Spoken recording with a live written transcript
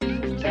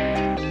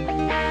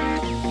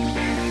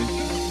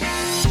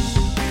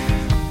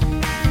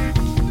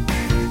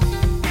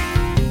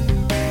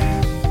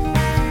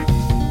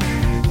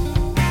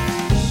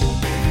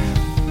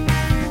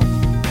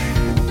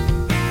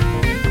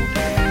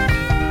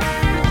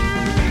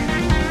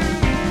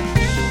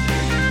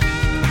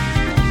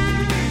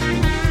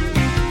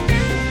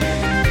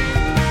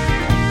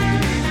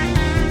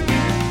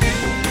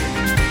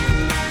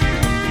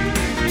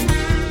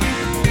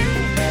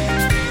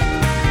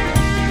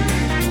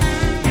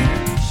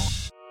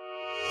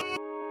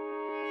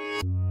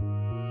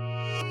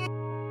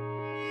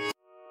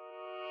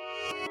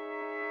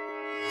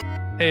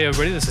Hey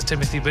everybody, this is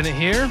Timothy Bennett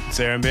here.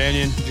 Sarah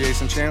Banyan.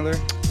 Jason Chandler.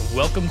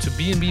 Welcome to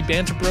B&B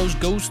Banter Bros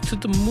Goes to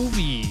the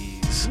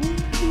Movies.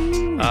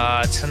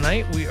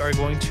 Tonight we are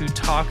going to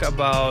talk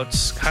about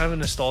kind of a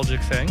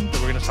nostalgic thing,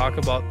 but we're going to talk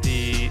about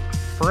the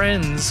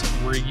Friends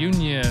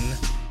reunion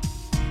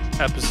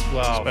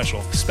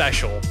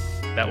special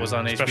that was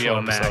on Special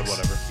HBO Max. episode,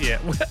 whatever. Yeah,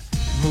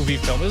 movie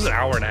film. It was an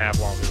hour and a half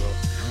long ago.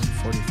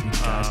 43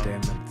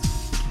 goddamn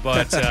minutes.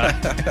 But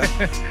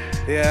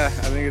Yeah, I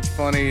think it's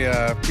funny.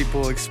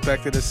 People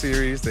expected a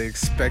series, they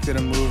expected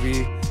a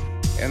movie,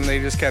 and they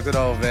just kept it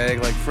all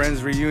vague, like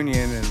Friends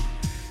reunion.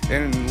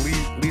 And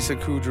Lisa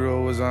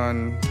Kudrow was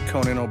on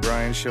Conan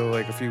O'Brien's show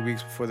like a few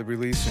weeks before the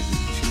release, and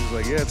she was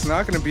like, "Yeah, it's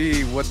not going to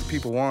be what the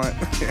people want."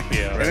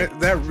 Yeah, right. And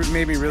that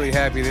made me really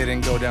happy they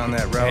didn't go down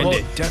that route. And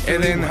it definitely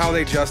and then wasn't. how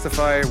they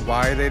justify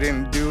why they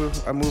didn't do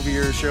a movie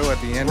or a show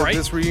at the end Right. of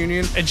this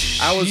reunion. And she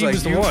I was like,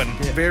 was the "You one.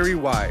 very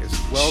wise,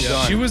 well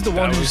done." she was the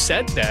one That who was-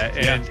 said that,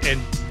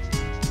 and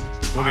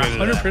We'll get into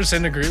that.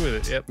 100% agree with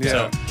it. Yep.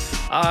 Yeah.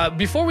 So,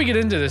 before we get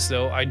into this,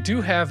 though, I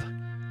do have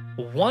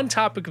one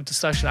topic of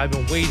discussion I've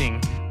been waiting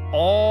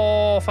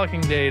all fucking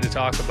day to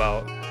talk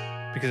about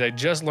because I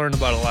just learned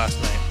about it last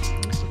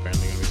night. This is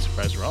apparently going to be a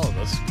surprise for all of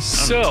us. I don't know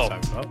So-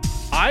 what to talk about.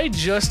 I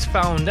just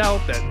found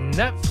out that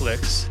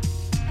Netflix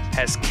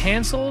has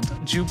canceled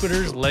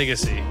Jupiter's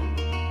Legacy.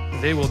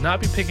 They will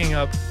not be picking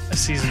up a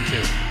season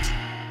 2.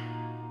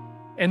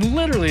 And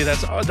literally,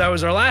 that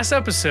was our last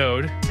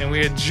episode, and we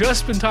had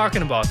just been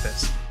talking about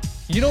this.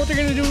 You know what they're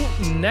gonna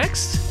do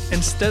next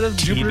instead of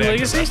Jupiter Teabag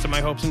Legacy? the rest of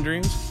my hopes and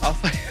dreams.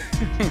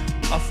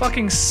 A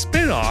fucking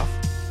spin-off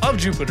of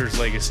Jupiter's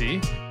Legacy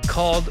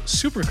called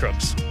Super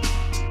Crooks.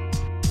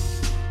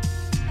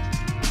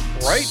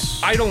 Right?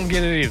 I don't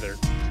get it either.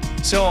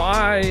 So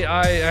I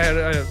had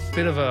a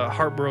bit of a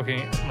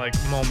heartbroken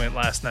moment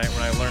last night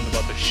when I learned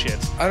about this shit.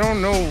 I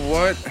don't know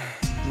what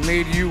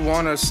made you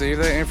want to save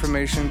that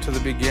information to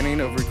the beginning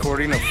of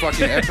recording a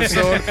fucking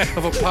episode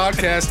of a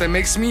podcast that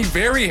makes me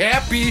very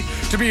happy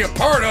to be a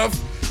part of.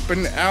 But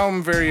now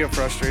I'm very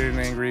frustrated and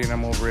angry, and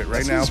I'm over it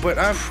right now. But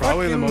I'm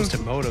Probably the fucking most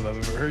emotive I've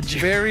ever heard you.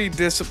 very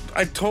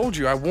I told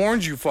you, I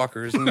warned you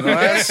fuckers. In the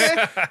last,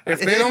 if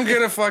they don't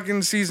get a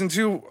fucking season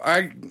 2,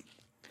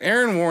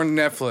 Aaron warned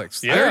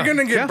Netflix. Yeah. They're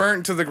gonna get Yeah.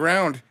 burnt to the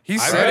ground. He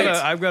said it.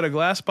 I've got a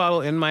glass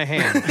bottle in my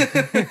hand.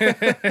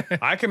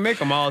 I can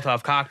make a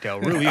Molotov cocktail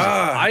real easy.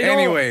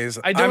 Anyways,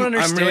 I don't I'm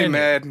understand really it.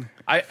 mad.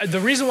 The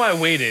reason why I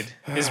waited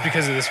is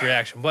because of this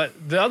reaction.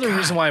 But the other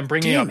reason why I'm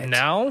bringing it up damn it.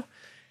 now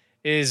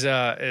is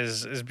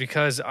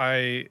because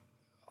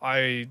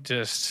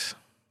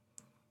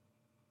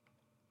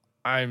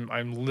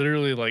I'm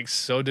literally like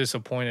so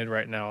disappointed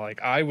right now. Like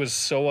I was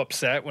so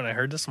upset when I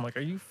heard this. I'm like,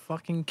 are you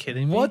fucking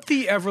kidding me? What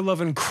the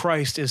ever-loving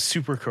Christ is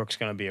Super Crooks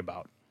going to be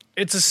about?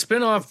 It's a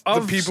spinoff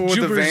of people with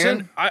the Jupiter's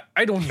van?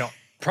 I don't know.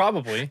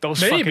 Probably.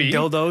 Those Maybe. fucking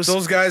dildos.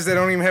 Those guys that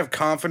don't even have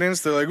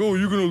confidence, they're like, "Oh,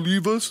 you're gonna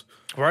leave us,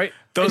 Right?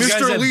 Those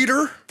guys Mr. that-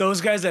 Leader."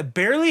 Those guys that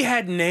barely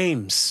had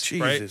names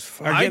Jesus,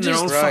 are fuck. getting their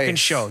own Christ. fucking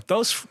show.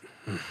 Those...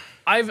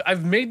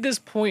 I've made this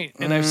point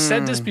and I've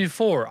said this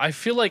before. I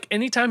feel like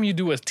anytime you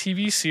do a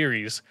TV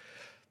series,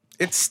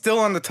 It's still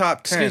on the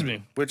top 10. Excuse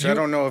me. Which You- I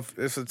don't know if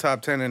it's the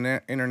top 10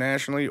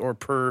 internationally or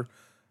per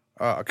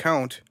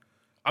account.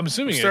 I'm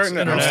assuming I'm starting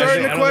it's to I international. don't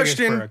think it's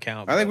question. per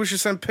account, I think but- we should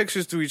send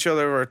pictures to each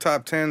other of our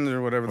top 10s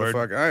or whatever the Word.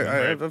 fuck. I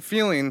have a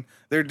feeling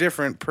they're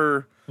different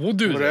per We'll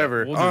do that.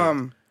 whatever. We'll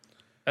do it.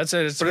 That's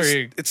it. It's But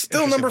very. it's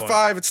still interesting number point.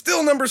 5. It's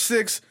still number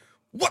 6.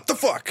 What the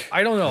fuck?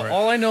 I don't know.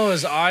 All I know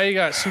is I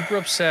got super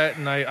upset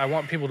and I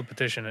want people to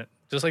petition it,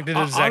 just like they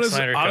did Zack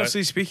Snyder cut.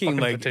 Honestly speaking,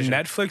 Fucking like petition.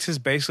 Netflix is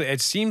basically,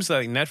 it seems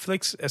like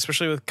Netflix,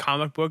 especially with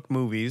comic book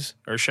movies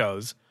or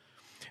shows,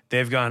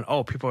 they've gone,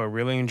 oh, people are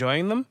really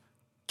enjoying them,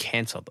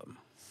 cancel them.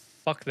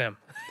 Fuck them.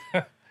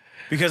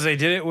 Because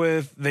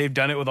they've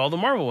done it with all the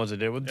Marvel ones. They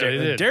did it with Yeah, they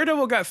did.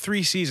 Daredevil got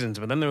 3 seasons,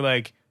 but then they're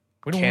like,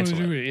 We don't want to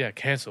cancel do it. it. Yeah,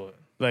 cancel it.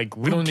 Like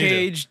don't Luke need it.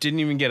 Cage didn't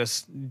even get a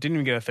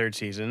 3rd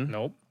season.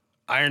 Nope.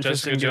 Iron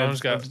Fist Jessica didn't get a-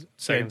 Jones got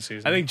second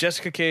season. I think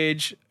Jessica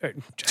Cage.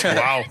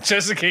 Wow.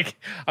 Jessica.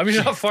 I mean,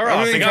 not far off.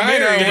 I They mean, got kinda,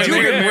 married. when They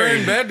you got and we're married.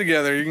 in bed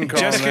together, you can call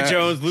them Jessica that.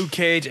 Jones, Luke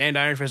Cage, and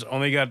Iron Fist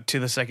only got to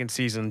the 2nd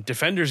season.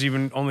 Defenders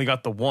even only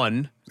got the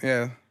 1.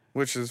 Yeah,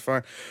 which is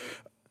fine.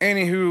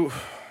 Anywho,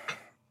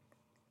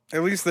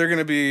 at least they're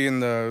gonna be in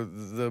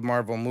the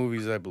Marvel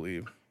movies, I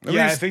believe. At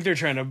Yeah, I least think they're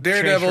trying to.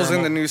 Daredevil's transfer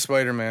in the them new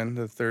Spider-Man,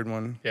 the 3rd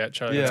one. Yeah,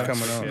 Charlie. Yeah,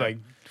 coming out. Like,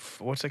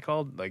 what's it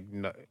called? Like,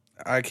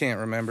 I can't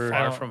remember.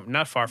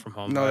 not far from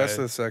home. No, but that's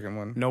the 2nd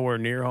one. nowhere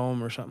near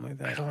home or something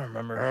like I that. don't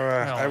remember.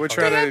 I would fuck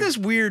try They to have this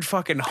weird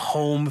fucking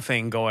home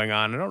thing going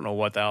on. I don't know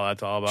what the hell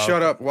that's all about.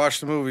 shut up. Watch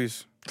the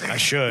movies. I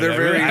should. They're I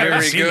really very, haven't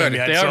very seen good. them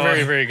yet, They so are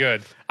very, very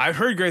good. I've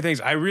heard great things.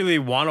 I really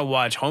want to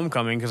watch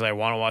Homecoming because I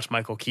want to watch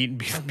Michael Keaton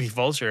be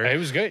Vulture. It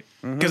was great.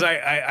 Because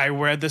I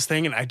read this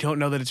thing and I don't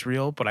know that it's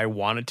real, but I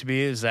want it to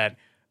be. Is that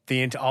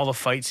all the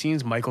fight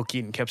scenes? Michael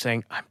Keaton kept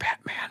saying, "I'm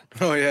Batman,"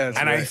 Oh yeah, that's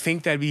and right. I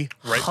think that'd be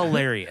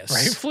hilarious.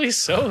 Rightfully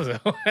so,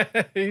 though.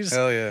 He's,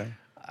 Hell yeah.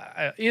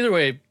 either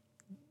way,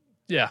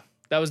 yeah,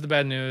 that was the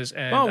bad news.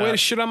 And Oh, way to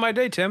shit on my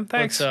day, Tim.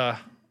 Thanks. let's,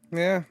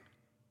 Yeah.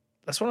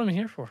 That's what I'm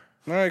here for.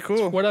 All right,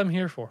 cool. What I'm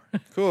here for.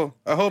 Cool.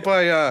 I hope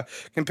I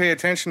can pay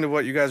attention to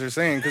what you guys are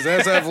saying, because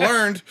as I've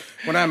learned,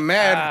 when I'm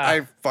mad,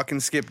 I fucking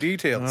skip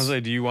details. I was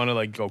like, do you want to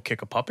like go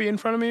kick a puppy in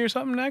front of me or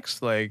something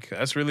next? Like,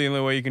 that's really the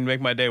only way you can make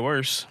my day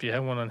worse. If you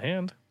have one on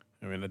hand.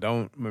 I mean, I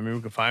don't. Maybe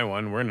we could find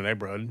one. We're in the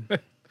neighborhood.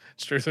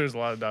 It's true. There's a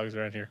lot of dogs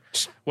around here.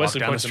 Walk down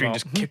the points them street, out.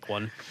 just kick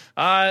one.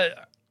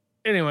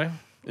 Anyway,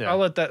 Yeah. I'll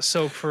let that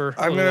soak for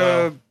a I'm little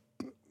while. gonna.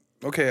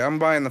 Okay, I'm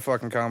buying the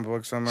fucking comic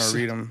books. I'm gonna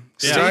read them.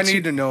 Yeah. I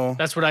need to know.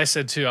 That's what I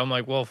said too. I'm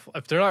like, well,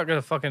 if they're not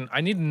gonna fucking,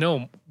 I need to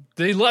know.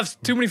 They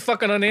left too many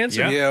fucking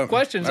unanswered Yeah.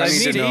 questions. I I need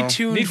need to to know. Stay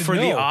tuned Need to for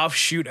the know.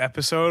 offshoot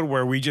episode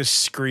where we just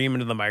scream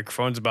into the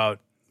microphones about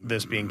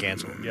this being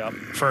canceled. Yep.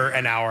 For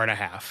an hour and a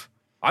half.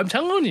 I'm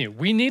telling you,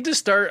 we need to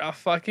start a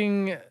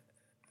fucking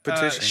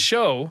Petition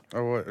show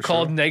or what?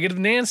 called Negative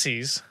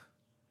Nancy's,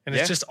 and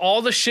it's Yeah. just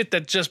all the shit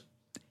that just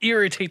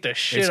irritate the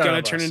shit It's out gonna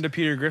of turn us. into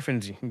Peter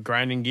Griffin's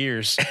grinding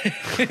gears.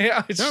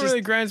 Yeah, it's That just,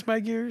 really grinds my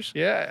gears.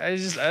 yeah,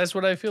 that's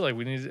what I feel like.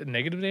 We need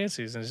Negative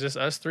Nancy's, and it's just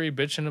us three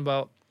bitching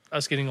about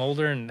us getting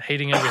older and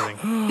hating everything.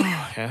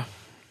 Yeah.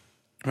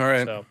 All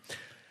right. So,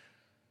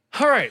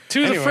 all right,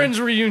 to the Anyway. Friends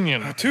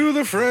reunion. To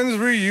the Friends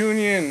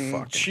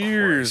reunion.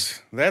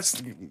 Cheers.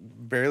 That's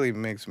barely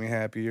makes me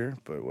happier,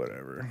 but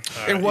whatever.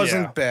 It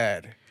wasn't yeah.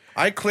 bad.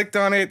 I clicked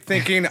on it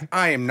thinking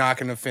I am not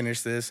going to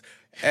finish this,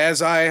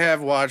 as I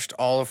have watched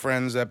all of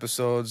Friends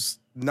episodes,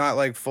 not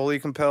like fully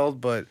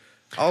compelled, but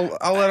I'll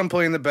let them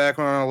play in the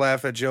background. I'll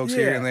laugh at jokes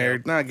here and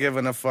there, not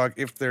giving a fuck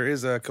if there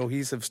is a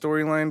cohesive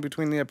storyline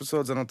between the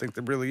episodes. I don't think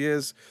there really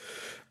is.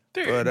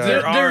 But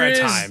There are at is-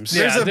 times.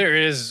 Yeah, There's a- there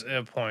is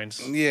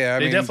points. yeah, I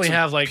They mean, definitely some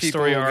have, like, people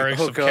story arcs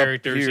hook of up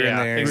characters, here and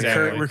yeah, there.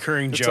 exactly.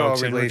 Recurring It's all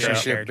jokes and recurring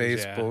relationship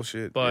based characters, yeah.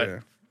 bullshit. But- yeah.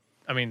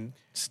 I mean,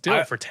 still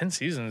I- for 10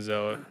 seasons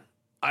though.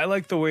 I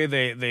like the way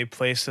they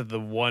placed it. The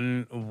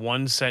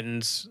one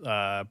sentence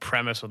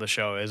premise of the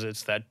show is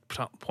it's that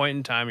point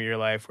in time of your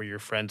life where your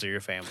friends are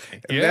your family.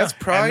 And Yeah. that's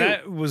probably And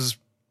that was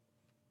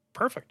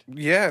perfect.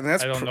 yeah, and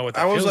that's I don't know what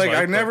that I was feels like, like,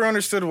 I but- never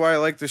understood why I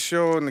liked the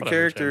show and the Whatever, Tim.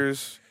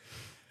 characters.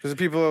 Because the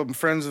people,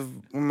 friends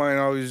of mine,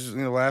 always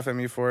laugh at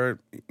me for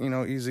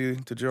it. Easy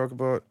to joke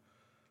about.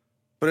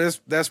 But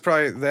that's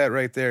probably that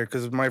right there.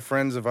 Because my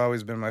friends have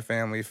always been my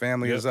family.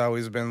 Family Yep. has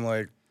always been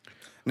like,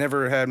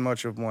 never had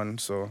much of one.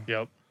 So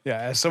Yep. Yeah,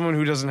 as someone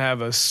who doesn't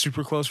have a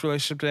super close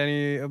relationship to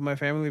any of my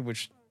family,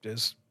 which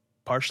is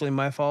partially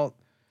my fault.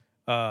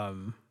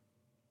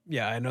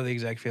 Yeah, I know the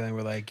exact feeling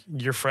where like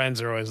your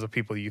friends are always the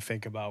people you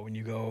think about when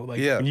you go like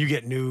Yeah. when you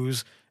get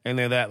news and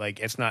they're that like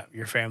it's not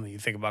your family you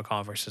think about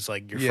converse. It's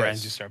like your Yes.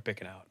 friends you start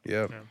picking out.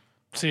 yeah,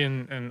 See,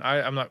 and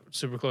I'm not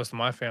super close to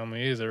my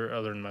family either,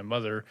 other than my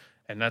mother,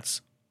 and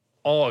that's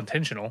all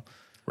intentional.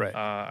 Right.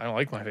 I don't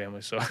like my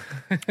family, so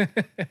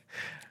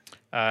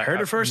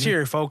Heard it first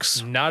here,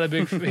 folks. not a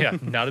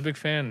big not a big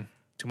fan.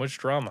 Too much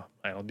drama.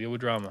 I don't deal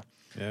with drama.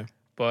 Yeah.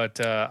 But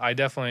I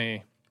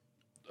definitely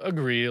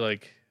agree.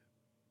 Like,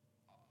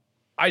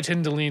 I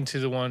tend to lean to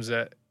the ones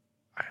that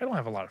I don't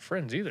have a lot of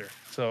friends either.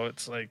 So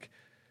it's like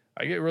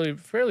I get really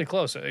fairly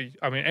close.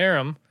 I mean,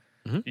 Aram,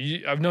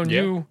 I've known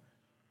Yeah. you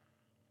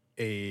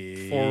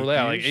for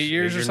like 8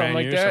 years or something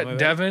like that.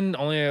 Devin,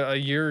 only a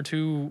year or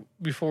two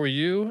before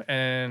you,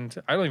 and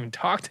I don't even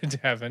talk to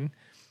Devin.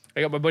 I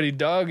got my buddy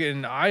Doug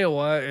in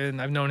Iowa,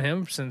 and I've known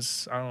him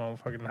since I don't know,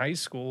 fucking high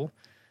school.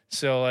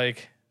 So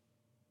like,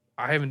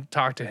 I haven't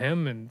talked to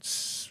him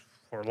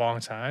for a long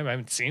time. I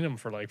haven't seen him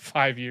for like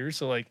 5 years.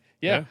 So like,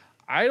 yeah.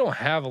 I don't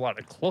have a lot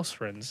of close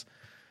friends.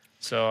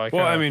 So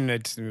I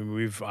mean,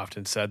 we've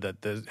often said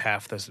that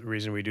half the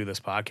reason we do this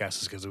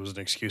podcast is because it was an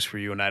excuse for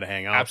you and I to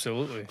hang out.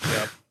 absolutely,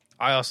 yeah.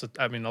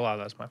 I mean, a lot of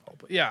that's my fault,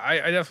 but yeah,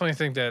 I definitely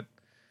think that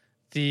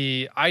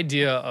the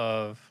idea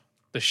of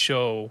the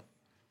show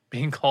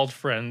being called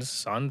Friends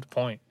is on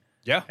point,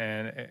 Yeah.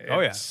 and it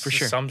for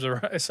sure.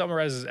 it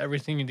summarizes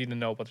everything you need to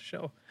know about the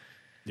show.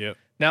 Yep.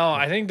 Now,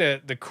 I think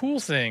that the cool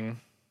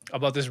thing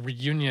about this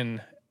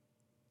reunion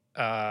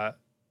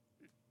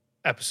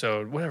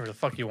episode, whatever the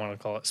fuck you want to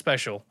call it,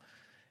 special,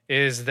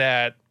 is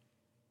that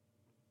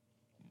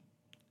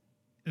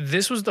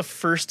this was the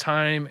first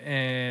time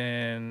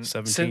in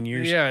 17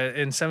 years? Yeah,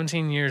 in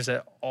 17 years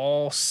that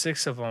all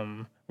 6 of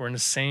them were in the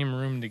same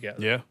room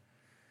together. Yeah.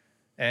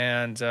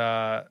 And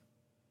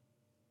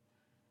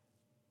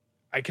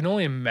I can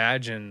only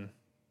imagine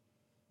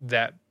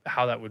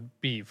how that would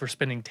be for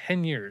spending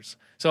 10 years.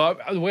 So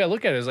the way I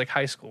look at it is like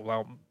high school.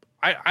 Now,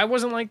 I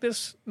wasn't like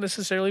this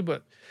necessarily,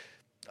 but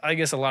I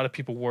guess a lot of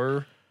people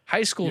were.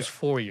 High school is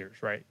 4 years,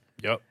 right?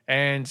 Yep.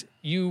 And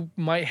you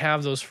might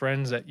have those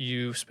friends that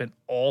you spent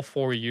all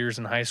 4 years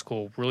in high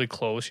school really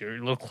close, your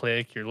little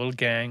clique, your little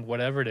gang,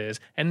 whatever it is.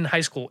 And then high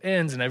school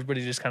ends and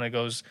everybody just kind of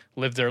goes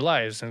live their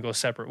lives and go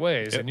separate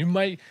ways. Yep. And you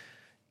might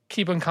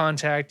keep in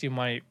contact. You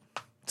might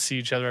see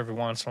each other every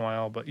once in a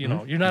while, but, you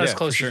know, you're not as Yeah,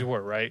 close for as sure. you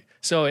were, right?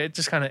 So it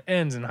just kind of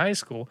ends in high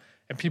school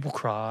and people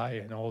cry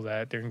and all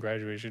that during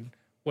graduation,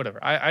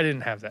 whatever. I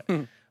didn't have that.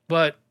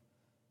 But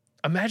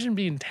imagine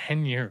being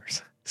 10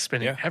 years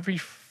spending every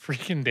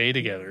freaking day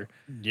together.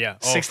 Yeah.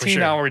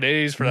 16-hour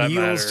days for that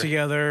Meals matter.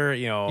 together,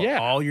 you know, Yeah.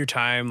 all your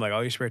time, like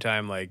all your spare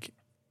time, like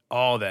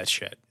all that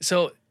shit.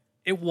 So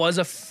it was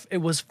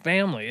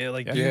family.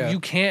 You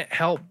can't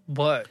help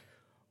but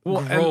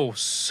grow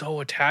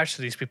so attached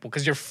to these people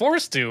because you're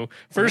forced to.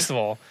 First of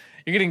all,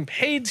 you're getting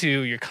paid to.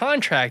 You're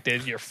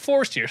contracted. You're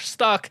forced. You're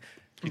stuck.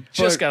 You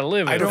just gotta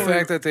live with The it.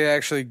 fact that they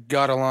actually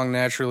got along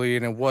naturally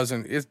and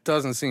it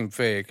doesn't seem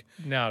fake.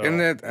 No, And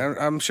that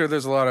I'm sure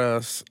there's a lot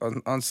of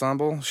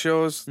ensemble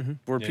shows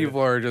where people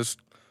are just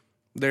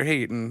they're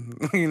hating,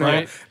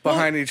 Right.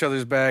 behind each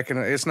other's back, and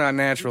it's not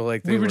natural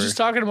like they we were just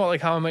talking about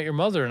like How I Met Your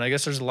Mother, and I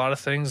guess there's a lot of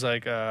things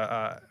like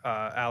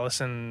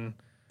Allison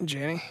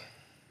Janney?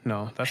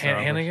 No, that's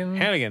Hannigan.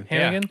 not Hannigan.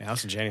 Hannigan? Yeah.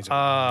 Allison Janney's a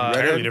Redhead?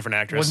 entirely different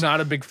actress. was not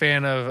a big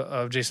fan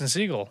of Jason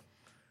Segel.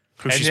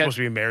 who and she's yet- supposed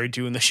to be married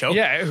to in the show.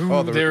 Yeah, they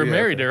were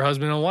married, okay. their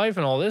husband and wife,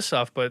 and all this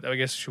stuff. But I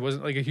guess she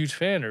wasn't like a huge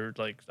fan, or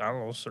like I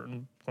don't know,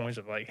 certain points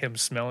of like him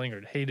smelling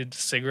or hated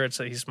cigarettes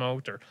that he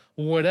smoked or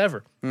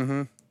whatever.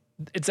 Mm-hmm.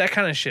 It's that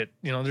kind of shit.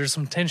 There's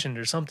some tension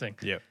or something.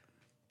 Yep.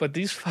 But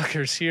these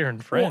fuckers here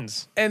and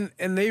friends. And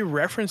they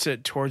reference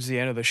it towards the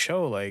end of the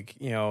show, like,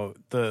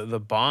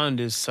 the bond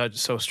is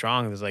so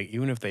strong. It's like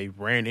even if they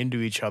ran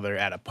into each other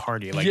at a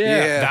party, like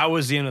Yeah. that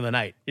was the end of the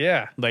night.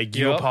 Yeah, Like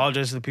you Yep.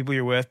 apologize to the people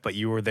you're with, but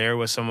you were there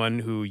with someone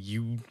who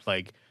you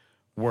like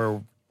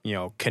were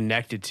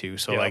connected to.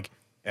 So Yep. like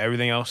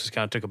everything else just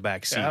kind of took a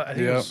back seat. I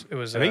think it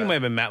was. I think it might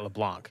have been Matt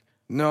LeBlanc.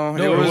 No,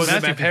 No, it was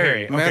Matthew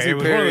Perry. Okay, Matthew it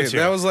was one of Perry. the two.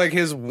 That was like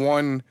his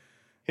one.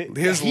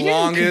 His He didn't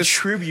longest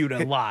contribute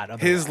a lot.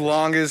 his otherwise.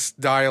 longest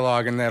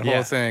dialogue in that Yeah.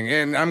 whole thing,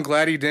 and I'm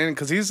glad he didn't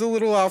because he's a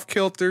little off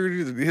kilter.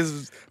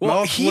 His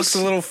mouth he's- looks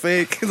a little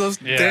fake. Those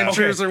Yeah.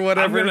 dentures or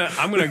whatever.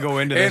 I'm gonna go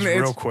into this And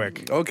it's- real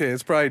quick. Okay,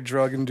 it's probably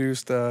drug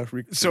induced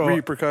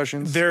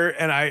repercussions.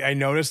 And I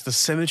noticed the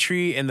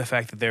symmetry in the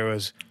fact that there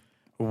was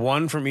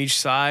one from each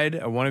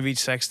side, one of each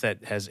sex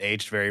that has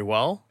aged very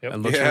well Yep.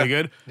 and looks Yeah. really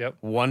good. Yep.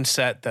 One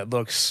set that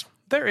looks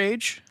their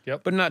age,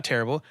 Yep. but not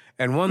terrible,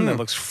 and one that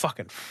looks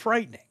fucking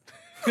frightening.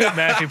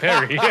 Matthew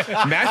Perry.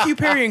 Matthew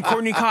Perry and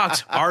Courtney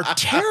Cox are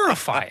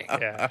terrifying.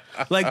 Yeah.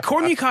 Like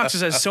Courtney Cox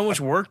has had so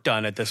much work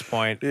done at this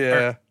point.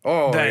 Yeah.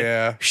 Oh that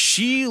yeah.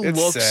 She It's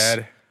looks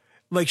sad.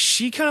 like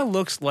she kind of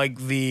looks like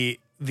the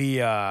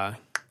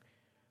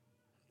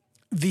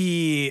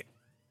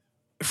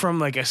from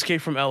like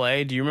Escape from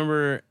LA. Do you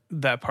remember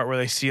that part where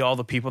they see all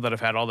the people that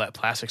have had all that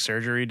plastic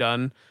surgery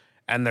done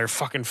and their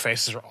fucking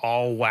faces are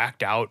all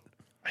whacked out?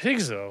 I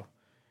think so.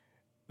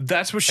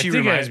 That's what she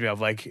think reminds me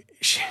of. Like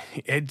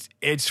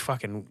it's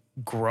fucking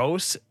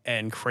gross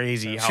and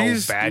crazy how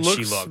bad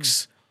she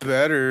looks.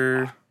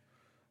 Better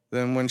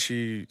than when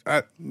she.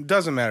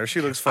 Doesn't matter.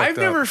 She looks fucked I've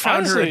never up.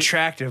 found her Honestly-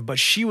 attractive, but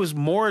she was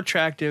more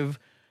attractive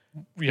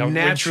When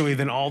naturally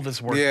than all this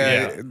work.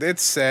 Yeah,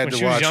 it's sad when to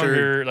she was watch her.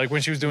 younger, like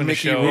when she was doing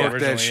Mickey the show Rourke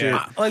that originally. shit.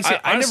 Yeah. Like I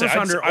said, I honestly, never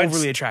found her I'd-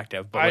 overly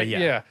attractive, but I, like, yeah.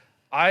 yeah.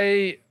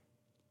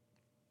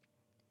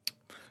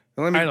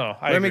 Let me, I know,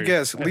 I let me agree.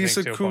 guess. I think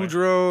Lisa to a point.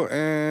 Kudrow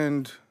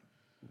and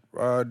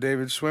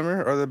David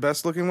Schwimmer are the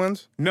best looking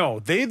ones. No,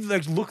 they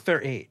like look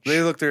their age.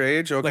 They look their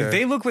age. Okay. like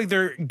they look like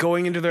they're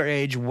going into their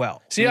age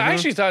well. See, I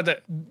actually thought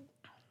that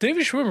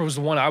David Schwimmer was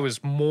the one I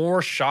was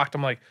more shocked.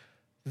 I'm like,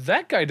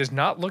 that guy does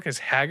not look as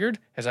haggard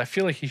as I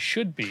feel like he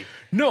should be.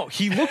 No,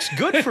 he looks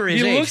good for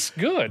his He age. looks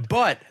good.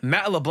 But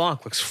Matt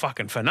LeBlanc looks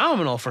fucking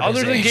phenomenal for Other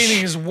his than age. gaining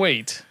his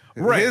weight.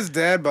 right. His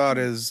dad bod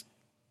is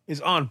is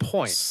on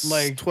point.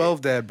 Like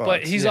 12 dad bods.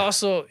 But he's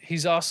also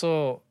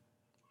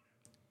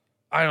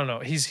I don't know.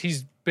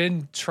 He's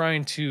been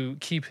trying to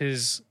keep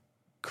his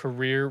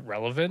career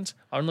relevant.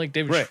 Unlike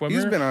David Right. Schwimmer.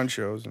 He's been on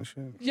shows and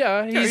shit.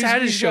 Yeah, he's-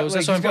 had his he's got, shows.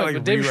 like, That's what I'm he's got, talking like,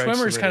 about. David rewrites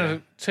Schwimmer's of it, kind yeah.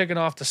 of taken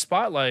off the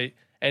spotlight,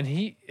 and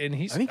he's I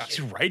think he's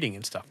writing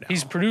and stuff now.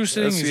 he's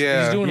producing. That's- He's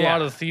yeah. doing a Yeah.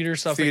 lot of the theater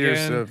stuff Theater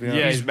again. stuff, yeah.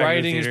 Yeah, he's he's back in the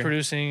writing, he's theater.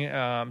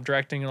 producing,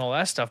 directing, and all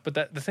that stuff. But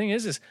the thing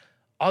is,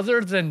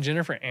 other than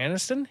Jennifer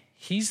Aniston,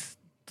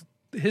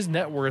 his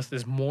net worth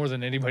is more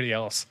than anybody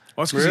else.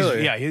 well, it's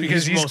Really?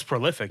 he's the most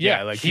prolific.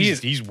 Yeah, like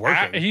he's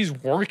working. He's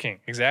working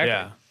exactly.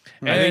 yeah.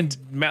 And I think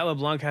Matt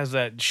LeBlanc has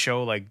that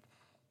show like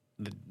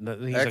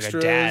he's Extras,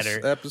 like a dad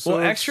or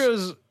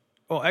episodes?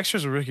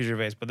 extras were Ricky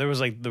Gervais, but there was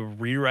like the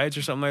rewrites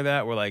or something like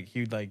that where like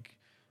he like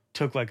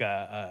took like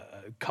a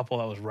couple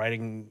that was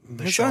writing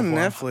the It's show on for him.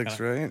 Netflix,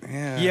 right?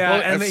 Yeah. Yeah,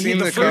 Well, and I've then seen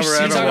the the first cover. I season-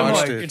 haven't talking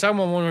watched about, it. you're talking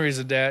about one where he's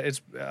a dad. It's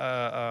It's like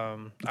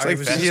I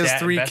was he has dad-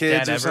 3 best kids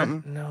dad or ever?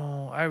 something.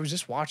 no, I was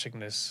just watching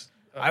this.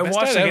 I Best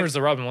watched Dad it Ever is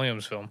the Robin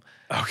Williams film.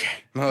 Okay.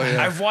 Oh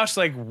yeah. I've watched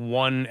like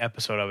one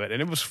episode of it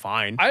and it was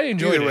fine. I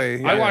enjoyed Either it. way,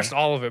 I yeah. watched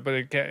all of it, but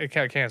it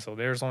got canceled.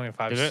 There's only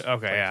 5. Did it?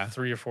 Okay, yeah.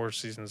 3 or 4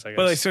 seasons, I guess.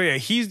 But like, so yeah,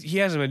 he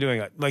hasn't been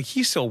doing it. Like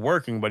he's still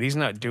working, but he's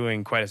not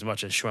doing quite as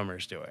much as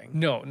Schwimmer's doing.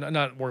 no,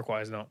 not work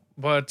wise, no.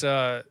 But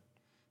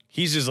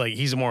He's just like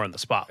he's more in the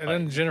and spotlight.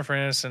 then Jennifer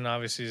Aniston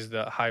obviously is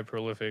the high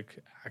prolific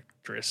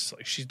actress.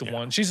 Like she's the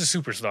one. She's a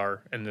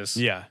superstar in this.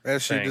 Yeah,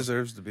 As she thing.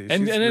 deserves to be.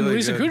 And She's then really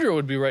Lisa good. Kudrow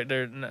would be right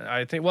there.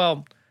 I think.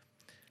 Well,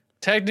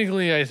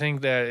 technically, I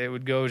think that it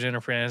would go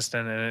Jennifer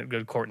Aniston and it would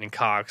go Courtney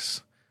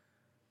Cox.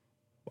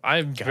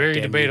 I'm very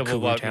Goddamn debatable Cougar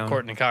about the Town.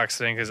 Courtney Cox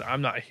thing because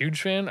I'm not a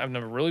huge fan. I've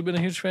never really been a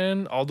huge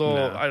fan. Although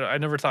No. I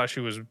never thought she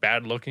was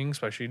bad looking,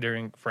 especially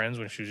during Friends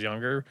when she was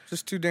younger.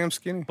 Just too damn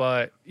skinny.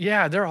 But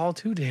yeah, they're all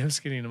too damn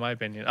skinny in my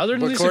opinion. Other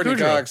than But Lisa Courtney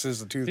Kudrow. Cox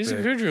is the Lisa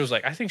toothpick. Kudrow was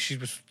like, I think she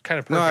was kind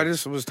of perfect. No, I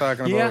just was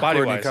talking Yeah. about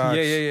Courtney Body-wise. Cox.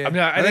 Yeah. I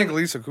mean, I think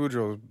Lisa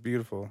Kudrow is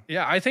beautiful.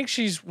 Yeah, I think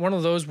she's one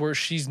of those where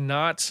she's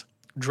not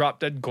drop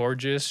dead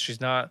gorgeous. She's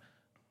not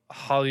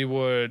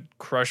Hollywood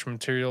crush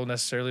material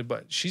necessarily,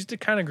 but she's the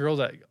kind of girl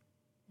that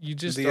you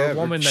just The a average.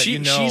 woman that you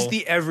know. She's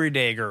the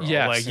everyday girl.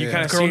 Yes. Like you Yeah.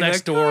 kind of girl see next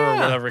like, door or "Ah."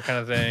 whatever kind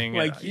of thing.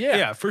 Like yeah.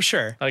 yeah, for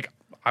sure. Like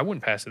I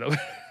wouldn't pass it up.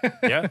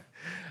 Yeah.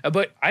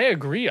 But I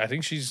agree. I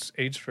think she's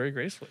aged very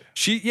gracefully.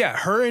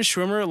 Her and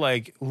Schwimmer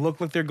like look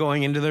like they're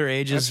going into their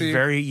ages see.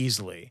 very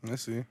easily.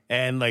 Let's see.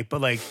 And but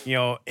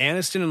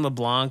Aniston and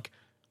LeBlanc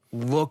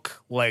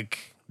look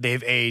like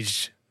they've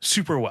aged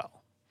super well.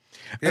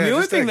 Yeah, and the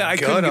only just thing that I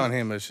gut couldn't on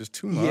him is just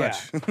too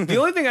much. the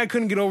only thing I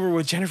couldn't get over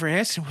with Jennifer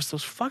Aniston was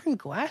those fucking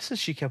glasses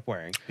she kept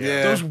wearing.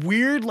 Yeah. Those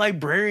weird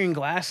librarian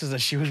glasses that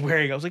she was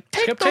wearing. I was like,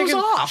 take those taking,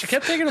 off. She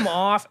kept taking them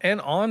off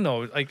and on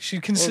though. Like she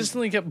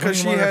consistently kept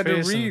Because putting she them on had her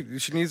to face.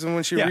 read. She needs them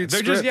when she yeah, reads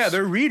they're scripts.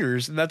 they're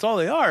readers, and that's all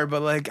they are.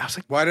 But like, I was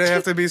like, Why do they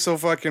have to be so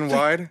fucking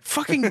wide?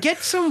 fucking get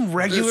some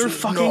regular This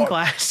is fucking not-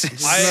 glasses.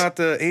 It's not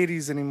the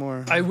 80s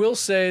anymore. I will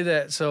say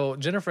that. So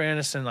Jennifer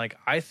Aniston, like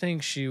I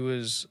think she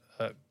was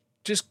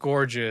just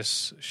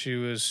gorgeous. She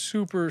was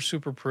super,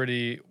 super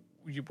pretty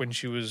when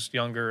she was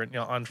younger and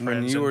on Friends.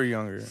 when you and- were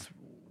younger.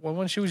 well,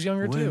 when she was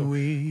younger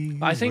too.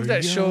 I think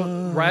that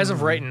show Rise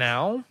of Right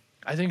Now.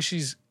 I think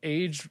she's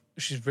aged.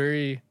 She's a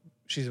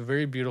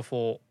very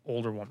beautiful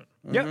older woman.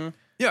 yeah,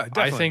 yeah,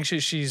 definitely. I think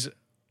she's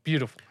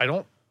beautiful. I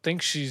don't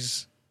think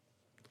she's.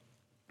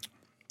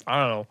 I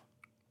don't know.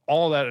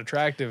 All that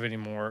attractive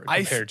anymore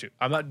compared to.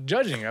 I'm not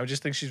judging. I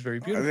just think she's very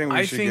I beautiful. think we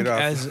I should think get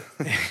off. as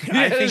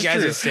Yeah, I think that's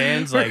as true. it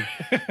stands, like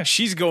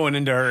she's going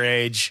into her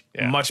age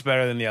Yeah. much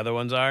better than the other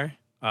ones are.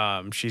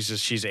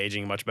 She's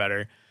aging much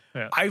better.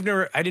 Yeah. I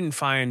didn't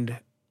find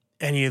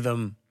any of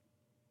them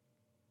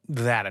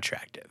that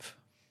attractive.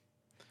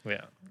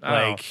 Yeah. I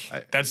don't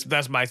Like know.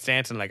 that's my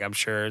stance, and like I'm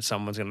sure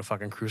someone's gonna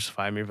fucking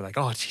crucify me for like,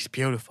 oh, she's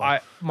beautiful.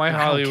 My I don't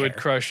Hollywood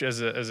care. crush as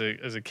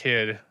a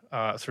kid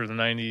through the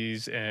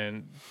 90s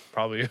and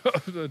probably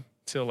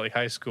till like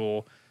high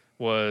school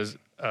was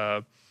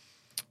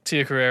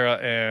Tia Carrera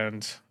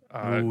and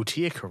Ooh,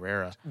 Tia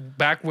Carrera.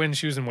 back when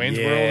she was in Wayne's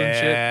World and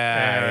shit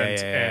and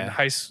yeah.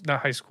 and not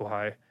high school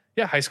high.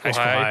 Yeah, high school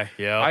School high. High,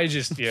 yeah. I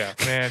just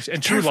man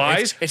and True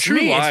Lies. It's True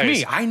me. Lies. It's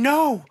me. I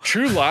know.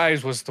 True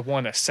Lies was the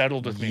one that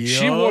settled with me.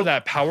 She Yup. wore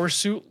that power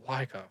suit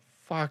like a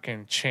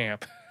fucking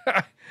champ.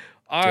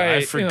 I you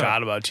know,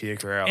 forgot about Tia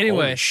Carrera.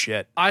 Anyway. Holy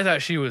shit. I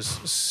thought she was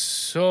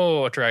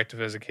so attractive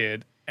as a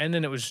kid, and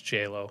then it was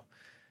J Lo,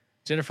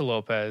 Jennifer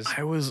Lopez,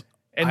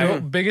 and the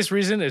biggest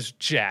reason is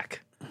Jack,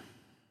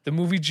 the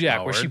movie Jack,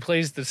 Oh, where she word?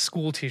 plays the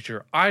school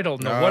teacher. I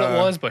don't know what it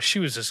was, but she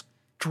was just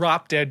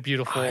drop dead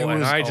beautiful,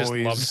 and I just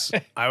loved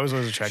it. I was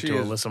always attracted She to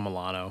is- Alyssa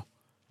Milano.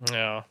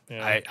 Yeah,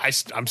 yeah.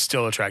 I'm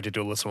still attracted to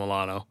Alyssa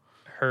Milano.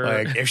 Her,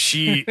 Like if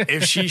she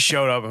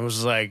showed up and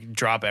was like,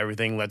 drop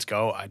everything, let's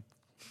go, I'd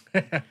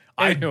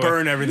Anyway.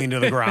 burn everything to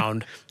the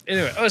ground.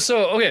 anyway. Oh,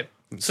 so okay,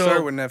 so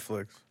Start with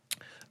Netflix.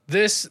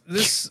 this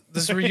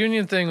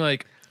reunion thing,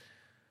 like,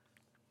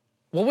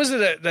 what was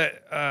it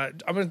that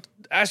I'm gonna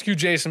ask you,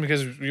 Jason,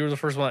 because you were the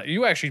first one.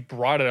 You actually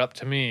brought it up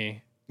to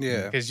me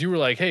Yeah. because you were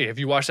like, "Hey, have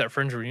you watched that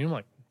Friends reunion?" I'm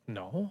like,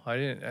 "No, I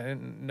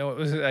didn't know it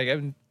was like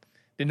didn't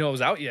know it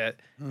was out yet."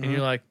 And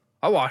you're like,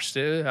 "I watched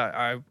it.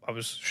 I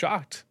was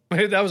shocked."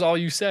 That was all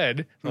you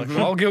said. I'm like,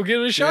 well, I'll go give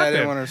it a Yeah, shot. I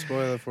didn't then. want to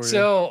spoil it for you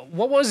So,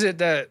 what was it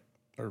that?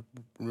 or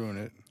ruin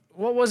it.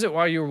 What was it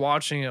while you were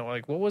watching it?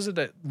 Like, what was it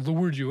that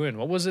lured you in?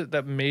 What was it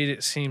that made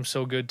it seem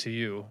so good to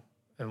you,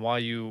 and why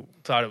you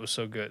thought it was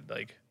so good?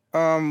 Like,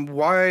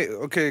 Why?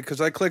 Okay, because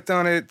I clicked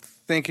on it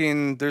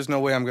thinking there's no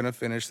way I'm gonna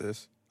finish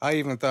this. I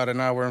even thought an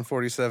hour and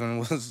 47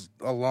 was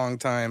a long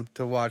time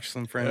to watch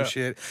some Friends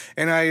shit,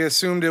 and I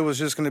assumed it was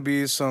just gonna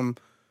be some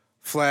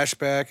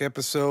flashback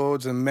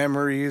episodes and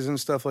memories and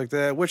stuff like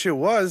that, which it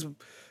was,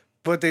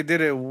 but they did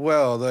it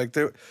well. Like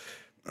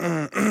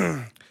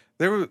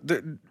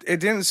it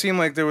didn't seem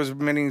like there was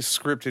many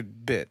scripted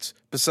bits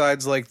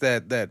besides like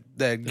that game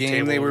they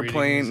table were readings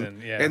playing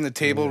and- yeah. and the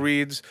table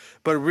reads.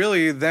 But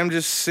really, them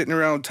just sitting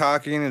around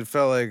talking, it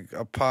felt like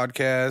a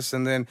podcast.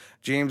 And then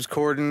James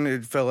Corden,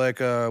 it felt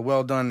like a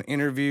well done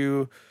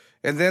interview.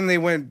 And then they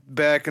went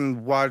back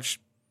and watched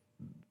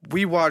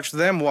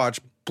them watch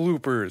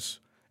bloopers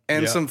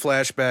and some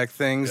flashback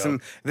things,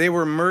 and they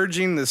were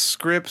merging the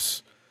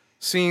scripts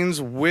scenes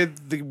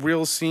with the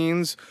real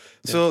scenes.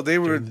 So they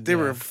were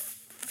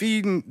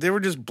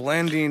just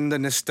blending the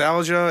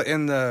nostalgia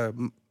and the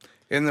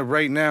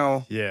right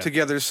now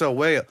together so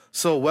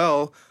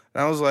well.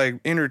 And I was like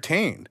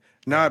entertained.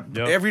 Not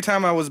every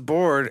time I was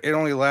bored, it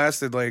only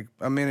lasted like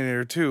a minute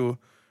or two.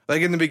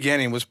 Like in the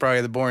beginning was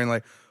probably the boring,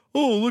 like,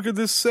 oh, look at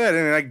this set.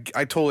 And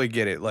I totally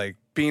get it. Like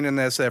being in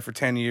that set for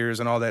 10 years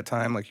and all that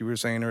time, like you were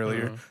saying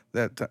earlier,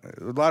 that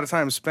a lot of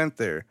time spent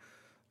there.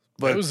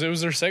 But it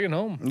was their second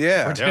home.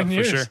 Yeah. for 10 for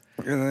years. sure.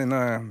 and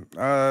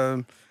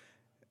then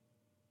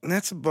and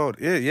that's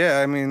about it. Yeah,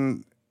 I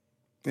mean,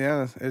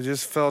 yeah, it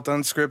just felt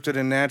unscripted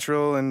and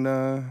natural,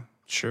 and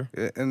Sure.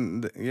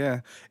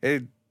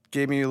 it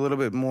gave me a little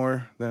bit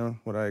more than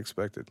what I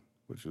expected,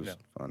 which was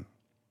fun.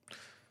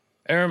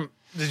 Aaron,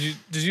 did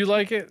you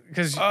like it?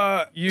 Because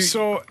you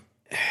So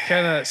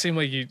kind of seemed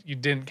like you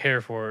didn't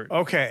care for it.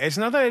 okay, it's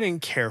not that I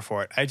didn't care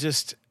for it. I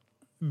just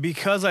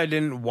because I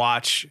didn't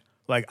watch.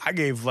 Like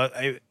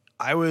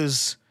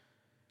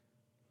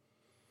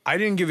I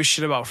didn't give a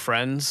shit about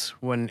Friends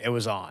when it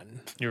was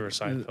on. You were a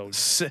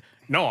Seinfeld.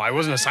 No, I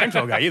wasn't a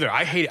Seinfeld guy either.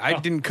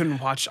 Couldn't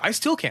watch. I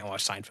still can't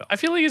watch Seinfeld. I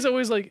feel like it's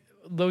always like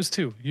those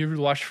two. You either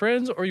watch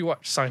Friends or you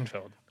watch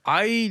Seinfeld.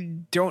 I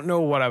don't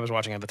know what I was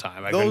watching at the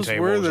time. I couldn't Those tell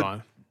you were what was the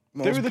on.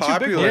 Most were the two big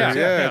popular, ones.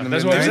 Yeah, in the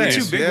that's what I'm mid-nineties.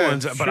 saying. Two big Yeah,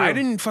 ones, but sure. I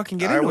didn't fucking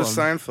get I into was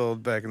them.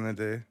 Seinfeld back in the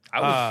day.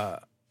 I was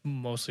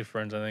mostly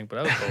Friends, I think, but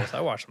I was both. I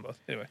watched them both.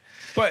 Anyway,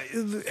 But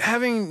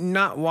having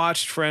not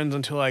watched Friends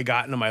until I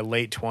got into my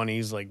late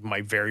 20s, like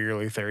my very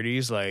early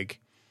 30s, like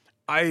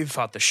I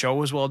thought the show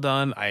was well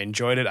done. I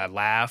enjoyed it. I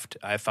laughed.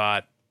 I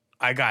thought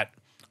I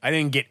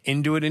didn't get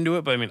into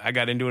it, but I mean, I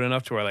got into it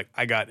enough to where like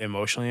I got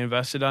emotionally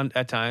invested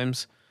at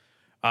times.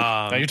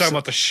 now you're talking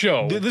about the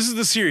show. This is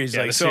the series,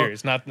 Yeah, like the so,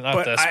 series, not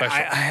but the special.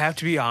 I have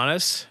to be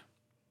honest,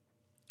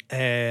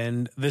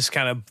 and this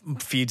kind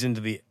of feeds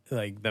into the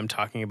like them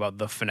talking about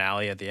the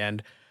finale at the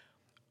end.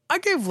 I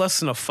gave less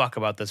than a fuck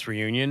about this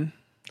reunion.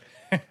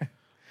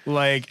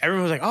 Like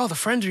everyone was like, "Oh, the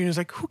Friends reunion." Is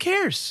like, who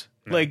cares?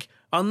 Like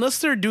unless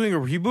they're doing a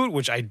reboot,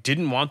 which I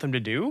didn't want them to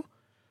do.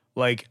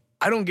 Like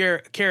I don't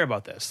care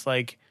about this.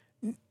 Like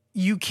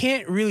you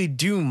can't really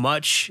do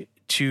much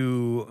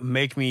to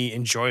make me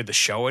enjoy the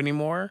show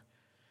anymore.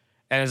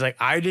 And it's like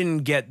I didn't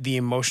get the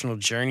emotional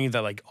journey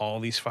that like all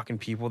these fucking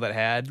people that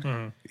had.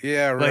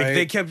 Yeah, right. Like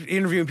they kept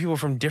interviewing people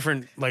from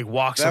different like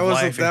walks that of was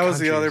life. that and was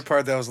the countries. other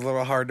part that was a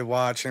little hard to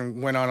watch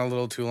and went on a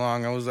little too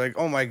long. I was like,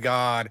 oh my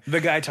god. The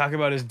guy talking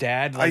about his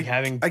dad like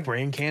having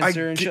brain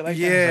cancer and shit like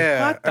that.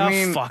 Yeah, Like, what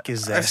the fuck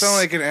is this? I sound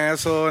like an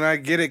asshole, and I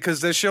get it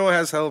because this show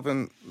has helped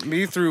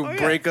me through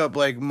breakup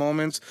like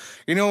moments.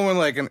 You know when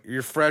like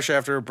you're fresh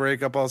after a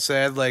breakup, all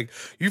sad, like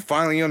you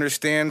finally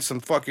understand some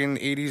fucking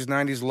 80s,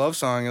 90s love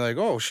song. You're like,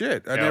 oh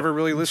shit, I never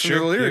really listened to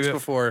the lyrics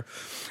before.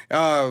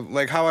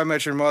 Like How I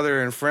Met Your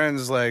Mother and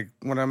Friends. Like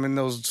when I'm in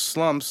those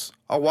slumps,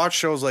 I'll watch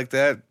shows like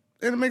that,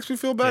 and it makes me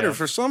feel better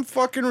for some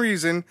fucking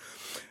reason.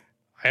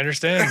 I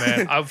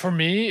understand, man. For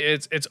me,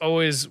 it's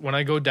always when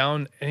I go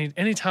down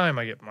anytime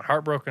I get my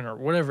heart broken or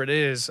whatever it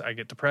is, I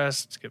get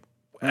depressed,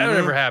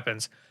 whatever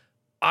happens.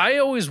 I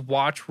always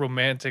watch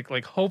romantic,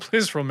 like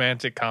hopeless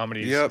romantic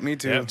comedies. Yep, me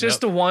too.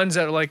 Just the ones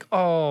that are like,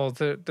 oh,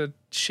 the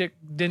chick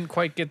didn't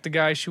quite get the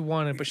guy she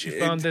wanted, but she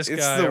found this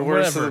it's guy the or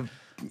worst whatever.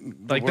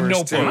 of Like the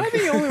worst, Notebook. Am I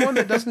the only one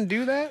that doesn't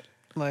do that?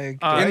 Like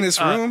in this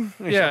room.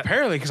 Yeah.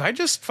 apparently, because I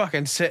just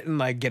fucking sit and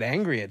like get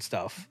angry at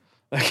stuff.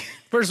 Like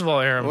First of all,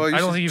 Aaron, Well, you I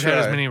don't should think you've had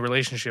as try. many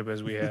relationships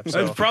as we have.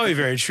 So. that's probably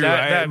very true.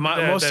 that's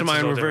Most of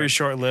mine so were very different.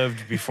 short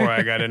lived before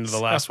I got into the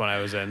last one I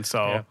was in.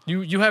 So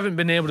Yeah. You haven't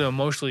been able to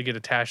emotionally get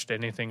attached to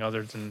anything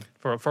other than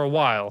for a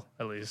while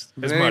at least.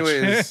 But As much.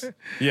 anyways,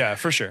 yeah,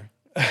 for sure.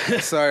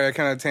 sorry, I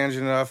kind of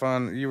tangented off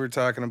on. You were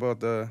talking about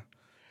the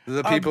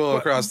people but-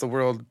 across the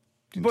world.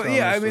 But telling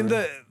yeah, their I mean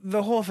story.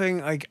 the whole thing.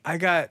 Like I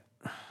thought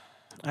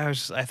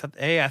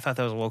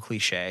that was a little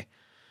cliche,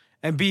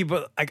 and B,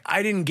 but like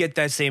I didn't get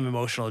that same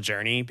emotional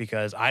journey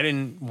because I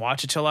didn't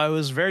watch it till I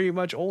was very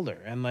much older,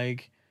 and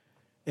like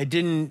it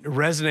didn't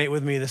resonate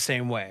with me the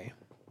same way.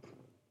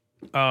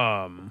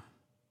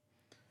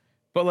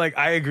 But like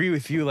I agree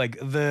with you, like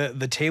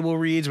the table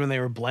reads when they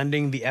were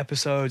blending the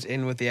episodes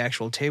in with the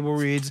actual table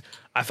reads,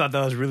 I thought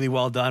that was really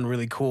well done,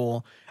 really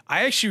cool.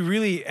 I actually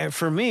really,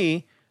 for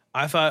me,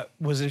 I thought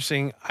was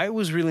interesting. I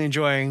was really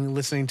enjoying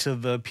listening to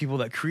the people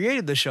that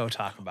created the show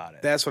talk about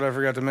it. That's what I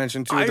forgot to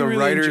mention too. I The really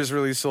writers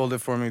really sold it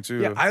for me too.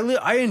 Yeah,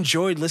 I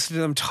enjoyed listening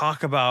to them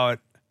talk about,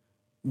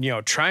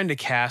 trying to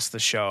cast the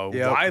show,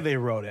 Yep. why they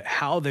wrote it,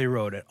 how they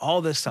wrote it,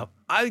 all this stuff.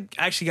 I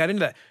actually got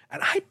into that,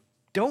 and I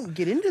don't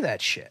get into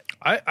that shit.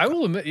 I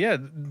will admit, yeah,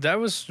 that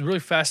was really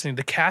fascinating.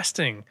 The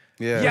casting.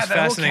 Yeah. was Yeah, that whole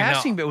fascinating.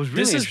 casting bit was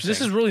really this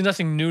interesting. is really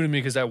nothing new to me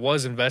because I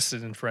was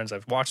invested in Friends.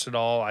 I've watched it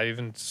all. I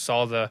even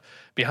saw the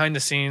behind the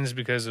scenes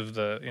because of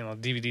the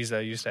DVDs that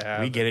I used to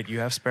have. We get it. You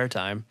have spare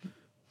time.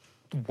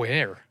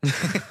 Where?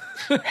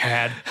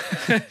 Had.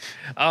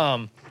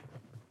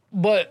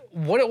 But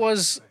what it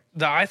was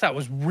that I thought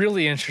was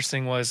really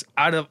interesting was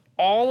out of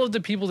all of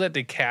the people that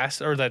they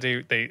cast or that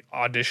they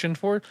auditioned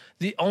for,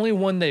 the only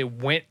one they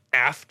went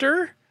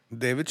after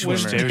David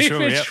was Schwimmer. David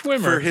Schwimmer, yep.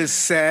 Schwimmer. For his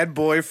sad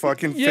boy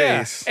fucking Yeah,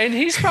 face. and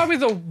he's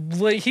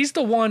probably he's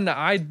the one that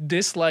I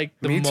dislike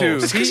the Me most. too.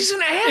 Because he's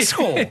an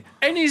asshole.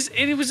 and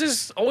he was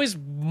just always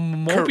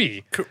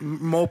mopey.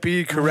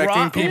 Mopey,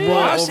 correcting Ross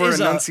people, is over a-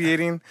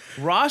 enunciating.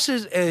 Ross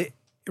is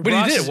But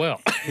he did it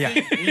well. Yeah.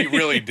 He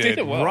really did. Did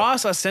it well.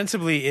 Ross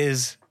ostensibly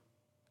is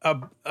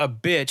a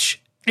bitch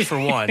for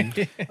one,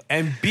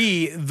 and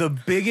B, the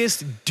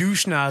biggest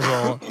douche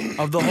nozzle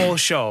of the whole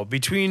show.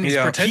 Between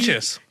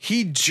pretentious.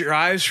 he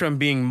drives from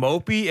being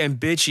mopey and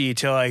bitchy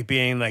to like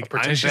being like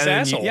pretentious I'm better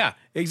than you. asshole. Yeah,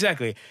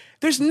 exactly.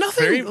 There's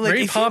nothing Very, like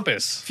very if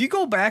pompous. if you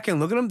go back and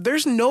look at him,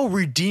 there's no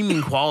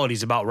redeeming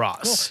qualities about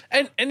Ross.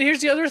 And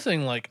here's the other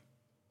thing, like,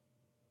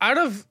 out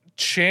of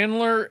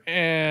Chandler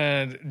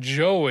and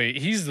Joey,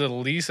 he's the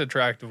least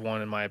attractive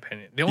one in my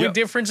opinion. The only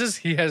difference is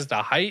he has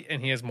the height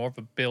and he has more of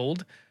a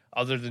build.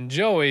 Other than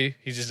Joey,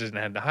 he just doesn't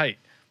have the height.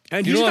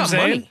 And You he's know what got I'm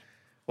saying? money.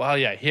 Well,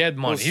 yeah, he had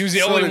money. Well, He was the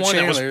so only did one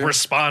that was Chandler.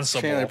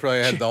 responsible. Chandler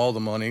probably had all the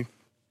money.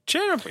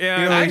 Chandler, You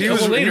know, I- he was,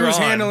 well, he later was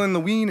on- handling the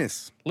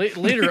weenus. Later,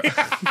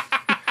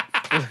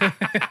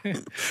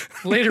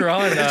 later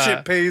on, That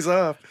shit pays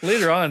off.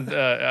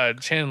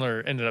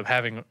 Chandler ended up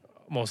having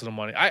most of the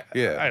money. I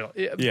don't.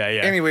 yeah.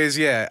 Anyways,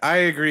 yeah, I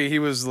agree. He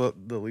was the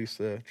least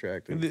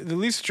attractive. The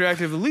least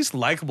attractive, the least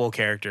likable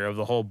character of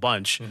the whole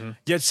bunch.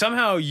 Yet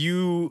somehow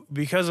you,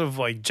 because of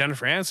like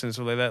Jennifer Aniston and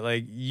stuff like that,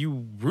 like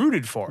you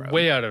rooted for him.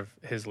 Way out of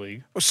his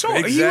league. So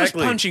he was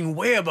Exactly. punching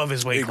way above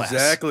his weight class.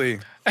 Exactly.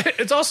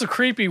 It's also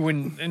creepy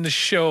when in the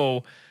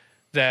show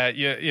that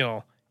you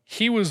know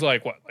he was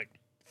like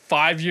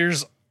 5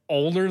 years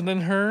older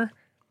than her,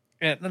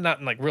 and not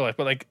in like real life,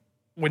 but like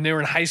when they were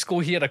in high school,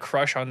 he had a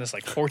crush on this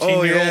like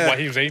 14-year-old yeah. while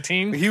he was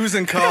 18. He was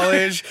in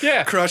college,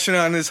 Yeah. crushing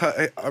on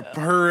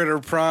her at her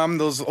prom,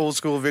 those old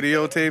school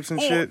videotapes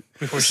and shit.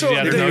 Before she So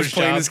had her He nose was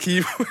playing job. his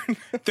keyboard.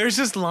 There's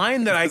this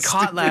line that I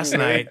caught last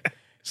night.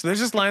 So there's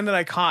this line that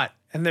I caught,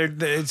 and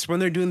it's when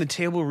they're doing the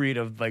table read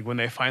of like when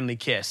they finally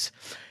kiss,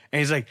 and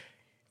he's like,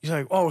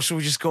 oh, so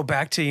we just go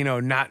back to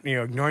not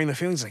ignoring the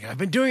feelings. Like I've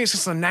been doing it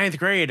since the 9th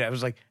grade. I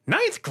was like,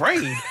 9th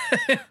grade?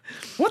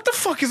 What the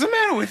fuck is the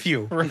matter with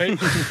you? Right?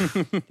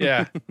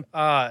 Yeah.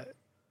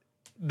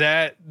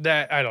 That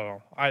I don't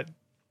know.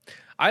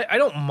 I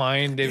don't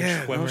mind David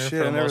Yeah, Schwimmer no for shit. the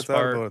I never most thought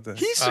part. about that.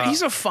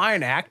 He's a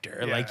fine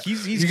actor. yeah. Like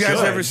he's You guys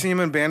good. ever see him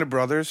in Band of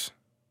Brothers?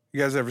 You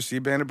guys ever see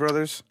Band of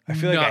Brothers? I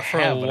feel like Not I for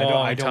a have, but I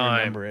long don't time.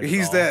 remember it.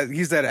 He's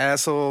that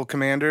asshole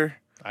commander.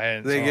 I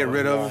hadn't They saw get it in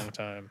rid a of- long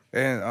time.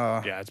 And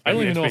Yeah, it's I don't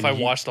been- even it's know if been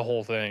I watched the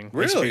whole thing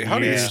really, how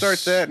do you years. start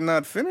that and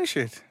not finish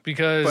it?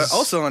 because But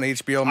also on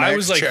HBO Max. I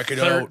was like check it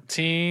out.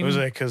 13. It was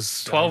like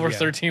because 12 or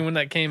 13 when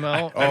that came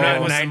out. I'm And that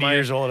not was 90 my-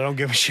 years old. I don't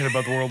give a shit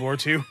about the World War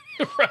II.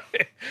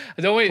 Right.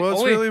 Don't wait. Well,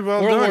 it's only, really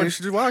well World done. War- You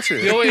should watch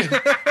it.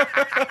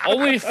 the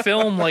only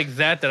film like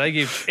that I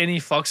gave any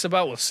fucks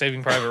about was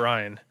Saving Private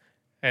Ryan.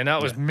 And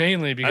that was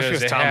mainly because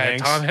because it Tom had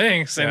Hanks. Tom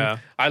Hanks. And Yeah.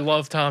 I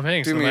love Tom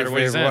Hanks Do no me a matter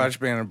what he's favor, in. watch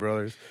Band of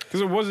Brothers. Because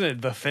it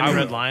wasn't the Thin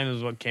Red Line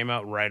is what came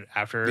out right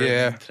after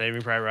Yeah.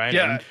 Saving Private Ryan.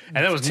 Yeah.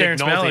 and that was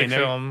Terrence Nick Nolte, Malick and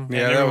film. and Yeah,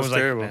 that everyone was like,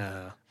 terrible.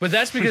 nah. But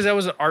that's because that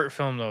was an art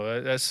film,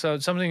 though. That's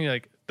something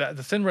like that.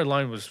 The Thin Red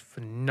Line was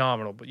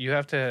phenomenal, but you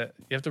have to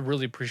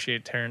really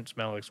appreciate Terrence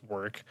Malick's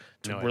work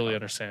to No, I really don't.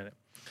 understand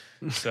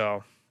it.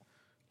 So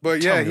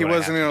But Tell yeah, me he what I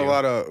wasn't in have a to do.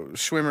 lot of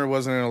Schwimmer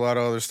wasn't in a lot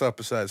of other stuff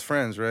besides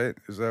Friends, right?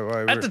 Is that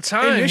why? at the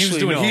time, he was Initially,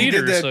 doing no. he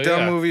theater. did that so, dumb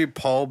yeah. movie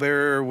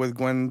Pallbearer with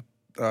Gwen,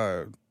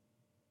 the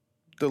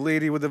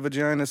lady with the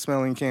vagina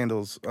smelling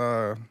candles.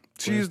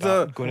 She's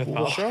the Gwyneth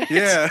Paltrow?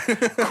 yeah.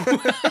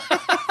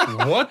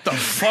 What the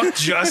fuck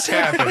just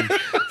happened?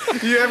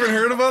 You haven't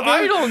heard about that?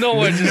 I don't know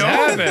what just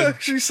happened.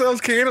 She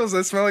sells candles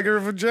that smell like her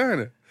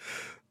vagina.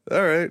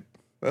 All right.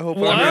 I hope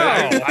I'm Wow.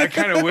 right. I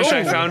kind of wish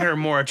I found her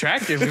more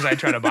attractive because I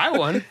tried to buy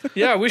one.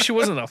 Yeah, I wish he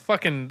wasn't a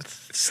fucking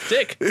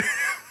stick.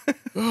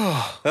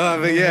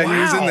 But yeah, he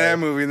was in Wow. that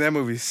movie, and that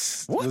movie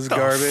What was the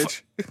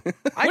garbage.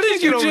 What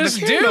did you just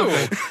do?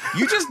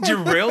 You just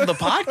derailed the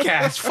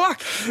podcast.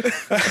 Fuck.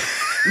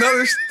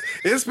 No,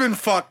 it's been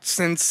fucked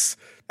since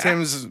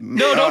Tim's.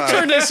 No, don't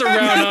turn this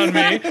around on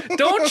me.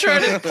 Don't try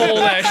to pull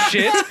that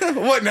shit.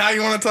 What now?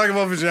 You want to talk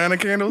about vagina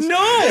candles?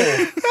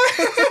 No.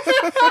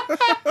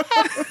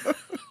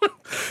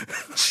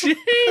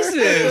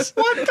 Jesus.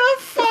 What the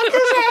fuck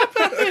is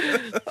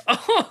happening?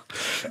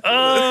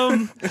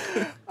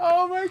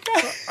 Oh my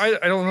god.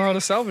 I don't know how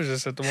to salvage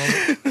this at the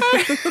moment.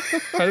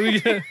 How do we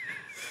get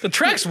the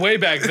track's way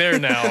back there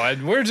now,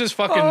 and we're just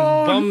fucking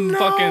no.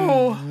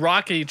 fucking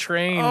rocky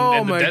train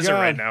in the desert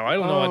right now. I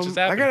don't know what just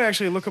I happened. gotta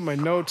actually look at my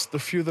notes, the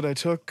few that I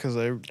took, because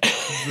I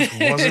just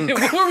wasn't.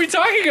 What were we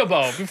talking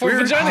about before We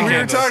were vagina talking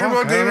candles? about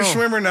Fuck, I David don't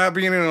know. Schwimmer not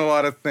being in a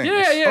lot of things.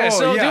 Yeah. Oh,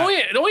 So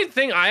yeah. the only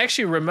thing I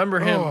actually remember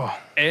him Oh.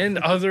 and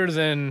other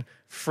than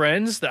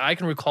Friends that I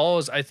can recall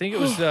is I think it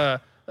was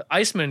the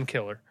Iceman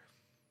Killer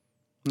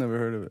Never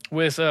heard of it.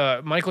 with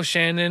Michael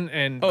Shannon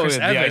and Oh, Chris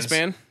the Evans.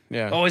 Iceman?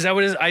 Yeah. Oh, is that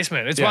what it is?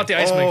 Iceman. It's Yeah. about the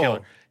Iceman Oh.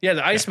 Killer. Yeah,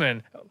 the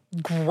Iceman.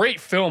 Great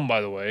film, by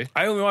the way.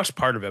 I only watched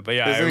part of it, but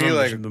yeah, I Isn't he remember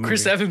like the movie.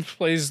 Chris Evans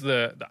plays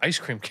the ice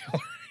cream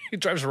killer. He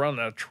drives around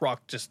in a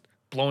truck just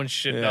blowing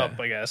shit Yeah. up,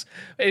 I guess.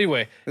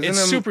 Anyway, Isn't it's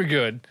him- super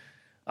good.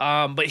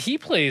 But he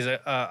plays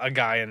a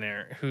guy in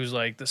there who's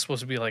like this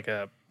supposed to be like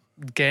a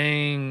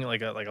gang,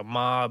 like a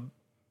mob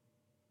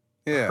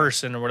Yeah.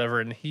 person or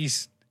whatever, and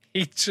he's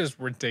just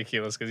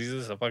ridiculous because he's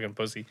just a fucking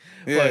pussy.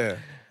 Yeah.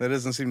 That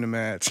doesn't seem to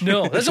match.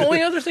 No, that's the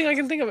only other thing I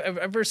can think of I've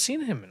ever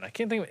seen him in. I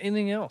can't think of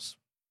anything else.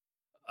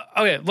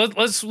 Okay,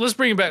 let's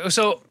bring it back.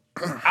 So,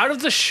 out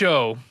of the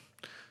show,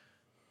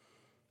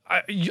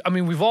 I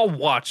mean, we've all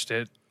watched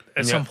it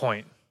at some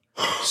point.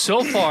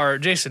 So far,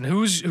 Jason,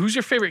 who's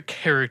your favorite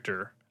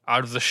character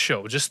out of the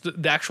show? Just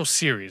the actual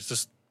series.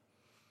 Just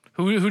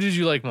who did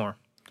you like more?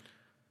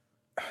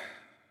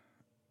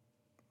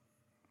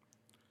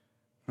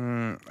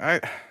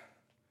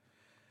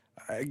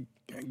 I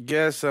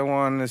guess I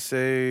want to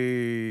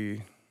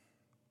say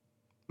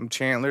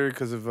Chandler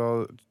because of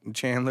all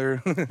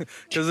Chandler.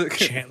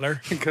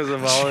 because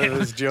of all of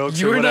his jokes.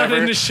 You or were not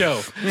whatever. in the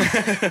show.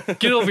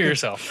 Get over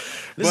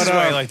yourself. This is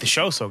why I like the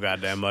show so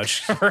goddamn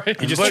much. Right?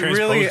 He just But transposed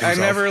really, I himself.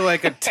 never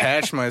like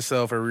attached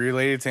myself or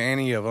related to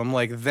any of them.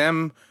 Like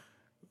them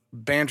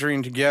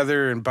bantering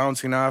together and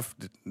bouncing off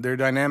their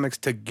dynamics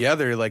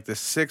together, like the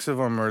six of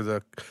them or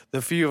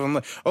the few of them.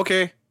 Like,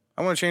 okay,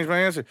 I want to change my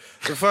answer.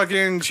 The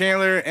fucking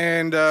Chandler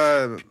and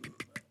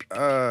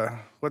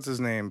what's his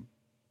name?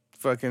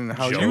 Fucking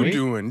how Joey? you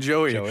doing,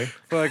 Joey?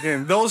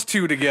 Fucking those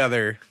two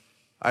together,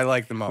 I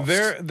like the most.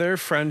 Their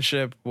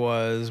friendship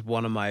was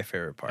one of my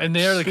favorite parts. And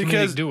they are the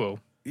Because- comedic duo.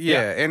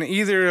 yeah, and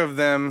either of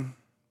them,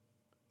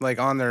 like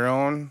on their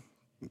own,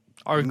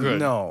 Are good.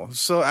 no.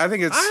 So I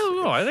think it's I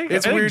don't know. I think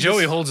It's I think weird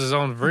Joey just- holds his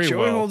own very Joey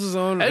well. holds his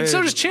own. And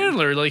so does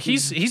Chandler. Like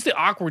he's the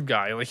awkward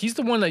guy. Like he's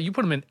the one that you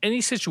put him in any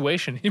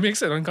situation, he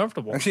makes it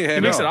uncomfortable. Yeah, I he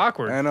makes know. it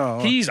awkward. I know.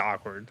 He's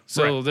awkward.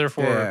 So Right.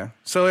 therefore, yeah.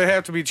 So it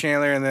have to be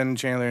Chandler and then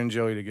Chandler and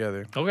Joey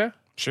together. okay.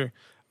 Sure.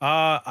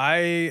 I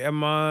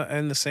am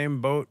in the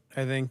same boat,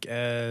 I think,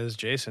 as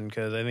Jason,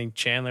 because I think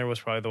Chandler was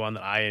probably the one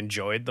that I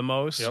enjoyed the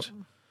most.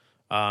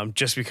 Yep.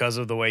 Just because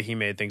of the way he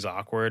made things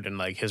awkward and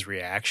like his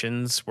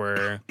reactions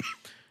were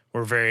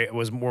more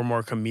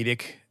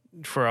comedic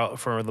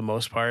for the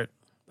most part.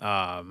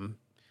 I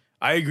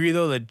agree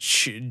though that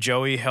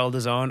Joey held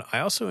his own. I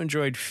also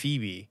enjoyed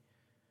Phoebe.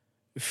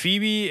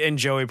 Phoebe and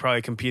Joey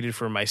probably competed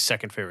for my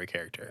second favorite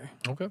character.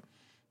 Okay.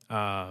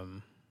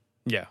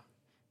 Yeah.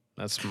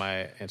 That's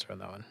my answer on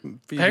that one.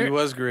 Phoebe Par-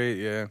 was great,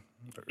 yeah.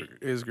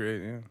 Is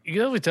great, yeah. You can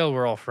definitely tell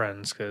we're all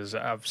friends because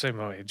same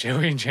way,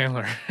 Joey and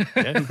Chandler.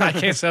 I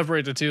can't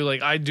separate the two.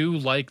 Like I do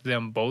like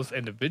them both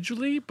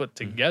individually, but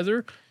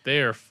together they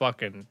are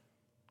fucking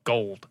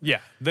gold. Yeah,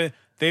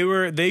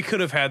 they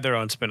could have had their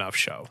own spin-off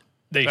show.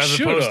 They As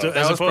should opposed to, have. That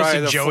as was opposed probably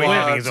to the Joey flaw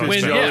having his to own When,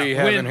 Joey spin-off.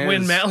 having when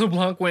his. Matt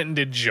LeBlanc went and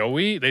did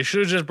Joey, they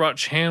should have just brought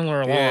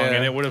Chandler along, Yeah.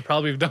 and it would have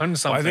probably done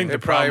something. I think It the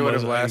probably problem would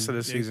have was, lasted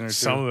a season or two.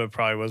 Some of it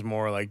probably was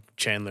more like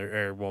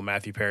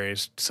Matthew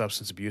Perry's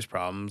substance abuse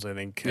problems. I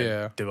think had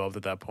Yeah. developed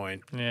at that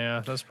point.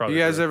 yeah, that's probably.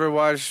 You guys true. ever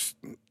watched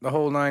the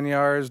whole 9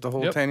 yards, the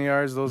whole Yep. 10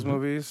 yards, those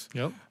movies?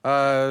 Yep.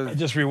 I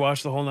just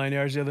rewatched the whole 9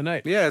 yards the other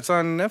night. Yeah, it's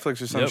on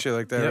Netflix or some shit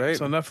like that, Yep, right?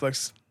 It's on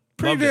Netflix.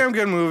 Pretty Loved it. damn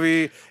good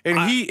movie.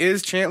 And he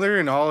is Chandler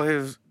in all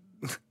his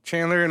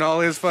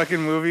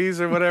fucking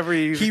movies or whatever.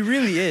 He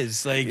really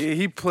is like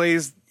He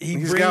plays.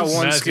 He's brings got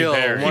one Matthew skill,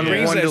 Perry. one He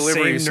brings one that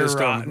delivery same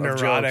system. of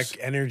neurotic jokes.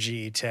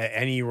 energy to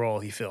any role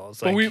he fills.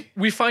 But Like,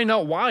 we find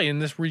out why in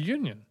this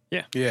reunion.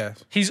 Yeah,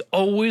 He's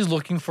always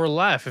looking for a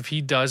laugh. If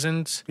he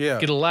doesn't Yeah.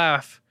 get a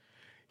laugh,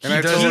 And he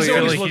I doesn't totally he's feel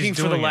always like looking he's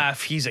for the doing it.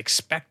 laugh he's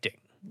expecting.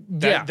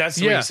 Yeah, That's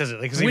the way he says it.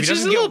 Like, 'cause if he which is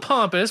doesn't a get- little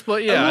pompous,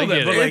 but yeah, I little bit,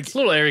 get but it. like, It's a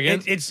little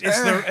arrogant.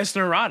 It's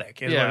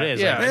neurotic. Is yeah, what it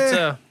is.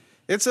 yeah. Like,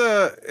 It's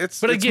it's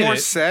But I it's get more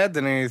it. sad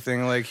than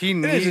anything. Like he it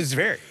needs. is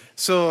very.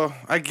 So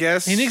I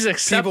guess He needs people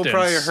acceptance.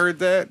 probably heard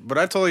that, but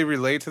I totally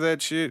relate to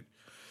that shit.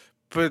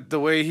 But the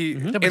way he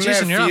in but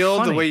Jason, you're that not field,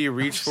 the funny. way you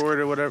reach for it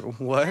or whatever.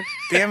 What?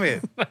 Damn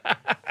it!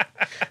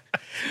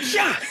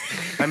 Yeah.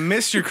 I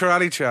missed your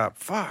karate chop.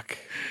 Fuck.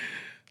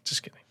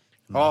 just kidding.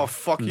 Oh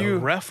fuck you!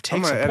 ref I'm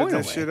takes gonna a edit point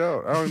this away. shit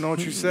out. I don't know what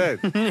you said.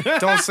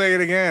 Don't say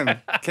it again.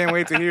 Can't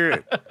wait to hear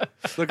it.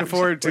 Looking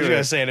forward We're to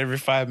gonna it. say it every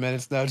 5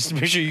 minutes now, just to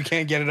make sure you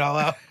can't get it all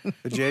out.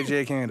 The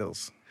JJ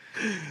candles.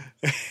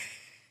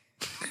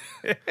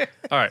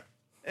 All right,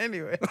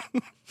 Anyway,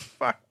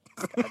 fuck.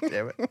 God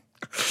damn it.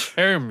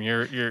 Aram,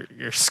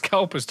 your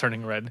scalp is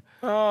turning red.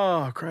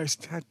 Oh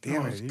Christ. God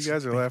damn it! You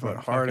guys are laughing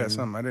hard at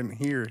something I didn't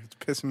hear. It's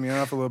pissing me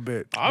off a little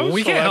bit. Well,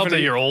 we can't help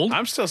that you're old.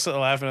 I'm still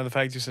laughing at the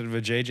fact you said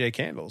the JJ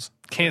candles.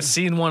 Can't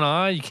see in one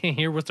eye. You can't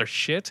hear with their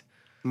shit.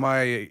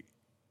 My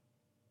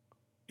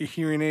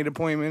hearing aid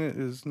appointment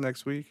is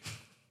next week.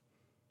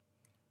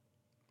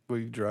 Will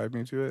you drive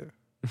me to it?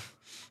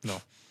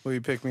 No. Will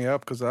you pick me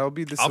up? Because I'll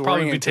be disoriented. I'll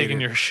probably be taking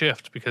your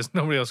shift because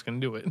nobody else can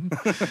do it.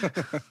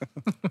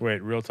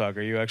 Wait, real talk.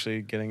 Are you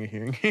actually getting a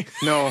hearing aid?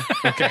 No,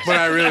 okay. But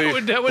I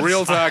really, That would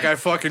real suck. talk, I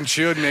fucking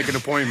should make an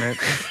appointment.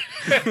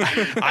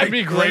 I'd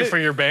be great for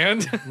your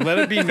band. Let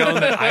it be known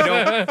that I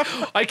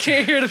don't I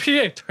can't hear the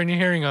PA. Turn your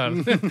hearing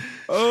on.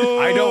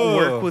 I don't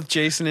work with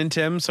Jason and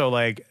Tim, so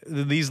like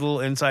these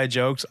little inside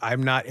jokes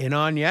I'm not in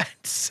on yet.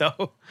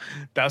 So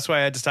that's why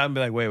I had to stop and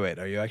be like, wait,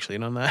 are you actually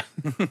in on that?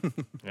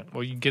 Yeah,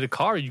 well, you get a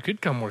car. You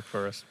could come work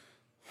for us.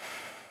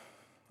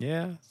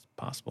 Yeah, it's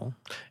possible.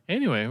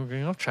 Anyway, we're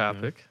getting off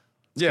topic.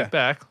 Yeah.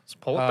 Back. Let's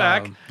pull it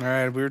back. All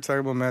right, we were talking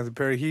about Matthew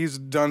Perry. He's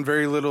done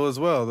very little as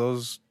well.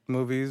 Those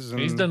movies. And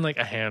He's done like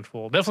a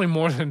handful, definitely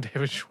more than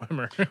David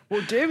Schwimmer.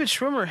 Well, David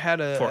Schwimmer had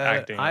a For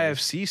acting, at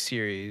IFC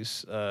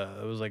series.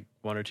 It was like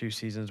 1 or 2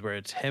 seasons where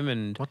it's him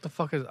and What the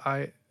fuck is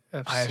IFC?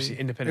 IFC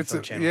Independent It's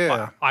Film a, Channel.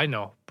 yeah. I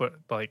know, but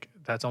like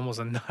that's almost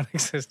a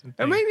non-existent It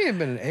thing. maybe have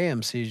been an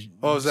AMC.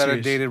 Oh, is that a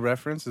series. dated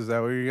reference? Is that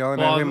what you're yelling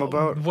Well, at him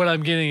about? what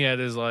I'm getting at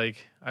is like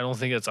I don't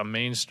think it's a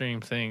mainstream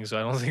thing, so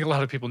I don't think a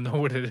lot of people know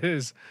what it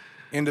is.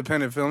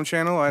 Independent Film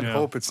Channel? I'd Yeah.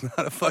 hope it's not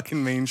a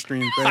fucking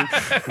mainstream thing.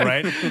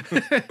 Right?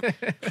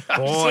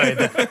 Boy,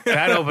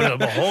 that opened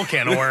up a whole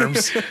can of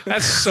worms.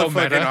 That's so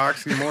Fucking meta.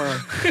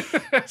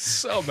 oxymoron. That's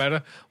so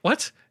meta.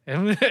 What?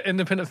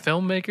 Independent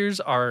filmmakers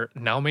are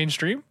now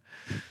mainstream?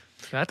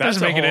 That That's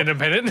doesn't a make it whole-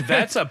 independent.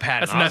 That's a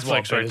Patton That's Oswalt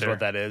Netflix bit right is there. what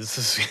that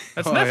is.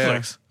 That's Oh, yeah.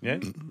 Netflix. Yeah,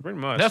 pretty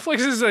much. Netflix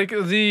is like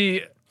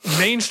the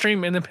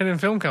mainstream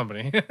independent film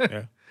company.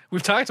 Yeah.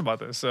 We've talked about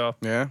this, so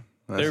Yeah.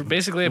 they're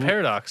basically a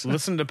paradox.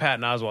 Listen to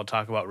Patton Oswalt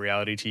talk about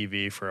reality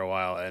TV for a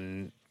while,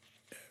 and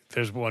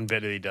there's one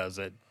bit that he does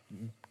that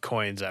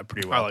coins that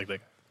pretty I well. like that.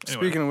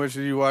 Anyway. Speaking of which,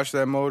 did you watch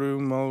that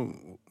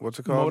what's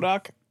it called?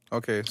 Modoc?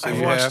 Okay, so I've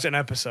you watched have. an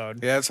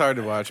episode. Yeah, it's hard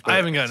to watch. But I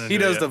haven't gotten He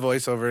into it does yet. the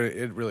voiceover.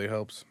 It really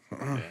helps.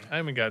 I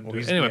haven't gotten to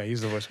He's, it. Anyway, yeah,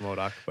 he's the voice of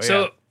Modoc. But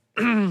so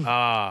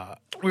yeah.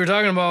 we were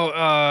talking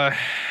about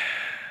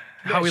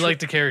how we sure. like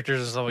the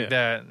characters and stuff like Yeah.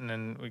 that, and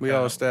then we We all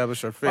kinda-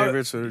 established our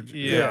favorites. Or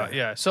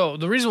Yeah. So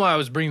the reason why I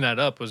was bringing that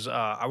up was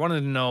I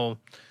wanted to know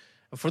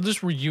for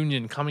this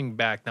reunion coming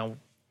back. Now,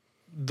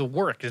 the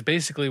work is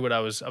basically what I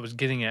was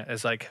getting at.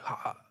 Is like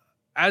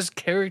as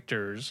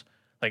characters,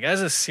 like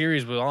as a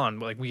series was on,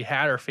 like we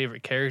had our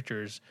favorite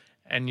characters,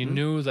 and you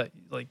knew that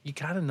like you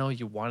gotta know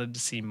you wanted to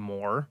see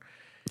more.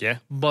 yeah.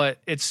 But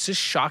it's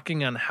just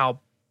shocking on how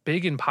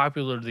big and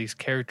popular these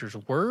characters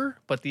were,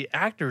 but the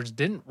actors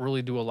didn't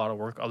really do a lot of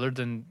work other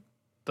than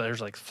there's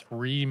like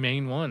 3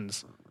 main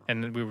ones.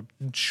 And we were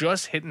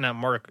just hitting that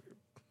mark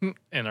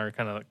in our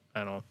kind of, I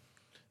don't know,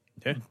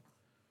 Yeah.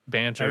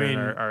 banter I mean-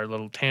 and our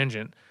little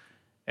tangent.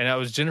 And that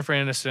was Jennifer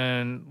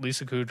Aniston,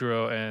 Lisa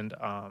Kudrow, and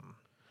I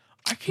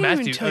can't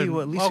Matthew. even tell you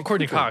what Lisa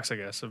Courtney Kudrow- Cox, I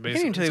guess. So I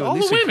basically, can't even tell it's you all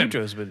what the Lisa women.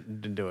 Kudrow's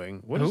been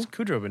doing. What Who? has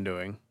Kudrow been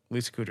doing?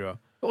 Lisa Kudrow.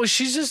 Well,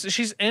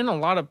 she's in a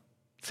lot of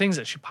things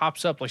that she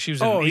pops up. Like she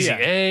was in Oh, Easy yeah.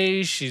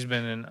 A. She's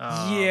been in.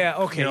 Yeah,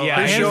 okay, you know, yeah, a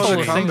Her I show, handful The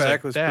of things Comeback,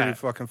 like was that. pretty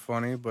fucking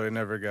funny, but it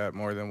never got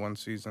more than 1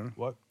 season.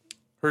 What?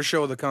 Her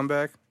show, The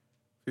Comeback,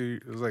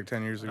 it was like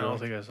 10 years I ago. don't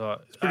think I saw it.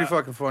 It's pretty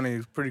fucking funny.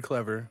 It's pretty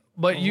clever.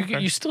 But you okay.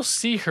 you still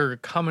see her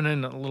coming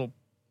in a little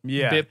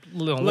Yeah.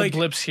 little Like,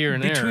 blips here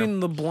and Between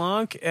there.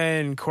 LeBlanc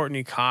and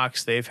Courtney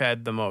Cox, they've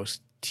had the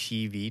most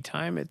TV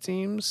time, it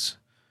seems.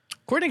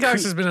 Courtney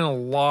Cox has been in a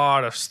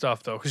lot of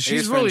stuff though, because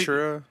she's Ace really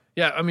Ventura.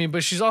 yeah. I mean,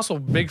 but she's also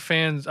big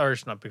fans, or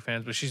she's not big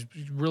fans, but she's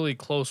really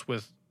close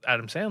with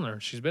Adam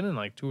Sandler. She's been in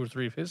like 2 or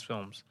 3 of his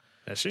films.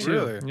 That's she.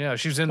 Really? Yeah,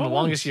 she was in What The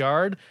Longest ones?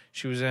 Yard.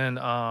 She was in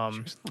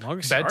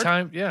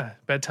Bedtime. Yeah,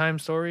 Bedtime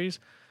Stories.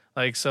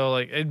 Like so,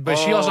 like, but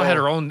she also had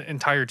her own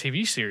entire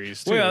TV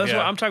series too. Well, yeah, that's yeah.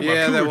 what I'm talking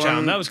Yeah, about. that Cougar Town.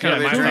 one- That was kind yeah, of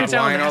they my drink Cougar favorite.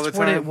 Town, wine all that's the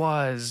what it time.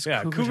 was.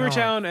 Yeah, Cougar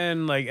Town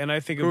and I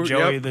think of Cougar-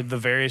 Joey, yep. the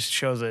various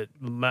shows that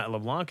Matt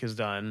LeBlanc has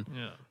done.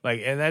 Yeah.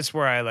 Like, and that's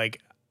where I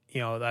like,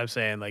 I'm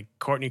saying like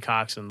Courtney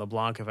Cox and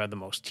LeBlanc have had the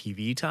most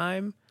TV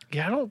time.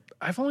 Yeah,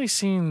 I've only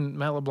seen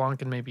Matt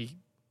LeBlanc in maybe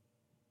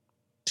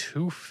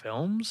 2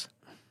 films.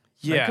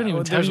 Yeah, couldn't even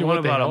well, tell there's you one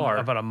what they about are.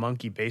 about a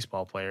monkey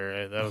baseball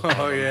player. That was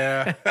Oh,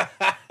 yeah.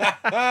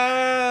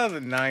 The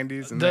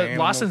 90s. And The the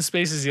Lost in animals.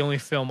 Space is the only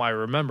film I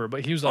remember,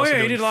 but he was Oh also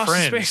yeah, he doing did Lost in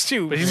Friends. Space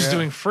too. But he was Yeah.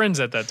 doing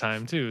Friends at that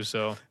time too.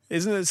 So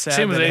Isn't it sad?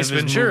 same with that Ace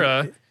his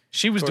Ventura. movie-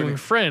 She was doing Courtney.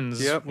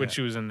 Friends Yep. when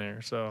she was in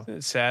there. So Isn't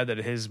it sad that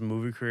his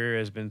movie career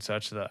has been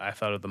such that I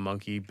thought of the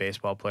monkey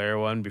baseball player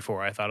one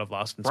before I thought of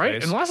Lost in right,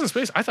 Space. and Lost in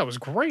Space I thought was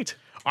great.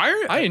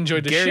 I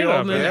enjoyed the Gary shit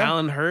out of Oldman, it. Yeah.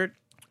 Alan Hurt.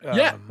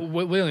 Yeah,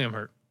 William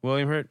Hurt.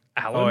 William Hurt.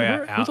 Alan Oh, yeah,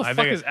 Hurt? Al- Who the I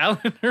fuck think is Alan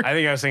Hurt? I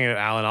think I was thinking of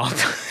Alan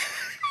Alda.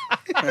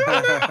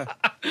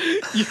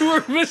 You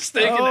were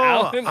mistaken,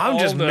 Alan. I'm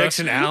just Alda.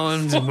 mixing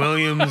Allens and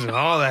Williams and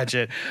all that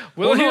shit.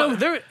 William-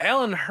 there,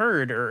 Alan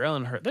Hurd or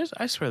Ellen Hurd.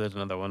 I swear there's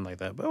another one like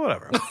that, but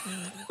whatever.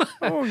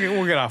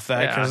 we'll get off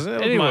that Yeah. because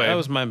Anyway. that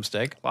was my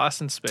mistake.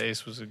 Lost in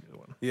Space was a good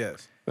one.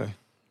 Yes.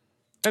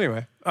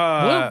 Anyway,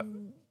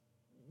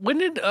 When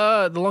did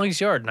The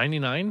Longest Yard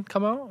 99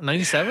 come out?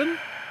 97?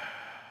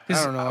 I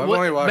don't know. I've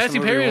only watched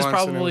Matthew the movie Perry is once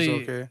and it was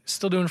probably okay.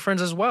 still doing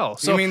Friends as well.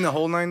 So You mean the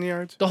whole 9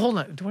 yards? the whole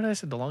night. What did I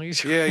say? The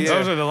Longest Yard. Yeah, yeah.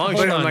 those are the longest.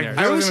 Hold I'm on like, there.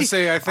 I was really? gonna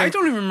say, I I think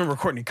don't even remember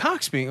Courtney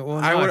Cox being. Well,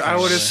 I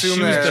would assume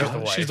She was that just the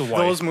wife. She's the wife.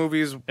 those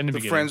movies, the the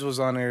beginning. Friends was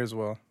on there as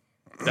well.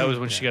 That was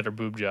when she got her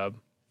boob job.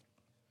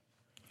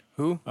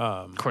 Who?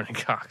 Courtney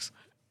Cox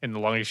in The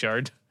Longest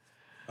Yard.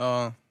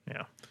 Uh,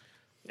 Yeah.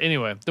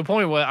 Anyway, the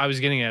point what I was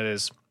getting at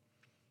is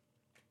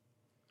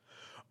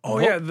Oh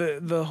yeah,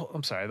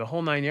 I'm sorry, the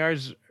whole 9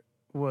 yards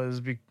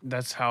was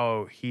that's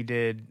how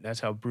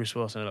Bruce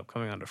Willis ended up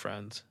coming onto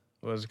Friends.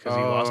 Was because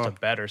he lost a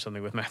bet or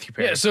something with Matthew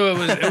Perry. yeah. So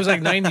it was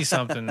like 90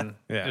 something.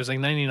 Yeah. It was like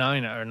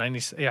 99 or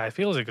 90. Yeah, I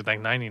feel like it was like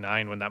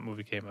 99 when that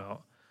movie came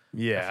out.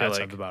 yeah, I feel that like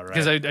sounds about right.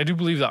 because I do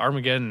believe that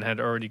Armageddon had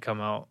already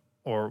come out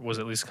or was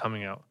at least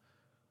coming out.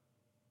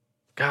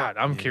 God,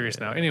 I'm curious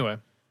now. Anyway,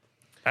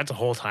 That's a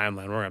whole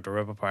timeline we're gonna have to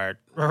rip apart.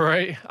 all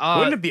right.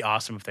 Wouldn't it be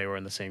awesome if they were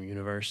in the same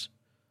universe?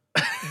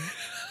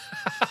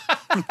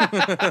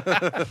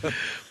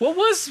 What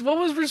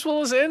was Bruce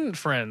Willis in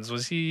Friends?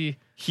 Was he?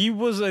 He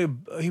was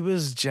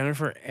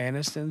Jennifer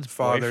Aniston's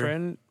Father.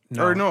 boyfriend.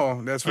 Or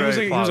no, that's He right. was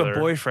a Father.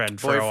 boyfriend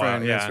for a while.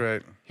 Boyfriend, Yeah. that's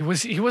right.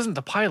 He wasn't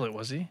the pilot,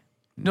 was he?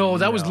 No,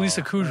 that was No.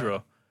 Lisa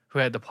Kudrow who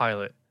had the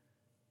pilot.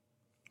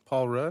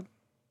 Paul Rudd?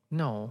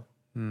 No,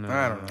 No.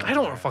 I don't know. I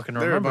don't fucking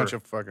They're remember. a bunch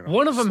of fucking.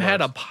 One of them had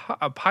sluts.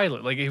 a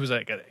pilot, like he was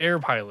like an air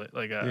pilot,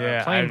 like a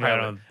Yeah, plane I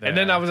pilot. don't- And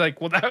then yeah. I was like,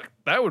 well,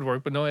 that would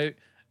work. But no, in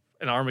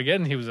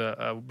Armageddon, he was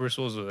Bruce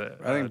Willis was a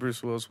I think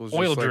Bruce Willis was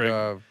oil just like rig.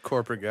 a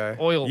corporate guy.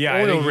 oil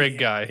I think rig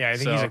guy. Yeah, I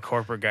think So, he's a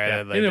corporate guy yeah.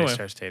 that like Anyway. they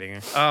starts dating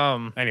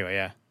her. Anyway,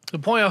 yeah. The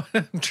point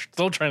I'm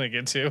still trying to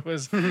get to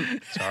is,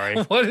 Sorry.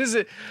 what is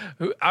it?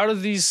 Out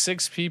of these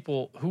 6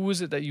 people, who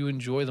is it that you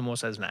enjoy the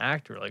most as an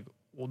actor? Like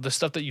the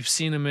stuff that you've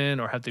seen them in,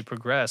 or have they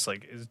progressed?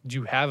 Like, do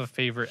you have a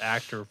favorite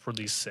actor for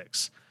these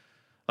 6?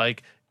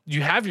 Like,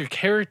 you have your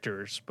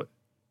characters, but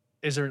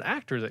is there an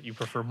actor that you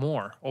prefer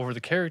more over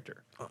the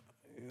character? I'll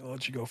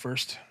let you go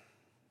first.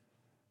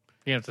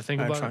 You have to think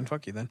All right, about fine, it.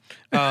 fuck you then.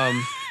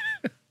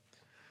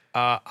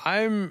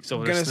 I'm So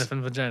we're gonna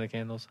sniffing vagina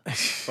candles.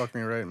 Fuck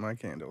me right in my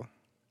candle.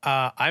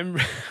 I'm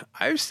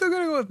still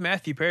gonna go with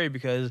Matthew Perry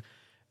because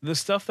the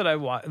stuff that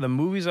the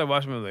movies I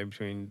watched like,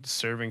 between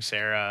Serving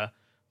Sarah,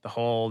 the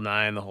whole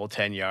 9, the whole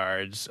 10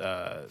 yards,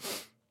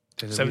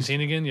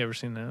 17 again? You ever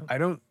seen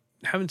that?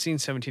 haven't seen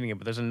 17 again,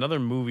 but there's another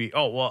movie.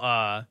 Oh well,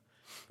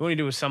 the one he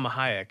did with Selma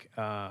Hayek.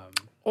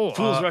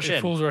 Fools Rush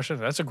In. Fools Rush In.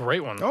 That's a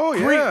great one. Oh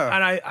Great, yeah.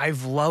 and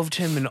I've loved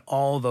him in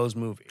all those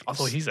movies.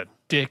 Although he's a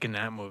dick in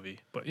that movie.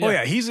 But yeah. Oh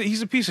yeah,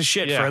 he's a piece of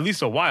shit Yeah. for at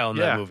least a while in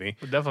yeah, that movie.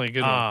 definitely a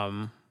good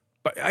one.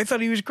 But I thought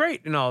he was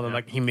great in all of them.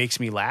 Like he makes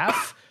me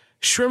laugh.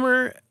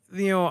 Schwimmer,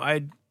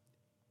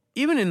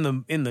 even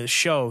in the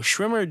show,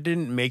 Schwimmer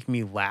didn't make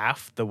me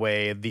laugh the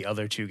way the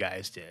other 2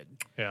 guys did.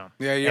 Yeah.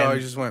 Yeah, you And-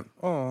 always just went,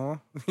 oh.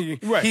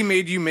 Right. He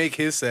made you make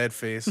his sad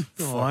face.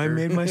 Oh, I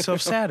made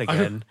myself sad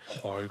again.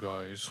 Hi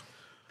guys.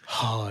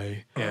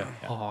 Hi. Yeah.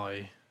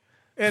 Hi.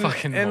 And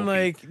Fucking and Mopey.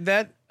 like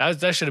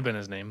That should have been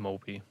his name,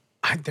 Mopey.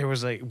 there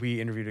was like we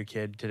interviewed a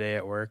kid today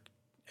at work,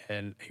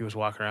 and he was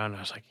walking around. And I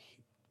was like,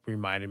 he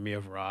reminded me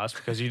of Ross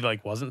because he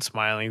like wasn't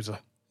smiling. He was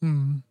like,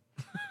 And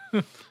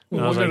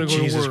I was like,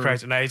 Jesus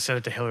Christ. And I said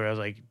it to Hillary. I was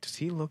like, does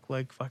he look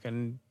like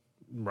fucking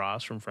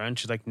Ross from Friends?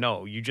 She's like,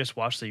 no, you just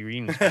watched the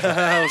reunion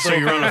special. So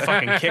you're on a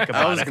fucking kick I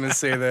about was it. gonna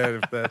say that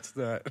if that's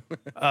not.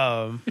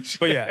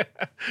 But yeah.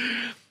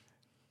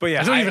 But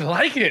yeah. I don't even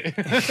like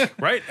it.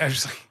 Right? I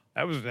was like,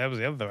 that was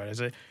the other one. I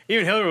said,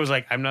 even Hillary was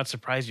like, I'm not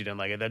surprised you didn't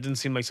like it. That didn't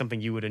seem like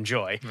something you would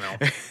enjoy. No.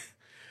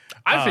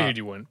 I figured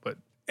you wouldn't, but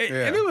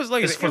And it was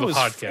like It's for the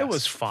podcast. It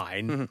was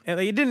fine. And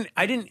like,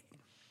 I didn't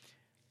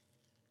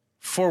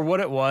for what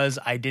it was,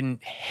 I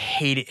didn't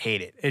hate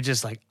it. It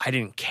just like I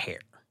didn't care.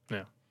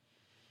 yeah.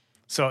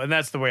 So, and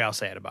that's the way I'll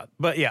say it about it.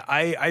 But yeah,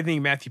 I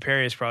think Matthew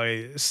Perry is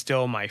probably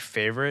still my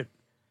favorite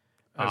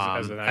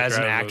as an out of those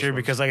actor ones.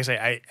 because, like I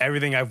say,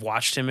 everything I've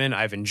watched him in,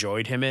 I've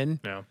enjoyed him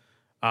in. Yeah.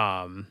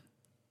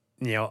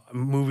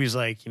 Movies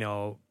like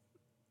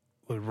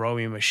with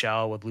Romy and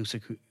Michelle, with Lisa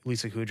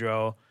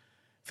Kudrow,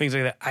 things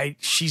like that.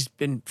 She's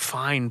been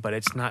fine, but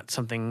it's not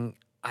something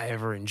I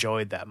ever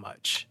enjoyed that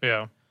much.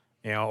 Yeah.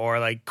 Or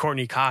like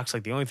Courtney Cox,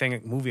 like the only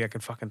movie I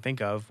could fucking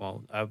think of,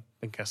 well, I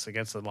guess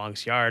Against the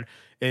Longest Yard,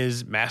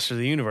 is Master of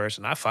the Universe,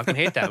 and I fucking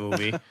hate that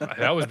movie.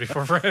 That was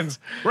before Friends.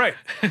 Right.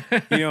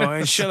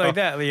 And shit like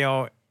that.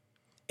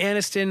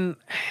 Aniston,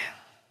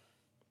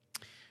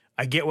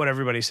 I get what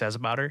everybody says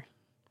about her,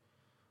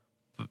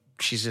 but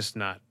she's just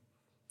not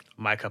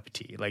my cup of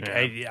tea. Like Yeah. I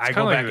It's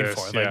go kinda back like and this,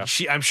 forth. yeah.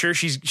 Like I'm sure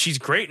she's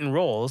great in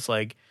roles.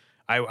 Like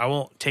I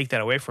won't take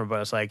that away from her,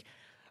 but it's like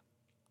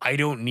I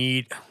don't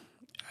need.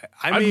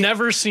 I've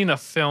never seen a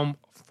film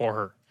for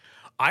her.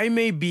 I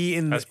may be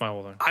in. That's my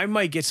whole thing. I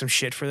might get some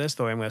shit for this,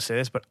 the way I'm going to say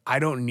this, but I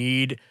don't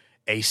need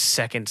a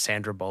second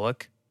Sandra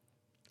Bullock.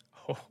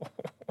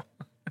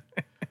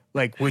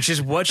 Like, which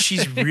is what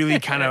she's really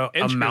kind of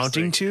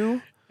amounting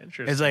to.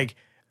 Interesting. It's like,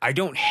 I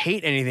don't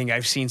hate anything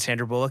I've seen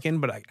Sandra Bullock in,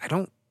 but I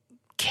don't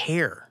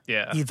care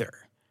either.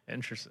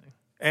 Interesting.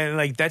 And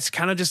like, that's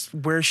kind of just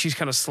where she's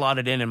kind of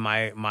slotted in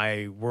my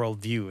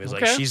worldview is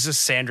like, Okay. she's a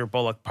Sandra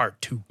Bullock part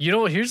 2.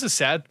 Here's the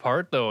sad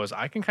part though, is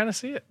I can kind of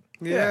see it.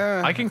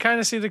 Yeah. I can kind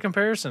of see the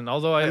comparison.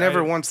 Although I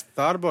never once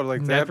thought about it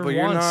like that, Never but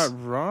you're once.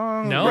 not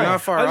wrong. No. You're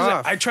not far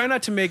off. I try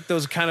not to make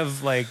those kind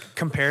of like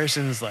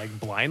comparisons like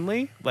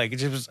blindly. Like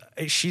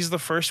she's the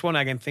first one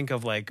I can think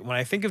of. Like when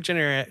I think of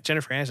Jennifer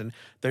Aniston,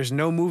 there's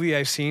no movie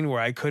I've seen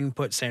where I couldn't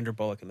put Sandra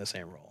Bullock in the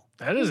same role.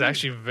 That is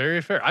actually very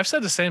fair. I've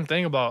said the same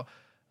thing about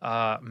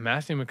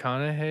Matthew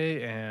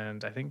McConaughey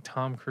and I think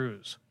Tom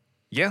Cruise.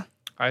 Yeah.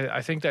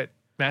 I think that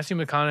Matthew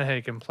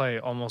McConaughey can play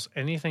almost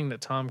anything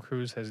that Tom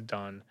Cruise has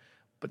done,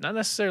 but not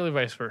necessarily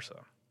vice versa.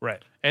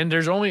 Right. And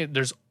there's only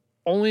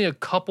a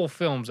couple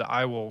films that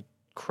I will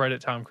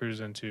credit Tom Cruise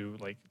into.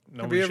 Like,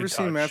 Have you ever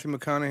seen Matthew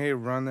McConaughey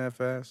run that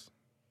fast?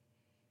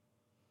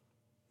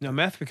 No,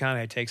 Matthew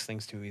McConaughey takes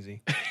things too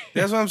easy.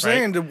 That's what I'm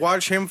saying. To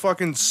watch him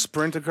fucking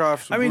sprint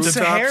across I mean, rooftops,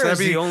 Sahara is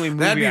the only movie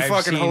that'd be I've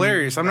fucking seen-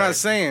 hilarious. I'm Right. not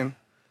saying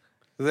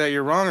that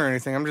you're wrong or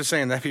anything. I'm just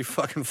saying that'd be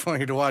fucking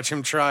funny to watch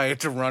him try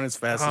to run as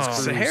fast as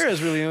Cruise. Sahara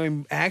is really the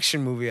only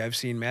action movie I've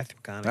seen Matthew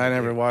McConaughey. I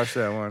never do. watched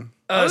that one.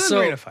 Other than so-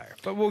 Rain of Fire,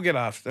 but we'll get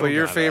off. But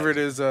your favorite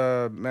is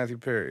Matthew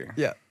Perry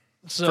yeah.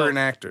 for So, an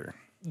actor.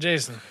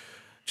 Jason,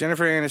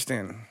 Jennifer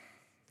Aniston.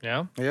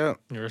 yeah, Yep.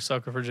 you're a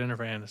sucker for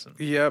Jennifer Aniston.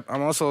 Yep.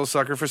 I'm also a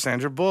sucker for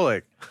Sandra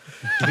Bullock.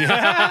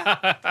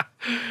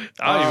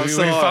 Oh, we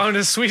so- found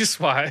a sweet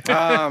spot.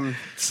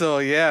 So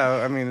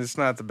yeah, I mean, it's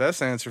not the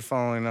best answer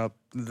following up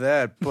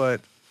that,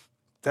 but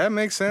that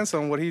makes sense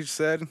on what he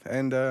said.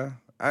 And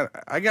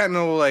I got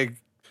no like,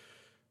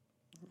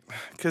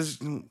 because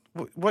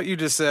what you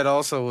just said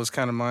also was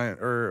kind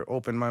of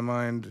opened my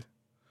mind,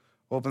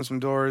 opened some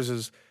doors.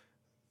 Is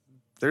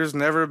there's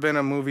never been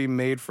a movie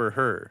made for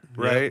her,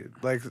 right?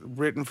 Like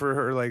written for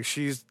her, like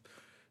she's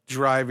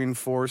driving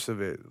force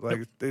of it.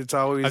 Like it's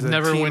always I've a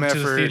never team went effort. to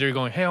the theater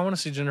going, "Hey, I want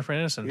to see Jennifer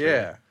Aniston."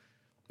 Yeah.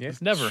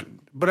 Never.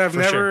 But I've For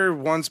never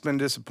once been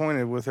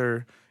disappointed with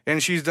her,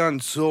 and she's done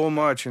so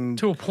much. And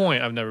To a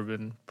point, I've never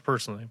been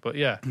personally, but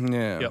yeah.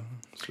 yeah, Yep.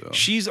 so.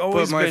 She's But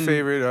always my been.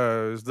 favorite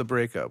is the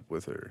breakup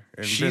with her.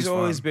 And She's Vince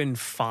always Vaughn. been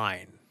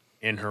fine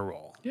in her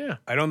role. Yeah.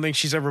 I don't think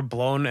she's ever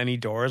blown any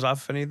doors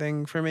off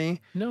anything for me.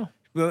 No.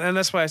 Well, and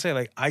that's why I say,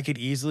 like, I could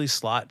easily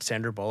slot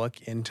Sandra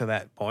Bullock into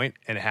that point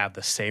and have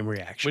the same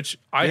reaction. Which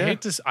I Yeah.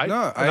 hate this. I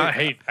No, not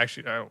hate.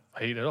 Actually, I don't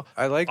hate at all.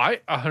 I like. I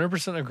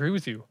 100% agree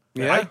with you.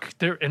 Yeah.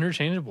 They're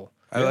interchangeable.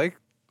 I like.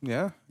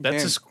 Yeah,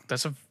 That's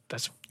can't-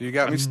 that's you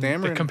got me a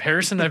stammering.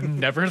 comparison I've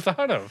never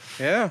thought of.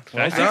 Yeah,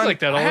 And I think done. like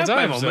that all I the have my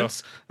time. So,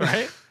 moments.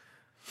 right?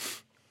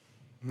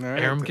 All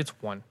right. Aram gets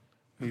one.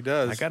 He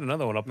does. I got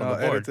another one up on I'll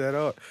the edit board. that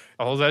out.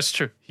 Oh, that's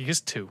true. He gets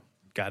two.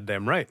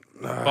 Goddamn right.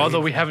 Although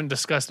we haven't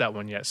discussed that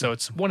one yet, so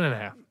it's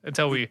 1.5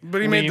 until we.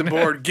 But he made the lean-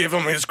 board. Give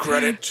him his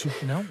credit.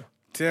 No.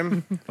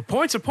 Tim, A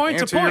point's a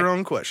point's answer a point. your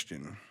own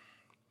question.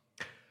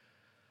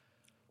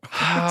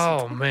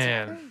 Oh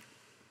man.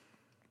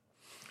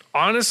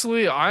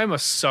 Honestly, I'm a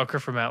sucker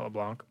for Matt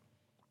LeBlanc.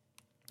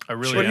 I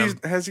really But am.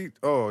 has he?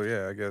 Oh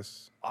yeah, I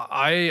guess.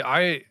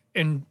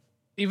 And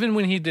even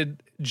when he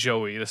did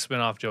Joey, the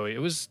spinoff Joey, it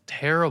was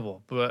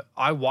terrible. But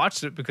I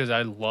watched it because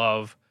I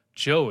love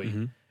Joey.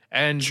 Mm-hmm.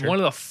 And one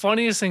of the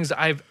funniest things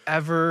I've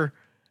ever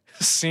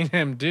seen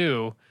him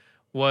do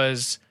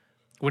was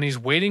when he's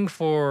waiting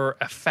for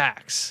a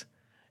fax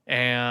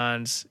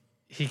and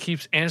he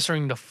keeps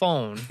answering the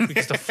phone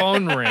because the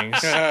phone rings.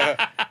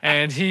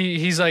 And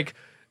he's like,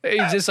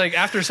 he's just like,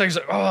 after a second, he's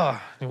like, oh,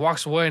 he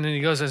walks away and then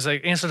he goes, it's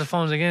like, answer the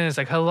phones again. It's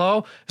like,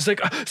 hello? It's like,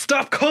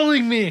 stop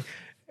calling me.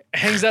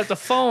 Hangs out the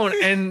phone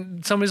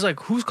and somebody's like,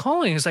 who's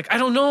calling? It's like, I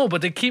don't know,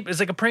 but it's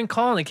like a prank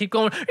call and they keep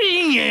going,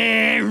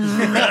 and Oh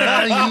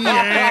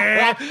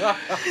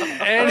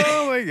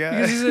my god.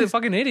 because he's a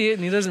fucking idiot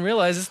and he doesn't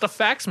realize it's the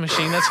fax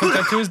machine that's hooked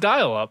up to his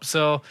dial up.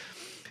 So,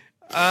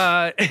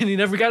 and he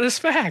never got his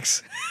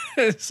fax.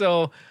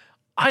 So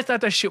I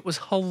thought that shit was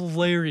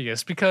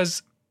hilarious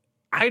because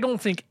I don't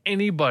think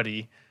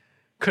anybody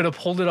could have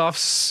pulled it off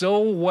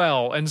so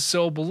well and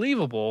so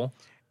believable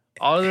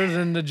other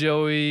than the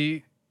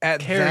Joey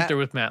character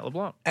with Matt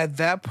LeBlanc. At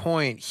that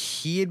point,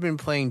 he had been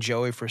playing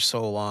Joey for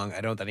so long.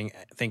 I don't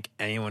think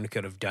anyone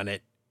could have done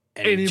it.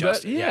 any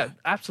justice. Yeah,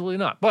 absolutely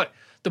not. But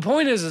the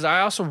point is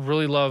I also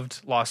really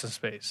loved Lost in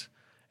Space.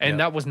 And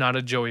that was not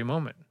a Joey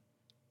moment.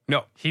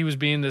 No. He was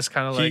being this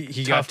kind of like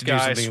He got tough to do guy,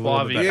 something a little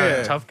suave bit kind better. of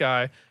Yeah. tough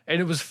guy.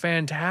 And it was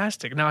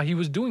fantastic. Now, he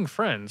was doing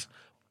Friends,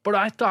 but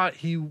I thought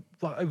it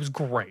was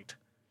great.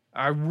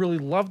 I really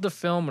loved the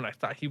film, and I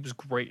thought he was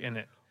great in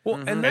it. Well,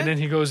 And then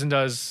he goes and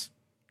does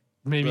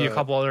maybe a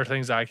couple other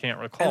things that I can't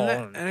recall.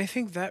 And I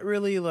think that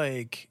really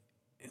like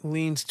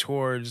leans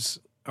towards,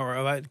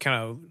 or that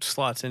kind of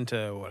slots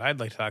into what I'd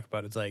like to talk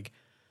about. It's like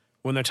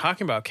when they're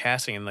talking about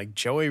casting, and like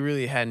Joey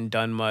really hadn't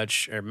done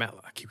much, or Matt,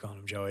 I keep calling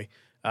him Joey.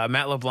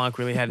 Matt LeBlanc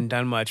really hadn't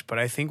done much, but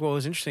I think what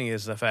was interesting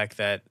is the fact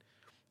that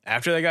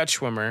after they got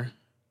Schwimmer,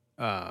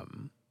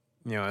 and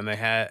they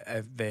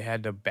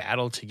had to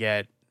battle to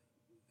get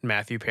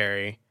Matthew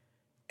Perry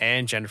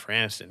and Jennifer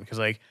Aniston, because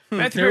like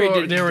Matthew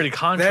Perry they already That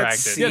contracted.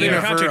 scene they were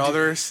of her contracted.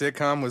 other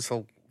sitcom was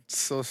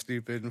so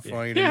stupid and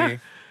funny to Yeah. me.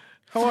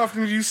 How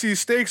often do you see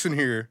steaks in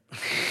here?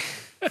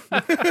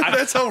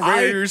 That's how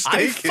rare your I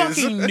steak is.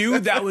 fucking knew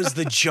that was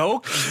the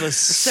joke the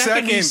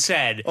second he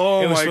said.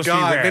 Oh it was my supposed to be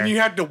god! rare. Then you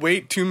had to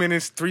wait 2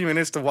 minutes, 3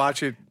 minutes to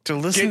watch it. to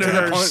listen get to to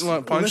the her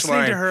punchline.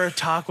 listening to her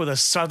talk with a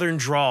southern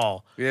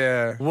drawl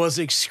Yeah, was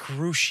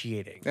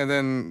excruciating. and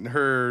then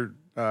her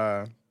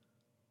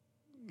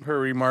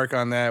remark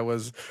on that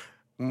was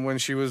when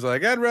she was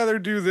like, "I'd rather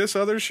do this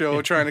other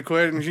show," trying to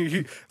quit, and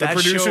the That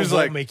producer's show won't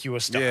like, make you a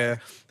star. "Yeah,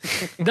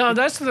 No,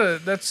 that's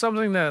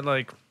something that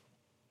like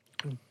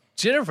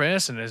Jennifer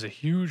Aniston is a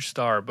huge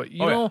star, but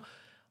you Oh, yeah. know,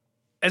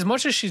 as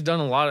much as she's done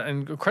a lot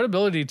and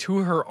credibility to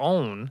her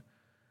own,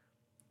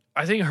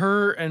 I think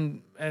her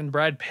and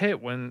Brad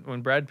Pitt when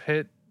Brad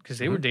Pitt, because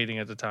they were dating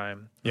at the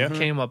time, Yeah.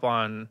 came up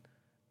on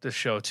the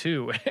show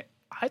too.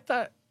 I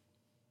thought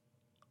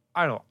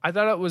I don't know. I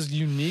thought it was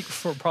unique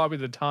for probably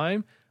the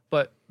time,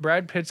 but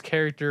Brad Pitt's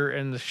character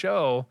in the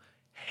show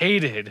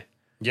hated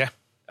Yeah.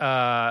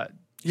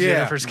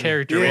 Jennifer's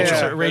character, Yeah, Rachel.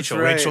 that's right.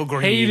 Rachel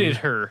Green.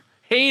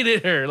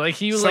 Hated her. Like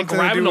he was Something to like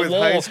grabbing do a with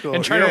high wall school.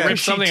 and trying to Yeah. rip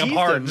She something teased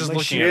apart him. just Like,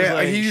 looking she at was it.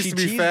 Yeah, he used to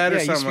be fat or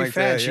he used something to be like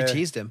fat. that, She yeah.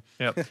 teased him.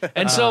 Yep.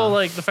 And so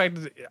like the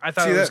fact that I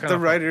thought See it was that kind the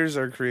of writers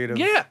are creative.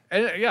 yeah,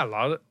 and yeah, a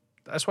lot of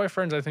that's why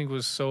Friends I think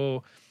was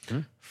so.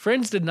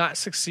 Friends did not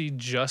succeed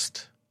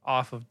just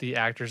off of the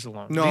actors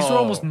alone. No. These were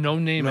almost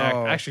no-name No.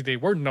 actors. Actually, they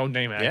were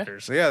no-name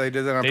actors. So yeah, they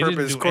did that on They didn't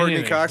purpose. do Courtney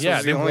anything. Cox yeah,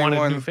 was they the only wanted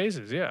one new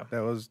faces. Yeah,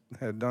 that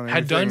had done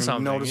Had done anything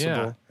something,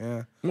 noticeable.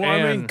 Yeah. Well, I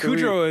mean, And-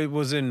 Kudrow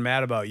was in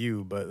Mad About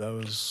You, but that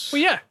was.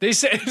 well, yeah. They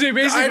said they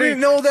basically. I didn't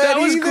know that That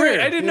was either. great.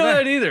 I didn't know Yeah.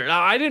 that either.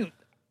 I didn't.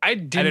 I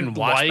didn't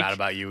watch like, Mad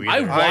About You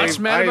either. I watched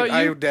Mad About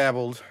I You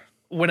dabbled.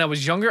 when I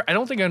was younger. I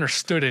don't think I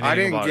understood anything. I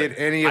didn't about get it.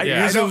 any of it.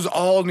 yeah. Because it was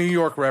all New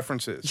York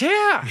references.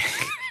 Yeah,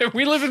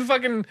 we live in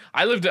fucking.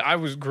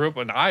 Grew up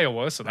in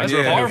Iowa, so that's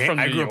Yeah. far from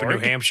I New grew up in New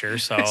York. Hampshire,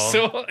 so.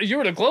 So you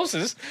were the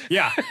closest.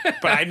 Yeah,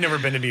 but I'd never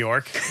been to New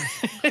York.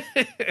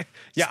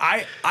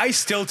 Yeah, I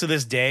still to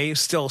this day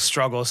still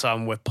struggle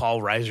some with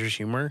Paul Reiser's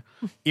humor,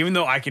 even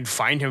though I can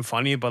find him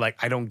funny, but like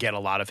I don't get a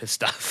lot of his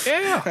stuff.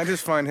 Yeah, I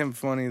just find him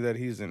funny that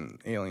he's in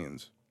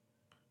Aliens.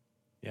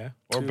 Yeah,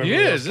 or he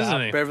is,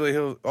 isn't he? Beverly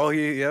Hills. Oh,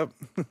 yep.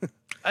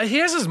 He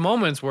has his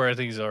moments where I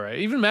think he's all right.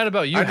 Even Mad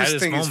About You I had just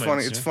his think moments. it's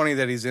funny. It's funny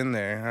that he's in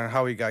there.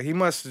 How he got. He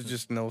must have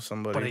just know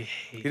somebody. But I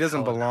hate he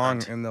doesn't Helen belong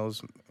Hunt. in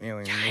those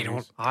alien I movies.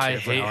 don't. I care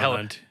for hate Helen.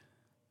 Hunt.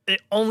 The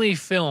only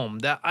film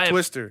that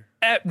Twister.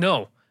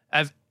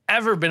 I've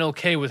ever been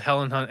okay with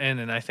Helen Hunt in,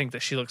 and I think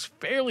that she looks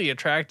fairly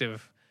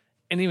attractive.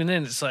 And even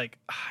then, it's like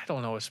I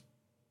don't know.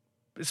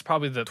 It's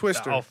probably the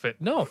Twister. outfit.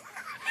 No,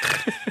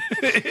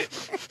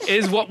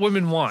 is what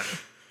women want.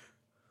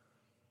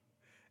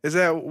 Is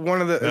that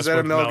one of the? That's Is that a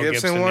with Mel Mel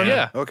Gibson Gibson, one?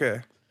 yeah.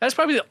 Okay. That's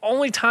probably the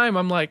only time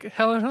I'm like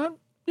Helen Hunt.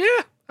 Yeah,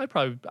 I'd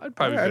probably.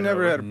 I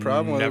never had a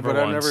problem with it, Never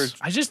but once. I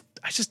never.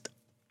 I just.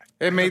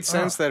 It made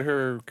sense that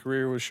her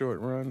career was short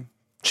run.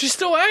 She's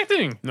still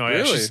acting. No, yeah,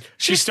 Really?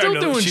 she's still starting to.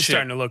 doing She's shit.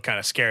 starting to look kind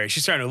of scary.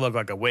 She's starting to look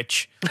like a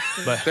witch.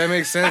 But That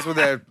makes sense with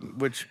that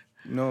witch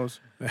nose.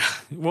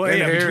 well, And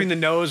yeah, hair. between the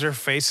nose, her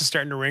face is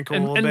starting to wrinkle a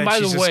And, little and bit. by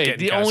She's the just way, getting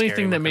the kinda only scary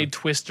thing that looking. made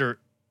Twister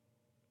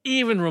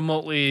even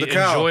remotely The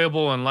cow.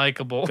 enjoyable and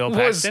likable Bill was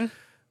Paxton.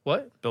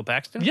 what? Bill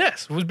Paxton.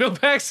 Yes, was Bill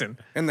Paxton.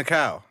 And the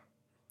cow.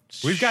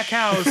 We've got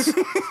cows.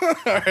 All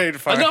right,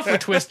 fine. Enough with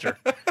Twister.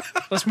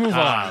 Let's move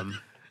on.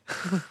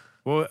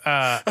 Well,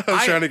 I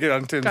was trying to get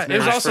on Tim's It was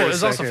nerves also for a it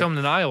was also second. filmed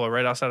in Iowa,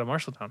 right outside of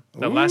Marshalltown.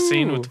 That last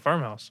scene with Ooh. the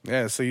farmhouse.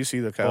 Yeah, so you see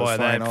the cows Boy,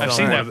 flying that- all I've the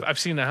seen time. that. I've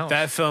seen the house.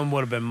 that film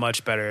would have been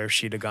much better if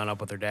she'd have gone up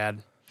with her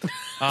dad.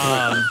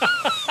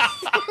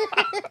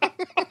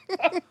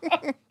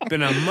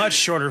 Been a much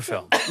shorter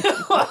film.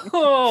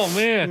 oh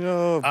man,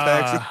 Oh,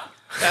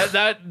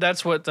 Paxton.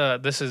 that's what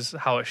this is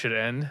how it should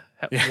end.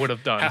 Would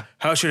have done.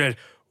 How should it?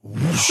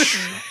 Whoosh.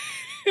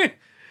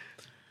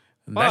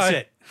 And that's Bye.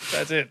 it.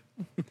 That's it.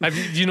 Do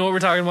you know what we're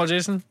talking about,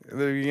 Jason? The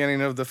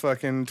beginning of the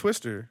fucking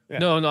Twister. Yeah.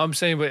 No, I'm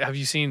saying, but have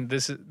you seen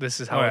this? This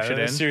is how it should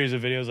a end. series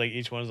of videos, like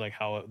each one is like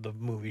how the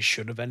movie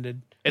should have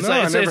ended. It's No,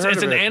 like I it's, never it's, heard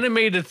it's of an it.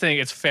 animated thing.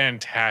 It's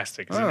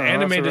fantastic. It's Oh, an I'll have to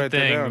animated write that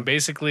thing. down.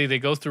 Basically, they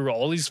go through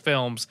all these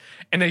films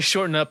and they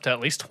shorten up to at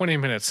least 20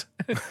 minutes.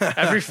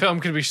 Every film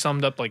could be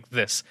summed up like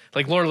this,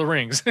 like Lord of the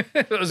Rings.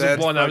 It was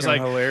That's one that was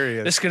fucking like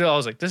hilarious. this could. I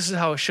was like, this is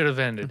how it should have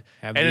ended.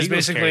 Have And the it's Eagles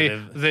basically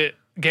carried the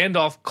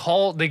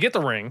Gandalf they get the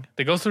ring,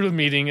 they go through the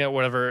meeting at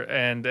whatever,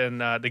 and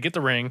they get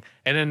the ring,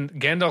 and then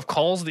Gandalf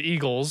calls the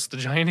eagles, the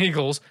giant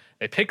eagles.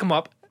 They pick them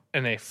up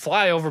and they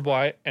fly over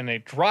by and they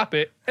drop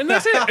it, and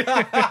that's it.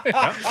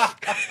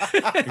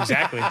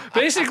 Exactly.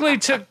 Basically,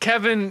 took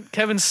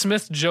Kevin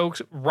Smith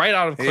jokes right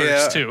out of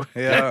Clerks too.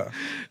 Yeah.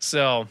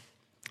 So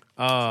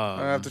I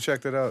have to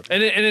check that out.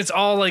 and it's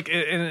all like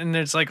and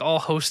it's like all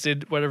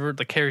hosted, whatever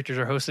the characters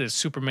are hosted as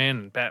Superman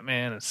and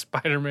Batman and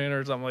Spider-Man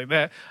or something like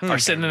that are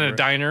sitting in a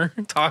diner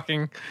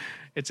talking.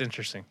 It's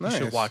interesting. You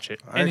should Nice. watch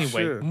it. I Anyway,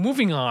 should.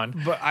 moving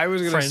on. But I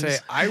was gonna Friends. say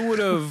I would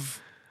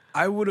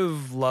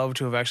have loved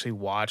to have actually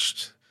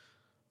watched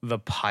the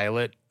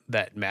pilot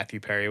that Matthew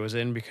Perry was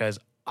in because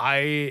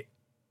I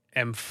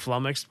am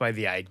flummoxed by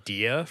the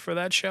idea for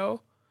that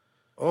show.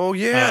 Oh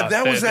yeah,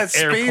 that was the that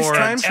space airport.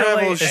 time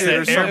travel LA shit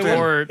or It's the something.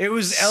 airport. It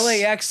was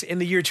LAX in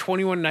the year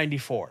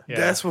 2194. Yeah.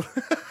 That's what.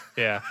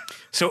 Yeah.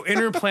 So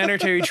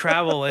interplanetary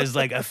travel is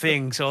like a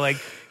thing. So like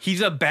he's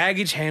a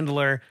baggage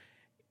handler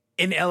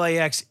in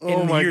LAX in Oh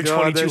the my year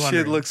god, that 2200.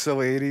 shit looks so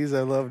 80s.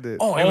 I loved it.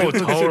 oh, Oh, it looked-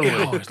 totally.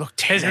 it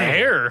looked His terrible.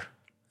 hair.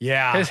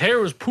 Yeah. His hair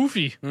was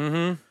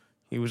poofy.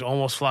 He was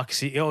almost flock.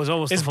 It was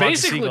almost It's the flock of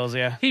basically seagulls.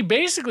 Yeah. he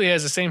basically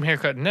has the same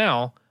haircut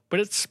now, but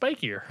it's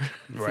spikier.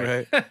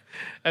 right.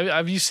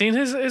 Have you seen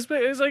his? It's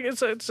like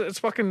it's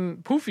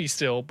fucking poofy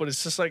still, but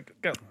it's just like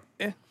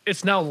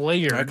it's now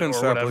layered. I couldn't or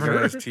stop whatever. looking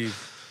at his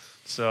teeth.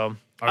 So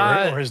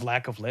Or his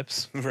lack of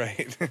lips.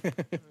 Right.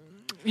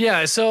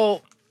 yeah.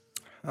 So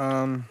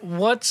um.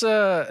 what's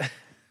out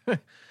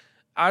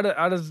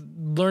of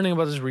learning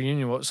about this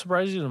reunion, what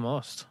surprised you the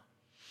most?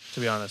 To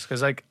be honest,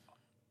 because like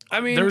I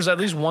mean, there was at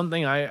least one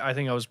thing I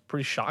think I was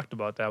pretty shocked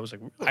about. That I was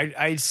like, really?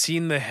 I'd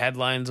seen the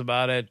headlines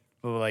about it,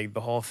 like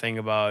the whole thing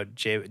about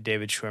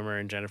David Schwimmer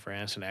and Jennifer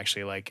Aniston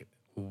actually like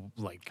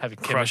having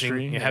crushing,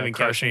 chemistry, having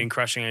chemistry and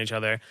crushing on each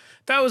other.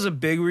 That was a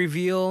big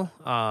reveal.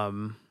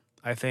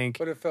 I think.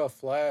 But it fell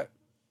flat.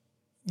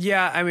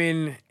 Yeah, I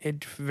mean,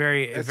 it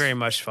very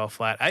much fell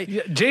flat.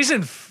 Yeah,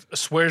 Jason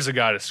swears to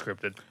God it's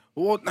scripted.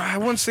 Well, I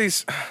wouldn't say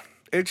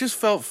it just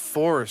felt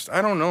forced.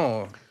 I don't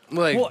know.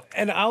 Like, Well,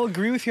 and I'll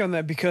agree with you on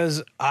that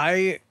because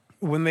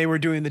when they were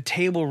doing the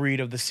table read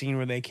of the scene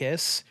where they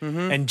kiss,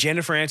 and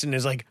Jennifer Aniston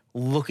is like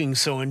looking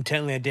so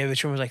intently at David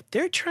Schwimmer, was like,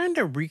 they're trying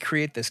to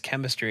recreate this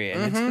chemistry,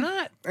 and it's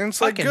not. and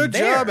it's like fucking good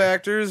there. job,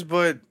 actors,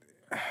 but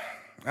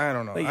I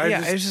don't know. Like,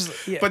 it's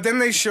just. Yeah. But then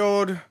they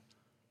showed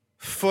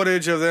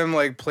footage of them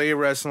like play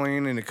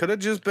wrestling, and it could have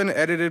just been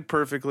edited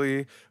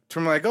perfectly.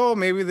 From like, oh,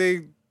 maybe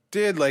they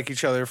did like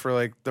each other for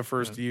like the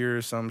first year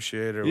or some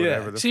shit or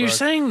whatever. So you're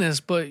saying this,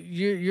 but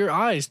your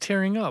eyes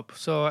tearing up.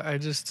 So I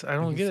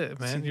don't get it,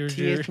 man. You're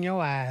in your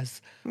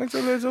eyes. like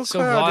the little so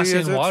cloudy glossy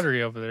as and it's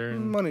watery over there.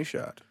 And money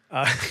shot.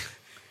 I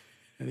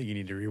think you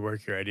need to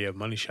rework your idea of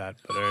money shot.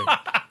 But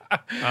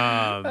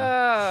all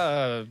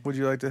right. Would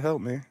you like to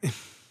help me?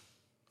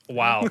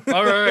 Wow.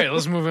 All right,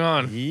 let's move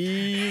on.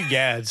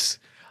 Gads.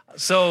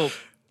 So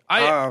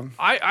I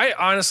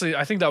honestly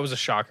I think that was a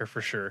shocker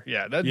for sure.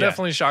 Yeah,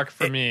 definitely a shocker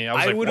for me. I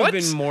was like, would what?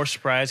 have been more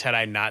surprised had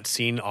I not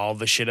seen all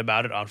the shit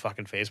about it on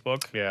fucking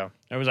Facebook. Yeah.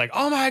 I was like,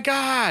 oh my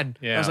God.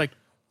 Yeah. I was like,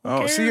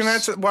 Oh, see, and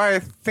that's why I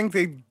think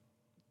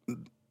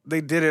they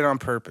did it on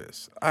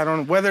purpose. I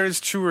don't whether it's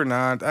true or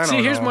not. I don't know.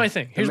 See, here's my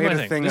thing. They made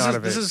a thing out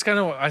of This it. is kind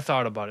of what I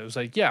thought about it. It was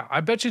like, yeah,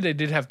 I bet you they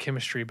did have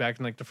chemistry back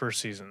in like the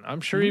first season.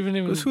 I'm sure even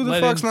it was Because who the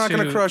fuck's not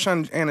going to crush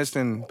on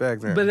Aniston back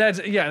then? But that's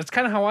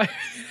kind of how I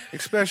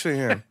Especially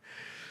him.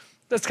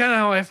 that's kind of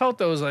how I felt.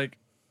 Though was like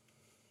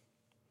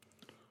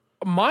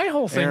my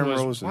whole thing Aaron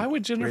was Rosen why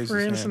would Jennifer raised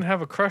his Aniston hand.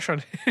 have a crush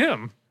on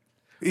him?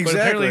 Exactly. But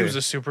apparently he was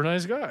a super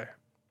nice guy.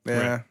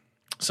 Yeah.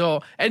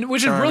 So, and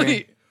which Charming.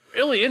 is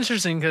really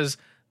interesting because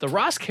the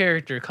Ross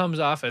character comes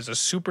off as a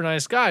super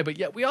nice guy, but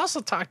yet we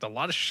also talked a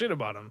lot of shit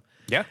about him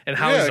yeah. and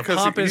how Yeah, he's a 'cause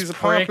pompous he's a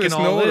prick pompous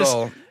and all this.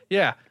 know-it-all.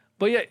 Yeah,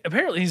 but yet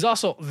apparently he's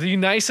also the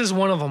nicest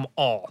one of them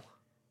all.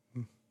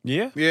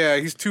 Yeah. Yeah,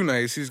 he's too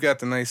nice. He's got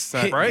the nice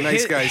Right?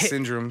 nice guy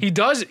syndrome. He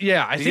does,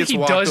 yeah. I think gets he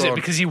walked does it on.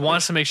 because he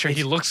wants to make sure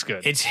he looks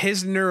good. It's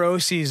his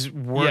neuroses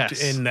worked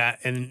Yes. in that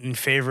in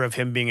favor of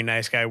him being a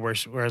nice guy,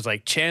 whereas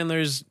like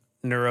Chandler's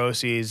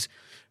neuroses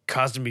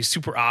caused him to be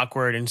super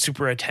awkward and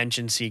super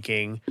attention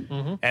seeking,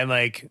 and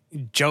like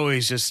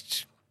Joey's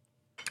just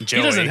Joey.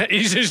 He doesn't.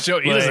 He's just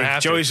Joey. He Like, doesn't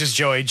have Joey's to. just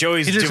Joey.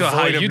 Joey's He just goes,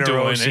 "How devoid of you doing?"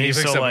 neuroses. And he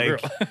picks So up a like,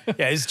 girl.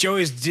 yeah,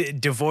 Joey's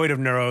devoid of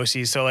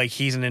neuroses. So like,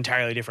 he's an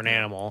entirely different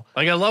animal.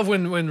 Like I love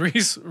when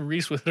Reese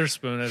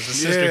Witherspoon as the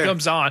sister Yeah.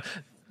 comes on,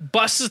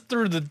 busts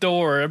through the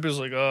door. Everybody's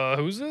like,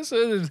 "Who's this?"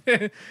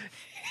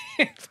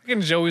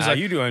 Fucking Joey's How like,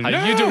 you doing? How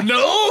No. you doing?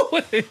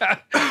 No. Yeah.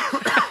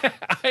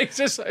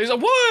 He's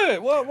like,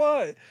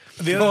 what?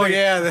 The Oh thing-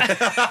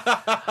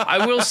 yeah,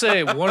 I will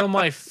say one of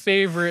my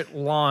favorite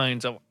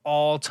lines of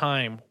all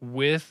time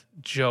with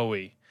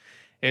Joey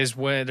is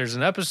when there's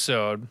an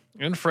episode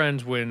in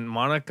Friends when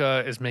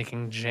Monica is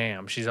making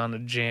jam. She's on the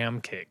jam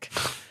kick.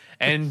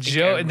 And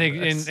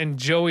and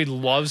Joey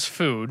loves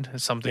food.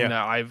 It's something Yeah.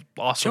 that I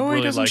also Joey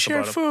really doesn't like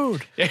share about him.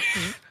 food.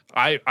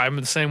 I'm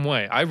the same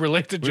way. I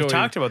relate to Joey. We've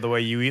talked about the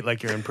way you eat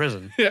like you're in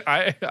prison.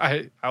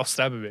 I'll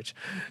stab a bitch.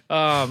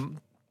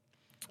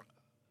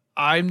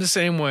 I'm the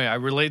same way. I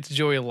relate to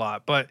Joey a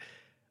lot, but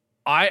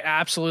I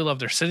absolutely love.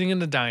 They're sitting in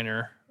the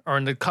diner or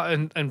in the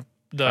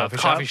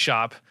coffee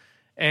shop,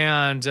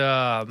 and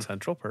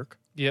Central Perk.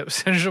 yep,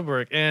 Central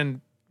Perk,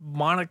 and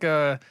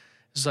Monica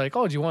is like,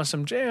 "Oh, do you want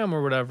some jam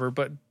or whatever?"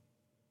 But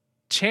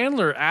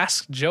Chandler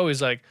asks Joey,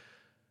 "He's like,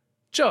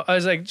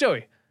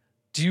 Joey,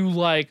 do you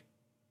like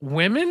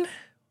women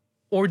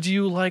or do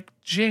you like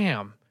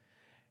jam?"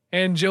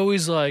 And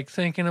Joey's like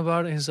thinking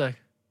about it. He's like,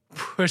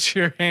 "Put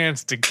your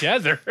hands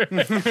together."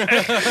 And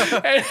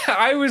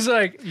I was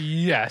like,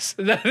 yes,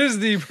 that is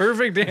the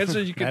perfect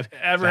answer you could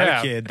ever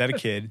have. That a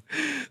kid.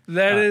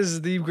 That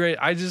is the great.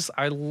 I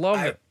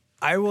love it.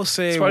 I will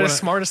say It's probably one the of-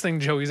 smartest thing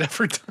Joey's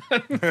ever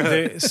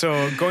done.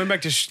 so going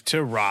back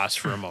to Ross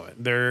for a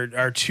moment, there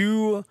are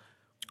two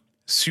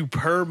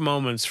superb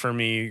moments for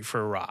me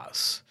for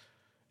Ross,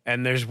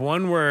 and there's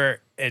one where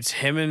it's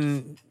him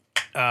and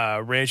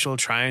Rachel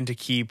trying to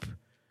keep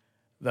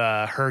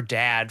her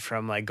dad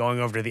from like going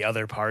over to the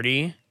other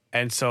party,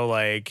 and so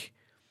like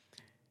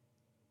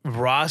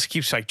Ross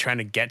keeps like trying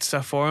to get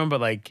stuff for him, but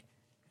like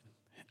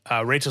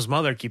Rachel's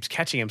mother keeps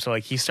catching him, so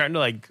like he's starting to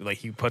like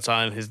he puts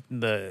on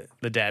the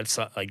dad's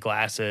like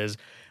glasses,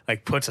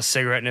 like puts a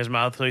cigarette in his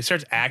mouth, so he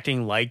starts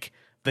acting like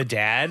the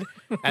dad,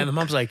 and the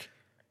mom's like,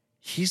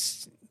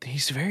 he's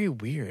very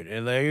weird,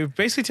 and like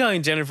basically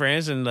telling Jennifer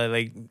Aniston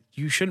like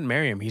you shouldn't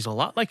marry him. He's a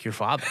lot like your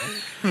father,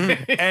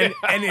 and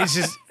it's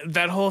just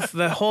that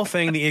whole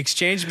thing, the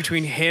exchange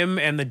between him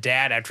and the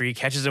dad after he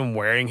catches him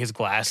wearing his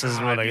glasses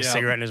and with like a yeah.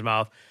 cigarette in his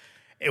mouth.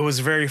 It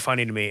was very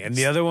funny to me. And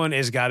the other one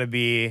has got to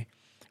be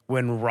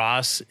when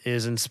Ross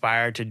is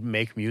inspired to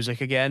make music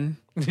again,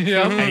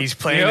 Yep. and he's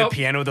playing the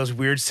piano with those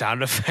weird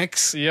sound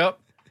effects. Yep.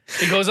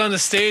 He goes on the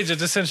stage at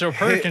the Central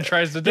Park and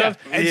tries to dub.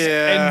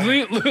 Yeah.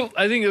 And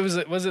I think it was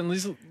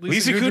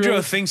Lisa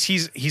Kudrow thinks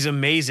he's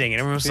amazing, and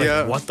everyone's like,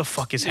 Yeah. "What the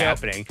fuck is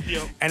happening?"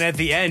 Yep. And at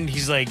the end,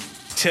 he's like,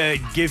 to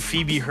give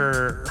Phoebe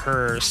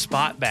her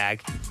spot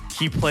back,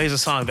 he plays a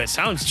song that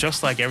sounds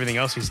just like everything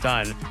else he's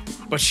done,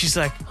 but she's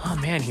like, "Oh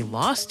man, he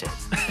lost it."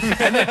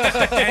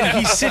 and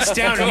he sits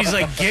down and he's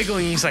like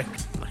giggling. He's like,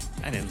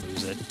 "I didn't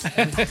lose it."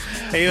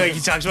 And he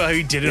talks about how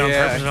he did it on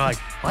Yeah. purpose, and I'm like,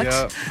 "What?"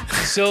 Yep.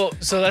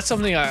 So that's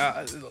something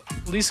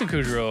Lisa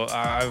Kudrow,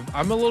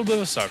 I'm a little bit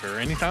of a sucker.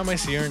 Anytime I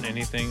see her in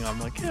anything, I'm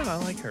like, yeah, I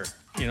like her.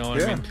 You know what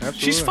Yeah, I mean? absolutely.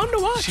 She's fun to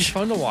watch. She's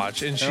fun to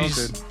watch, and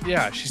Talented.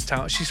 she's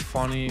talented. She's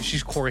funny.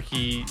 She's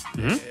quirky,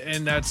 Mm-hmm.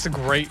 and that's a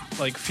great.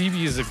 Like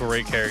Phoebe is a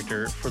great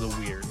character for the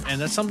weird,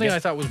 and that's something I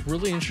thought was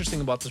really interesting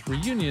about this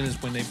reunion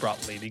is when they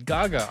brought Lady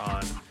Gaga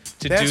on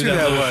to That's do who that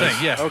that little was.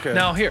 thing. Yeah. Okay.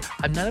 Now here,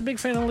 I'm not a big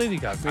fan of Lady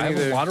Gaga. I have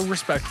neither. a lot of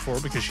respect for her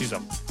because she's a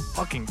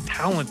fucking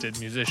talented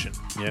musician.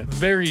 Yeah.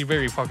 Very,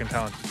 very fucking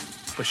talented.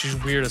 But she's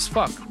weird as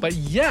fuck. But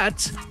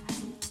yet,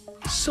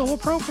 so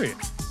appropriate.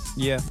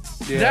 Yeah.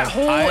 Yeah. That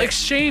whole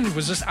exchange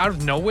was just out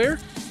of nowhere.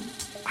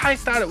 I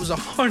thought it was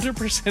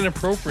 100%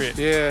 appropriate.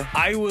 Yeah.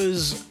 I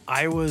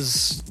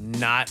was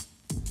not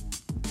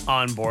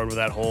on board with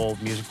that whole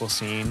musical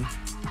scene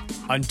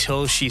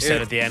until she said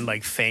It- at the end,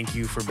 like, "Thank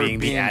you for being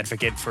the being-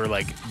 advocate for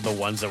like the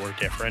ones that were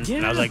different."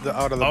 And I was like, The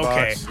out of the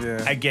okay, box,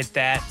 yeah. I get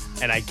that,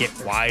 and I get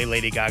why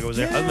Lady Gaga was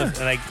there. Yeah. Other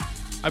than, like,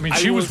 I mean, I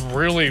she was was-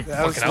 really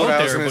That's fucking what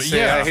out I was there, gonna but say.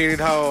 yeah. I hated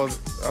how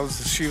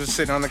she was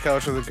sitting on the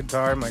couch with the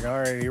guitar. I'm like, all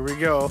right, here we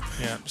go.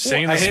 Yeah,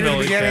 singing I the hated the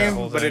Smelly Cat beginning,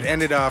 whole but it thing.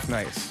 ended off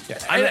nice.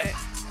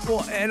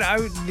 and I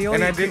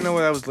didn't know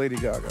that was Lady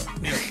Gaga.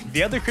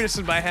 The other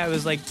criticism I have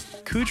is like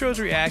Kudrow's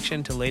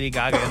reaction to Lady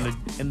Gaga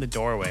in the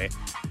doorway.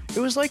 It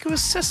was like it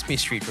was Sesame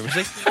Street for him. It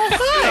was like,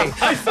 "Oh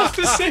hi." I felt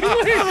the same way.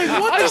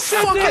 What I the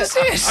said fuck that. is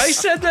this? I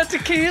said that to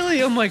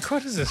Kaylee. I'm like,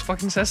 what is this,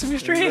 fucking Sesame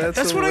Street?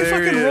 That's what I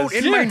fucking wrote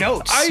in my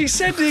notes. I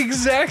said the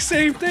exact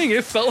same thing.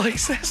 It felt like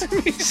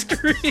Sesame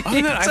Street. Other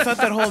than that, I thought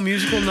that whole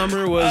musical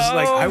number was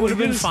like Oh, I would have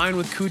been goodness. fine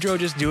with Kudrow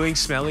just doing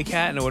Smelly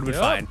Cat, and it would have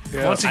been fine.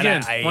 Yeah. Once And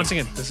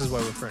again, this is why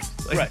we're friends.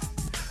 Like, Right.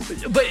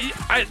 But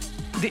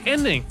the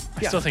ending,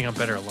 I still think I'm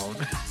better alone.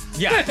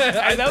 Yeah,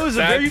 and that was a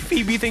That- very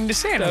Phoebe thing to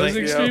say. And I That was was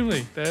like,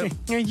 extremely. That,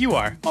 yeah, you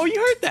are. Oh, you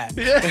heard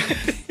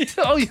that.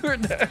 oh, you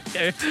heard that?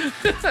 Okay.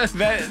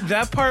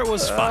 That part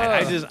was fine.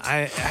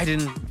 I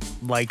didn't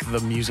like the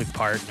music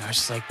part. I was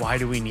just like, why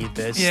do we need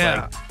this?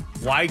 Yeah.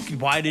 Like,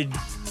 why did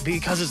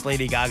because it's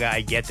Lady Gaga,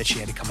 I get that she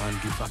had to come on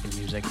and do fucking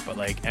music, but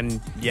like, and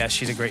yes,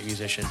 she's a great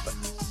musician, but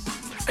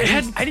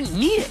I didn't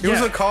need it. It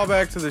was a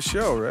callback to the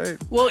show, right?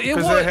 Well, it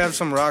Because was. they have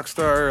some rock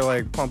star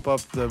like pump up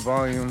the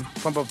volume,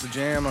 pump up the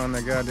jam on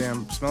the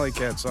goddamn Smelly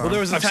Cat song. Well,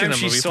 there was a I've seen time that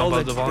she movie, sold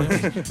Pump it. Up the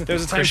Volume. There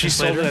was a time she Christian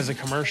sold it Slater. as a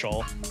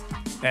commercial,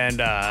 and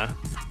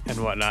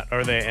whatnot,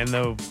 or the Yeah, other 'cause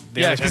time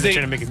they- they're trying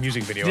to make a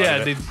music video. Yeah,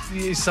 out of it. I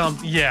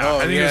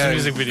think it was a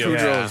music video. Kudrow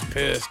Yeah. was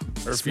pissed.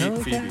 Or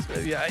Smelly Phoebe.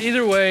 Cat? Yeah,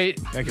 either way,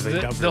 'cause they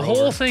dubbed the her whole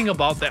over. thing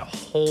about that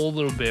whole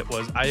little bit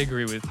was I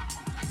agree with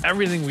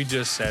everything we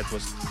just said.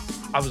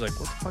 I was like,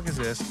 what the fuck is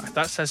this? I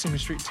thought Sesame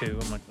Street 2.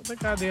 I'm like, what the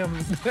goddamn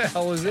the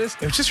hell is this?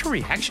 It was just her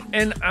reaction.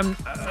 And I'm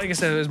like I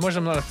said, as much as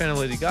I'm not a fan of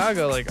Lady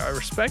Gaga, like I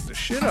respect the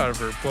shit out of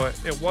her, but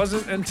it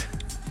wasn't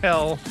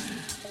until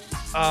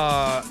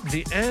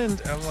the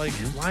end. I'm like,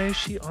 why is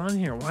she on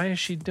here? Why is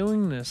she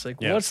doing this? Like,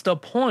 Yeah. what's the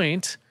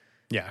point?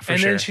 Yeah, for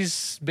And sure. then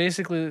she's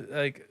basically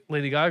like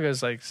Lady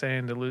Gaga's like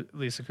saying to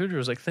Lisa Kudrow,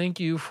 is like, thank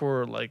you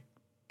for like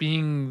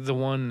being the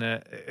one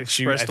that I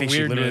expressed the think she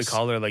literally weirdness.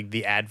 called her like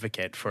the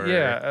advocate for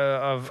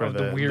Of for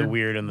the the weird,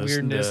 weird and the-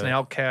 weirdness the and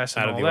outcast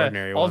and out of all the that.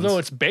 ordinary Although ones.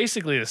 it's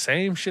basically the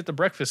same shit the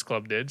Breakfast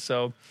Club did,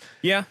 so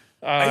yeah,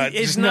 it's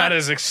it's just not not-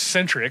 as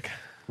eccentric.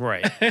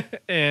 right.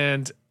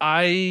 And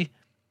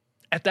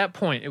at that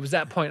point, it was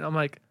that point. I'm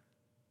like,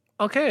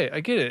 okay, I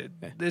get it.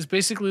 It's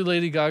basically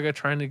Lady Gaga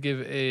trying to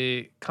give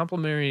a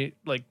complimentary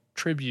like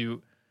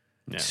tribute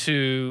Yeah.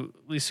 to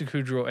Lisa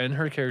Kudrow and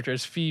her character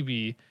as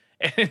Phoebe.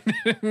 And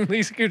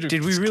Lisa Kudrow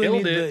Did we just really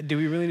killed need it. did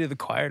we really need the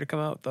choir to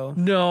come out though?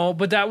 No,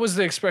 but that was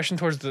the expression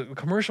towards the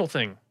commercial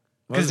thing.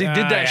 Because they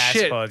did that yeah, I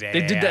shit. suppose, yeah, they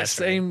did yeah, that that's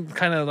right. same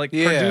kind of like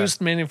Yeah. produced,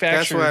 That's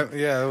manufactured. why.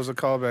 Yeah, it was a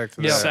callback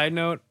to Yeah. that. Side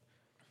note: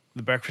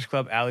 The Breakfast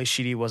Club, Ali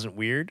Sheedy wasn't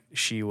weird.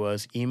 She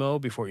was emo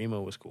before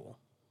emo was cool.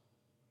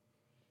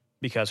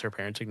 Because her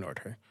parents ignored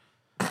her.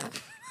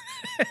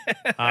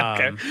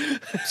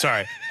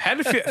 Sorry,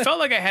 felt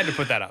like I had to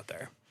put that out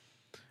there.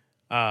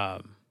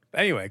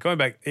 Anyway, going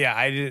back, yeah,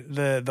 I did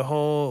the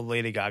whole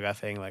Lady Gaga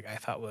thing. Like I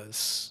thought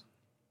was,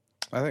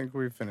 I think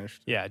we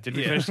finished. yeah. Did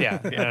we finish? Yeah,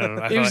 yeah. I don't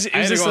know. I It was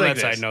had to just go on like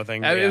that this. side note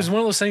thing. It yeah. was one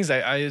of those things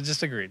that I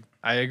just agreed.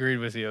 I agreed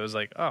with you. I was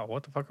like, oh,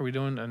 what the fuck are we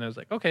doing? And I was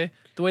like, okay,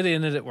 the way they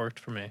ended it worked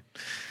for me.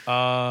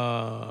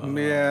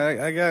 Yeah,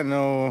 I got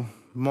no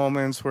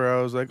moments where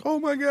I was like, "Oh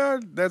my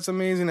god, that's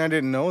amazing!" I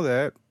didn't know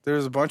that. There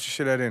was a bunch of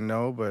shit I didn't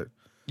know, but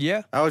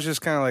yeah. I was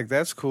just kind of like,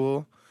 "That's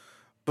cool."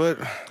 But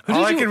all did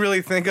I you- can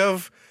really think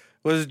of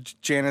was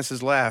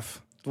Janice's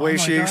laugh. The way my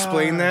she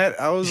explained God.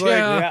 that, I was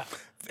Yeah. like,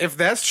 if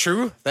that's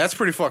true, that's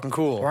pretty fucking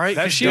cool. Right?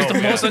 'Cause That's she was the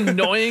dope, most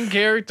annoying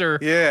character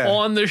Yeah.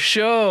 on the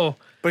show.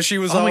 But she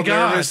was Oh all my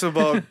God. nervous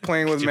about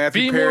playing with Be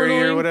Matthew more Perry or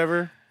annoying?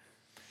 whatever.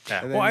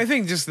 Yeah. And Well, then- I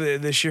think just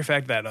the sheer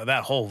fact that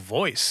that whole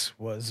voice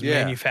was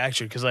Yeah.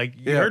 manufactured because like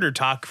you Yeah. heard her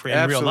talk in real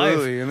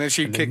Absolutely. life and then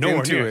she and kicked nowhere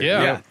into near it.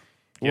 Yeah.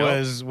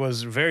 Yep.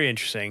 was very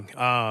interesting.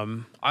 I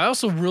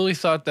also really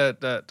thought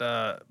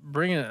that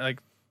bringing like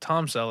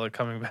Tom Selleck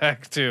coming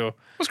back too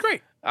was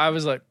great. I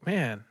was like,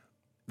 man,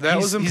 That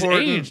was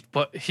important. He's aged,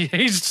 but he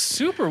aged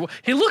super well.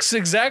 He looks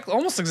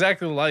almost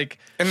exactly like.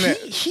 And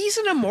He's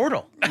an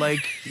immortal.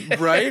 Like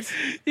right?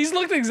 He's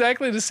looked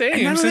exactly the and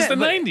same none of since that, the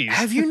but 90s.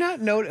 Have you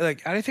not noticed?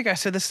 Like I think I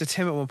said this to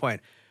Tim at one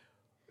point.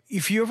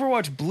 If you ever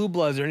watch Blue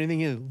Bloods or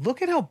anything,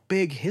 look at how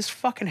big his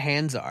fucking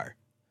hands are.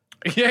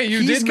 Yeah, you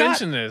He's did got-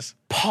 mention this.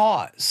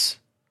 Paws.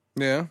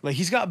 Yeah. Like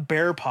he's got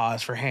bare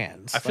paws for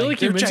hands. I feel like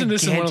you they're mentioned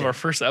this in one of gigantic. our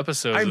first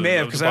episodes. I may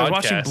have because because I was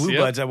watching Blue Yep.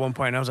 Bloods at one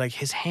point. And I was like,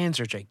 his hands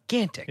are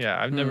gigantic.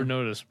 Yeah, I've never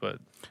noticed, but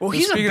Well, Well,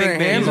 he's a speaking big of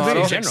man hand in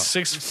models, general.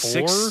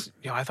 6'4".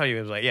 Yeah, I thought he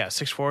was like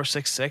 6'4",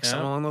 6'6", something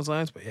Yeah. along those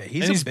lines. But yeah,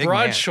 he's and a he's big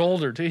broad man.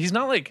 shouldered too. He's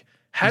not like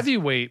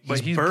heavyweight, but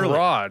he's he's burly.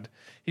 broad.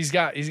 He's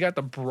got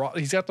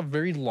the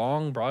very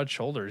long, broad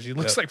shoulders. He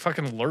looks like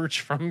fucking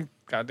Lurch from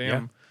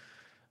goddamn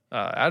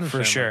Adam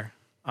for Family. sure.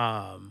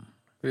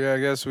 Yeah, I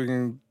guess we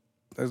can.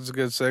 That's a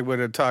good segue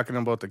to talking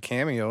about the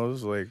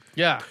cameos. Like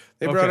Yeah,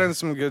 they brought Okay. in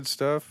some good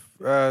stuff.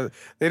 They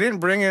didn't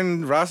bring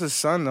in Ross's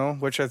son though,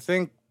 which I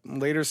think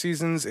later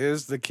seasons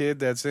is the kid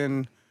that's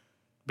in.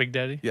 Big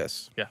Daddy.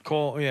 Yes.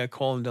 Cole and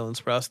Dylan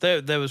Sprouse.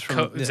 That was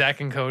from Zach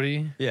and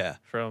Cody Yeah,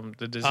 from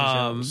the Disney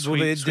Um, Channel. well,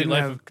 they Sweet didn't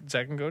Life have- of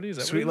Zach and Cody. Is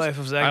that Sweet what it Life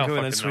of is? Zach I and don't Cody,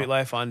 and then fucking Sweet know.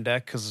 Life on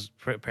Deck because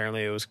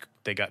apparently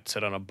they got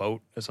set on a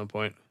boat at some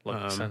point.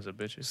 Lucky sons of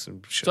bitches.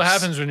 Some That's what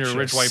happens when you're a should've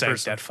rich white sank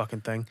person. That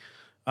fucking thing.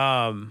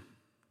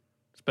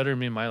 It's better than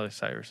me and Miley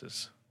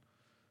Cyrus's.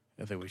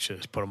 I think we should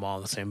just put them all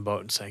in the same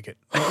boat and sink it.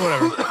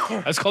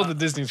 That's called the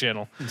Disney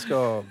Channel. Let's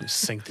go. Just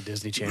sink the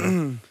Disney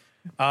Channel.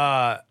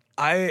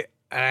 I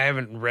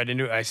haven't read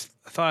into it. I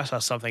thought I saw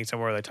something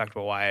somewhere where they talked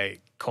about why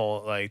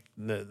Cole, like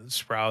the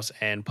Sprouse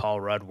and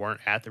Paul Rudd weren't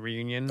at the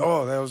reunion.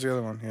 Oh, that was the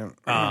other one.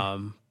 Yeah.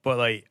 But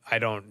like I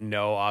don't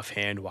know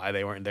offhand why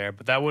they weren't there.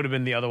 But that would have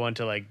been the other one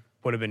to like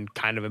would have been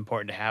kind of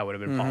important to have. Would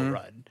have been Paul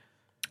Rudd.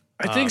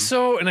 I think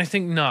so, and I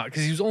think not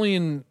because he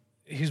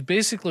was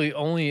basically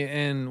only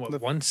in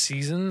one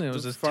season. It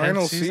was his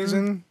Final 10th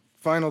season.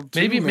 Final two.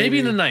 Maybe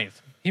in the 9th.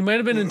 He might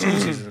have been in 2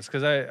 seasons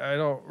because I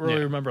don't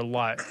really remember a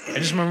lot. I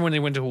just remember when they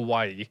went to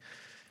Hawaii.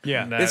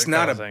 Yeah. and that It's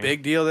not kind a of thing.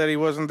 big deal that he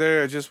wasn't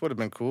there. It just would have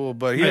been cool.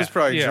 But he Yeah, was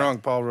probably yeah.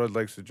 drunk. Paul Rudd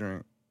likes to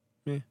drink.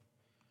 So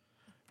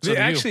do you.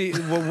 Actually, the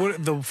funny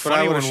would've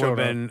one would showed have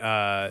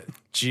been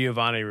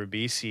Giovanni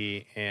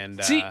Ribisi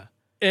and See,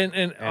 and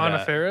Anna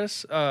uh,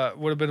 Faris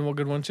would have been a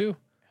good one too.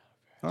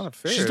 Not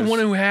fair. She's the one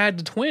who had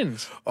the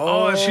twins.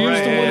 Oh, She was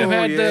the one who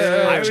had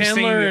yeah. I was Chandler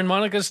thinking- and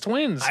Monica's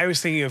twins. I was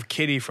thinking of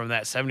Kitty from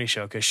that 70s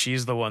show because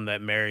she's the one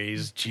that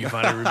marries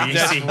Giovanni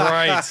Ribisi.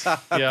 That's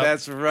right. Yep.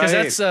 That's right.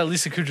 Because that's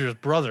Lisa Kudrow's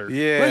brother.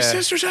 Yeah. My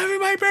sister's having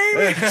my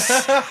baby.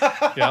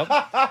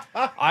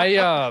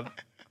 Yep.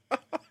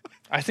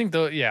 I think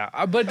though,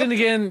 yeah. But then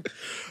again,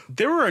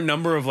 There were a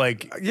number of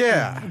like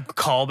Yeah.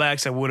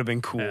 callbacks that would have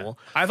been cool.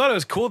 I thought it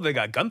was cool that they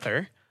got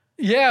Gunther.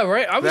 yeah,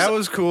 right. That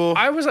was cool.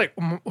 I was like,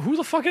 who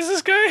the fuck is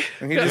this guy?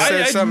 And he just I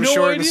said had something no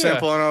short and idea.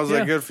 simple, and I was Yeah.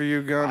 like, good for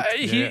you, Gun.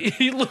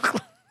 He looked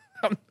like.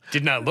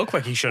 Did not look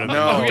like he should have been.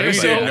 No, Okay, he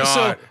so, did not.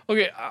 so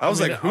okay. I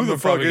was like, who the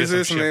fuck is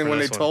this? And then when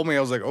they told me,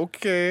 I was like,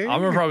 okay. I'm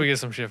gonna probably get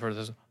some shit for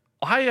this.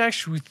 I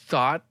actually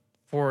thought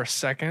for a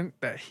second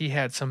that he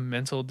had some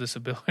mental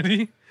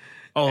disability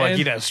Oh, like and-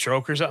 he'd had a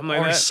stroke or something like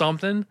or that.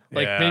 something.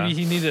 Like Yeah. maybe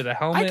he needed a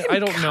helmet. I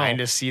don't know.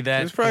 Kind of see that.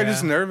 He was probably Yeah.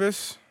 just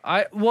nervous.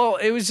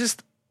 It was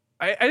just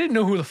I didn't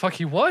know who the fuck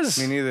he was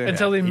Me neither.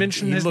 until they He-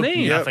 mentioned he his looked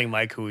name. Nothing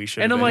like who he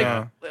should. And have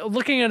I'm been. like,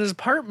 looking at his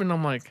apartment,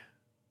 I'm like,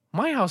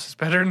 my house is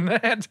better than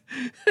that.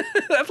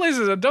 That place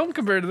is a dump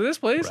compared to this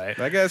place. right?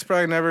 That guy's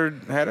probably never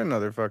had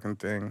another fucking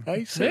thing.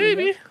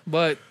 Maybe,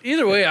 but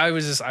either way, I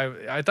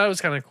thought it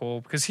was kind of cool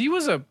because he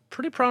was a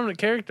pretty prominent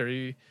character.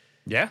 He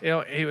Yeah. he Yeah.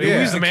 was the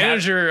The cat-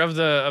 manager of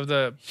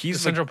the He's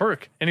the- Central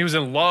Perk, and he was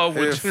in love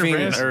with Jennifer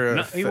Fiend, Aniston. or,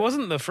 No, he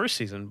wasn't the first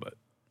season, but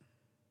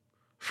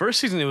first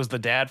season it was the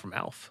dad from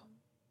Alf.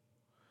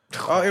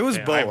 oh, it was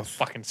Man, I haven't both.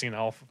 fucking seen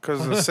Elf.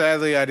 Because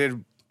sadly, I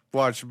did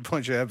watch a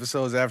bunch of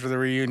episodes after the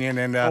reunion,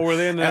 and Oh, were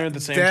they in there at the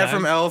same Dad time?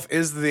 from Elf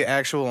is the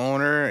actual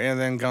owner, and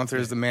then Gunther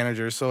is the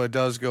manager, so it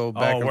does go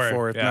back and word,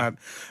 forth. yeah. Not,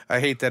 I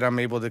hate that I'm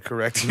able to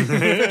correct you.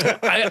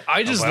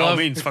 I just by all love.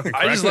 means, fucking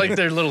I just correct me. like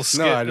their little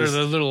skit I or just-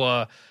 the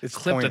little it's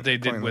clip that they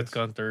did pointless. with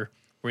Gunther,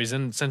 where he's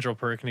in Central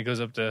Perk and he goes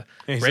up to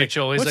he's like,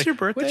 Rachel. He's "What's like, your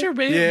birthday?" What's your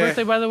Yeah.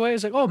 birthday, by the way?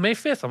 He's like, oh, May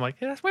 5th. I'm like,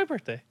 yeah, that's my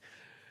birthday.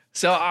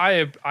 So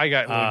I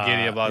got a little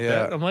giddy about yeah.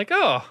 that. I'm like,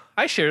 oh,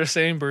 I share the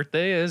same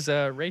birthday as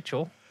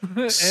Rachel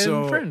and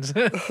So- friends.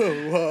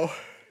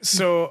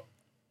 So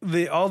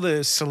all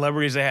the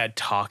celebrities they had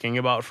talking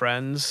about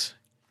Friends,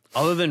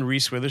 other than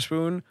Reese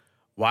Witherspoon,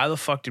 why the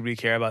fuck did we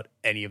care about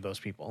any of those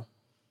people?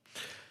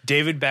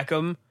 David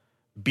Beckham,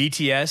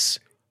 BTS.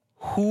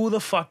 Who the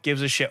fuck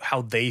gives a shit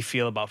how they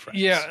feel about Friends?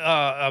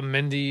 Yeah,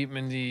 Mindy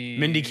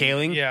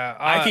Kaling. Yeah,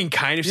 I can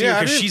kind of see her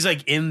because she's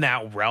like in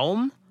that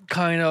realm.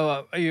 kind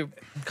of. I And,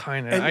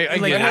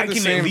 get like, it. I the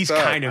can same at least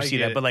thought. kind of I see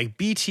get that. it. But like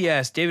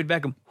BTS, David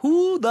Beckham,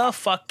 who the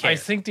fuck I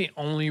cares? think the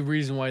only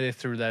reason why they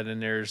threw that in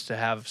there is to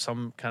have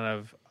some kind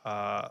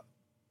of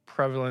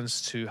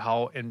prevalence to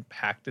how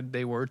impacted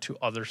they were to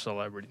other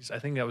celebrities. I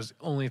think that was the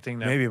only thing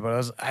that Maybe,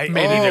 but I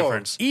made Oh. a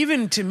difference.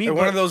 even to me, And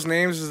one but- of those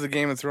names is the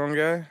Game of Thrones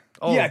guy.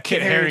 Oh, Yeah, Kit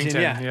Kit Harington.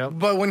 Harington, yeah. Yep.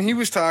 But when he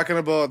was talking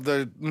about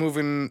the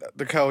moving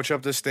the couch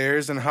up the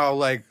stairs and how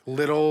like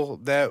little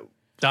that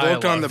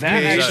looked on the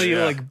that page, actually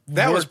yeah. like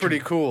that was worked. pretty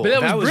cool.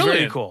 But That was very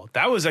brilliant. cool.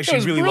 That was actually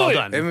was really well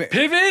brilliant. done. And-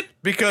 Pivot.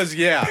 Because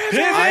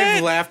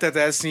I've laughed at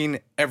that scene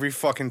every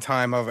fucking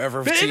time I've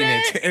ever seen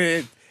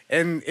it.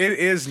 And it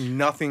is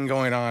nothing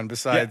going on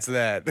besides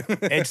that.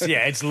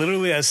 It's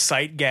literally a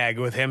sight gag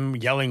with him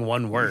yelling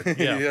one word.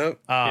 Yeah. Yep.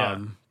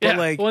 But yeah.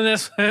 like, well,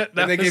 that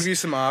And they was- give you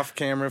some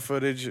off-camera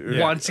footage.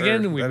 Once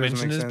again, we that doesn't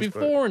mentioned make this sense, but-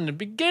 before in the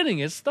beginning.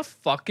 It's the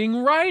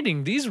fucking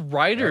writing. These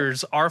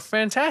writers are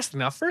fantastic.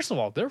 Now, first of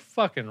all, they're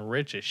fucking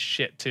rich as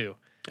shit too.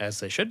 as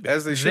they should be.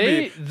 As they should They,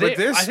 be. they But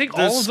this, I think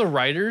all of the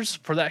writers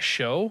for that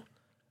show,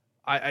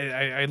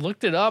 I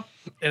looked it up,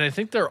 and I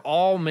think they're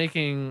all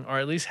making, or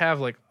at least have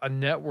like a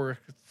net worth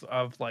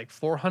of like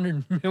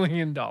 $400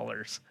 million.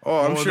 Oh,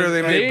 I'm sure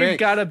they made they've bank.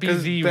 gotta be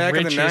 'Cause the back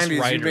in the richest 90s, you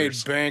made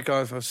writers. bank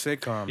off of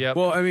sitcom. Yep.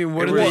 well, I mean,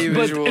 what It did was- they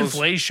But even, visuals.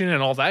 inflation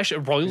and all that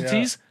shit,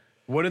 royalties.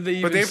 what did they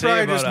even But they say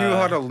probably about, just knew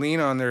how to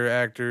lean on their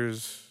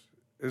actors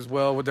as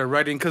well with their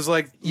writing. Because,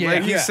 like he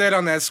Yeah. said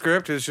on that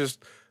script, it's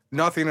just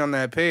nothing on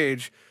that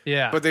page.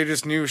 Yeah. But they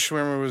just knew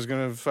Schwimmer was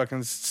going to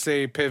fucking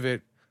say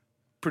pivot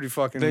pretty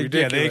fucking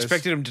ridiculous. they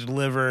expected him to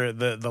deliver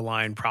the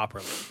line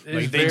properly. It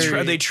Like was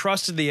very- they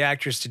trusted the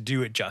actors to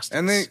do it justice.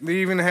 And they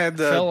even had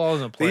Fell all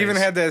into they even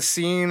place. had that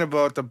scene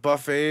about the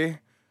buffet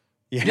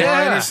Yeah.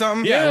 line or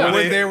something. Yeah, When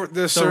where they were the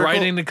the circle,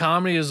 writing the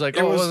comedy is like,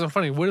 It oh, it was- wasn't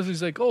funny. What if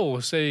he's like, oh,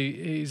 say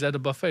he's at a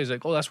buffet. He's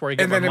like, oh, that's where I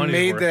get and my then it money.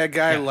 made worth. that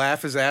guy Yeah.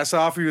 laugh his ass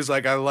off. He was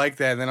like, "I like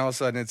that." And then all of a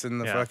sudden, it's in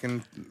the Yeah.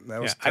 fucking.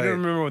 That was. I don't tight.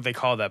 remember what they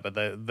call that, but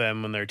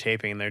them when they're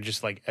taping and they're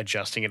just like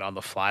adjusting it on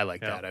the fly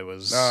like Yeah. that. It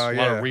was Oh, A lot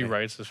yeah. of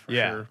rewrites is for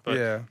Yeah. sure. But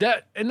Yeah.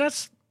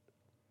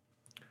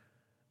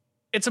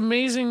 it's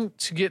amazing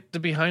to get the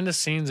behind the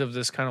scenes of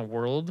this kind of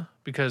world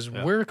because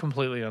we're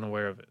completely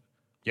unaware of it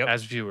Yep.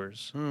 as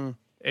viewers. Hmm.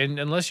 And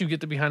unless you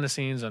get the behind the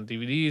scenes on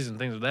DVDs and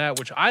things like that,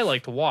 which I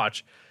like to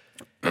watch,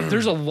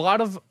 there's a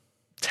lot of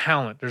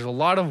talent. There's a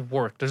lot of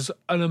work. There's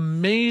an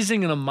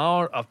amazing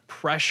amount of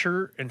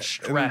pressure and And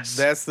stress.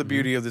 that's the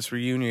beauty of this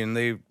reunion.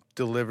 They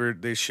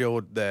delivered. They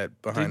showed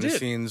that behind the did.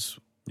 scenes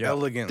Yeah.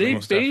 elegantly. they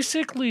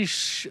basically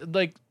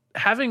like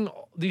having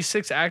these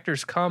 6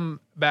 actors come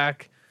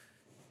back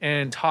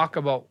and talk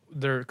about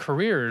their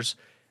careers.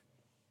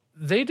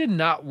 They did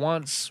not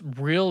once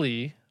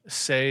really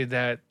say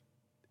that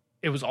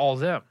it was all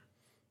them.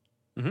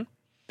 Mhm.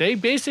 They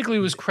basically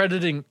was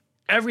crediting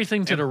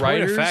everything to And the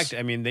point of writers fact,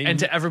 I mean, they and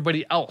to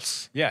everybody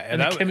else. yeah, and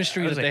the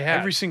chemistry I was that like, they had.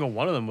 Every single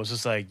one of them was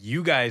just like,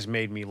 you guys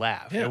made me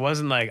laugh. Yeah. It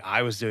wasn't like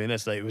I was doing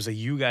this. Like, it was like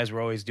you guys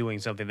were always doing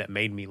something that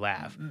made me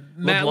laugh.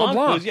 Matt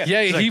LeBlanc. Yeah,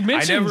 he's he like,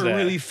 mentions I never that.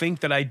 really think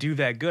that I do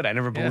that good. I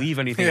never believe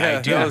anything Yeah,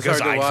 I do that was because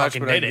hard to I watch,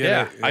 fucking but I did it. get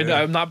Yeah, it.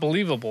 Yeah. I'm not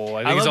believable.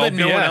 I think I it's love all that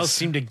no one BS. else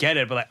seemed to get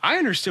it, but like I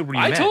understood what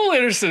he I meant. totally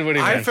understood what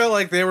he I meant. felt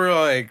like they were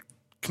like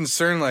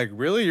concerned. Like,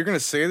 really, you're gonna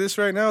say this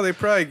right now? They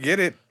probably get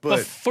it, But but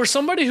for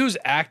somebody who's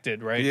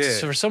acted, right? Yeah.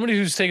 So for somebody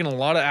who's taken a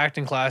lot of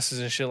acting classes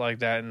and shit like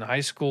that in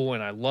high school,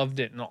 and I loved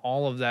it and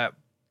all of that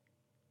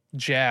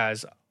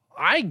jazz,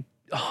 I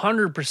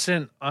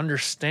 100%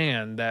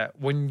 understand that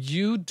when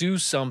you do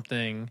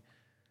something,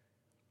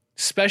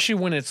 especially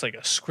when it's like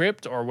a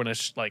script or when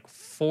it's like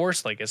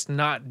forced, like it's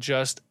not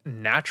just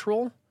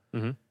natural,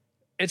 Mhm.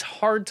 it's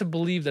hard to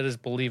believe that it's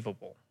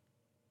believable.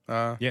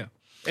 Yeah.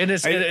 And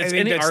it's I it's think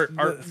any that's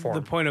art form.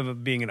 The point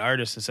of being an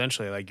artist,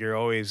 essentially, like you're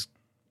always.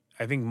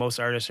 I think most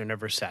artists are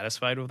never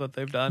satisfied with what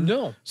they've done.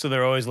 No. So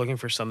they're always looking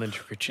for something to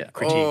critique.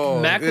 Oh,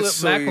 it's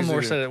so Macklemore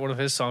easy. said it. One of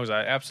his songs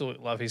I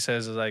absolutely love. He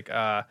says is like,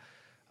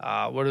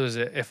 what is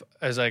it? If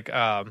as like,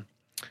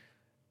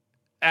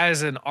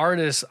 as an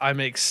artist, I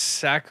make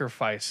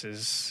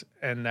sacrifices,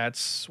 and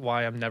that's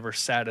why I'm never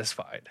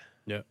satisfied.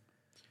 Yeah.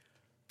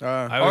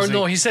 I Or was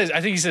no, like- he says.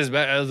 I think he says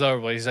other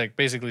way. He's like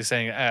basically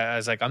saying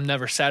as like I'm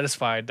never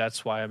satisfied.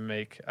 That's why I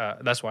make.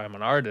 That's why I'm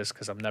an artist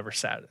because I'm never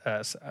sad.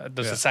 There's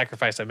Yeah. a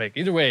sacrifice I make.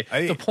 Either way,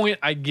 the point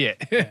I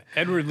get.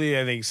 Edward Lee,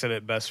 I think, said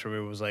it best for me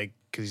was like,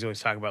 because he's always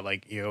talking about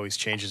like he always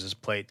changes his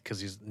plate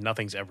because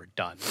nothing's ever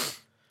done.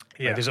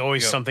 Like, there's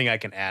always something I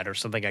can add or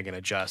something I can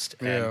adjust.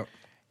 And, Yeah.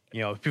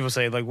 you know, people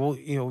say like, well,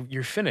 you know,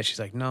 you're finished. He's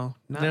like, no,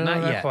 not No,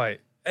 not yet.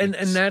 quite. And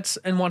that's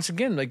and once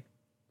again, like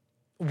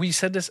we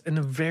said this in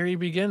the very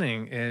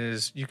beginning,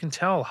 is you can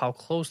tell how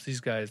close these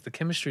guys, the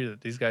chemistry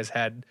that these guys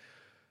had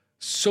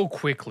so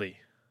quickly,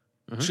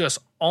 just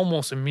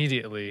almost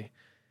immediately.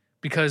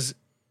 Because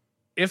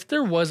if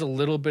there was a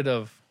little bit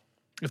of,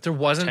 if there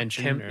wasn't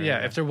Tension or-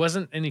 if there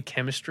wasn't any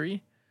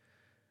chemistry,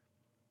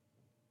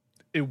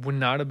 it would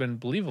not have been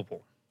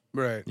believable.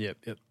 Right. Yep.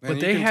 And But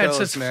you they can had tell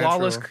such it's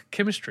flawless natural.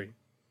 chemistry.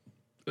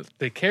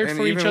 They cared And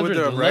for each even other. with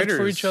They the lived for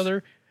writers. each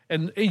other.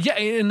 And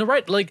and the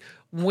right, like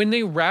when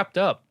they wrapped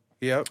up,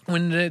 Yep.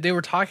 when they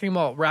were talking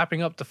about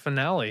wrapping up the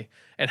finale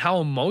and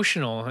how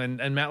emotional, and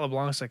Matt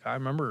LeBlanc's like, I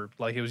remember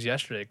like it was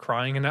yesterday,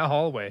 crying in that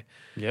hallway.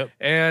 Yep.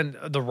 And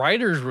the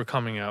writers were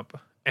coming up.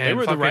 And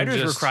The fucking writers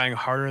were just- crying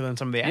harder than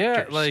some of the Yeah,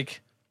 actors.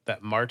 like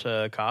that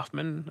Marta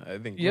Kaufman, I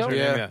think. Yep. Was her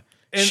Yeah. name, yeah.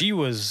 And- She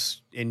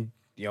was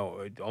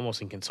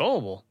almost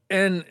inconsolable.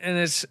 and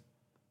it's,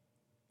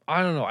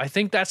 I don't know. I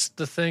think that's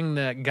the thing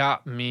that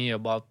got me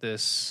about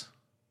this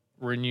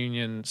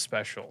reunion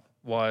special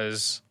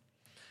was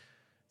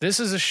this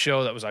is a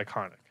show that was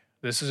iconic.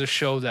 This is a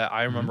show that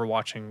I remember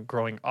watching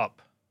growing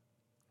up,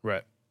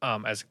 Right.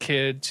 as a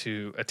kid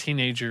to a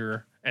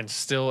teenager, and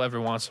still every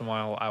once in a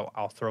while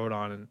I'll throw it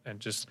on and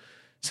just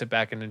sit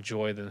back and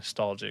enjoy the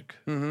nostalgic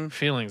Mm-hmm.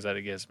 feelings that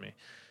it gives me.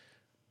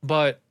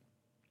 But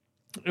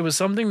it was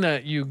something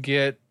that you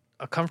get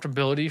a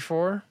comfortability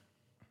for,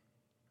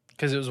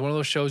 because it was one of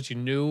those shows you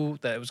knew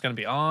that it was going to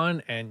be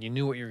on and you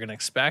knew what you were going to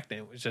expect. And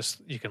it was just,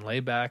 you can lay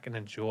back and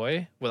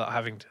enjoy without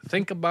having to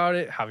think about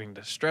it, having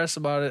to stress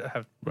about it,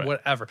 Right.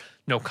 whatever.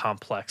 No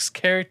complex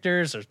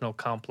characters. There's no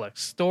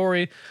complex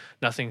story.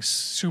 Nothing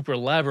super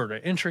elaborate or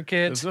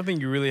intricate. There's nothing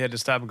you really had to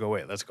stop and go,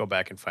 wait, let's go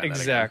back and find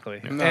Exactly.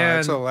 that again. No, And-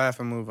 it's a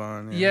laugh and move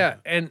on. Yeah,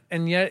 and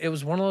yet it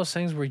was one of those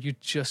things where you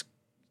just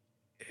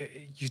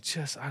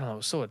I don't know, it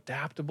was so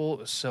adaptable, it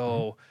was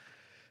so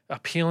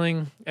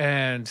appealing,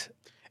 and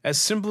As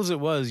simple as it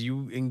was,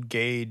 you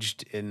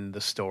engaged in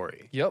the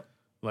story. yep,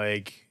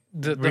 Like,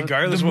 the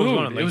regardless the of what was mood,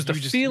 going on, it like, was the you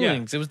just-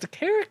 feelings, it was the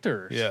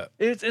characters. Yeah.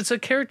 It's a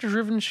character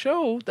driven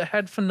show that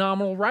had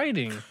phenomenal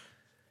writing.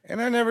 And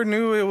I never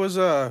knew it was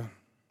a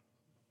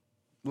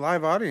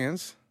live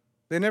audience.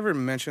 They never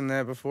mentioned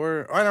that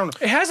before. I don't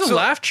know. It has a So-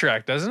 laugh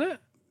track, doesn't it?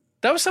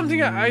 That was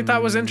something I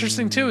thought was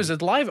interesting too. Is a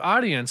live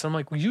audience? I'm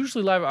like, well,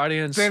 usually live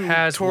audience Then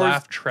has towards-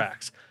 laugh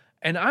tracks,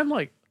 and I'm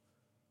like,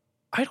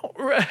 I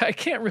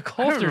can't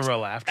recall I if don't there's remember a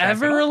laugh track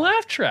ever at a all.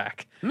 laugh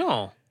track.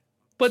 No.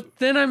 But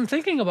then I'm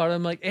thinking about it.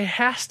 I'm like, it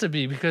has to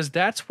be, because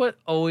that's what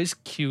always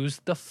cues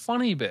the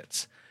funny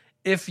bits.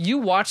 If you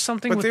watch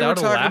something But they were without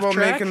a talking laugh about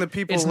track, making the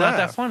people it's not that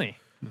laugh. funny.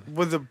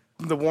 With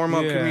the warm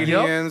up Yeah.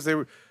 comedians, they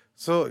were.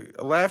 So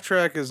a laugh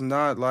track is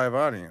not live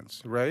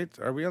audience, right?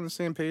 Are we on the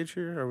same page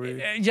here? Are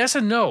we? Yes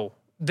and no.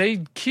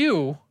 They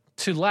cue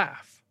to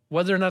laugh.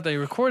 Whether or not they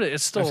record it,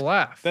 it's still a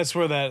laugh. That's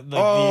where that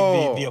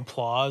Oh, the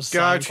applause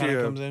sign kind of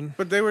Gotcha. comes in.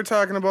 But they were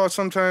talking about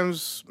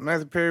sometimes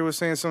Matthew Perry was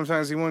saying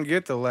sometimes he wouldn't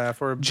get the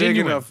laugh or big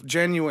Genuine. enough,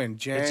 genuine,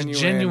 It's a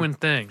genuine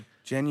thing.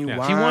 genuine.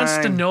 He wants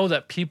to know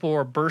that people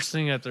are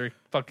bursting at their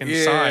fucking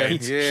Yeah.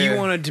 side. He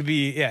wanted to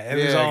be, it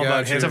was Yeah, all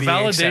about gotcha. him. It's a being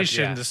validation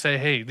accept- to say,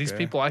 hey, these Okay.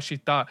 people actually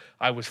thought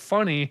I was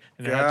funny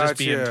and they're not just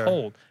being Gotcha.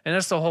 told. And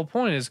that's the whole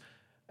point is,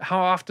 how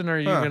often are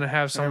you Huh. going to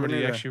have Never somebody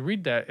knew that. actually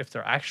read that if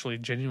they're actually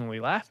genuinely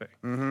laughing?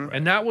 Mm-hmm.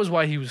 And that was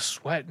why he was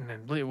sweating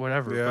and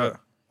whatever. Yeah. But,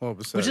 Well,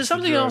 besides which is the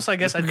something drugs, else I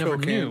guess I never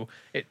cocaine. knew.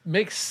 It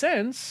makes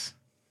sense.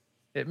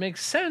 It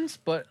makes sense,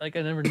 but like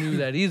I never knew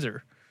that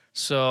either.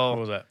 So What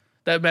was that?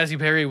 that Matthew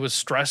Perry was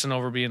stressing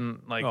over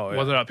being like Oh, yeah.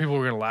 whether or not people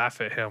were going to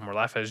laugh at him or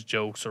laugh at his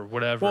jokes or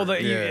whatever.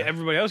 Well, Yeah.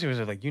 everybody else was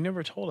like, you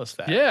never told us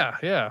that.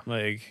 yeah.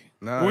 Like,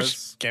 No, which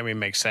that's- I mean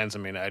makes sense. I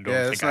mean, I don't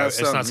Yeah, think it's not it's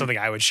not something- something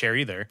I would share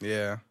either.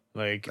 Yeah,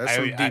 Like, that's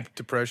some deep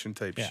depression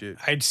type shit.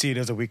 I'd see it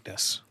as a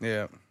weakness.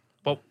 Yeah,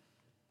 But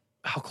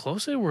how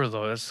close they were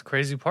though, that's the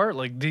crazy part.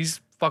 Like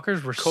these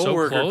fuckers were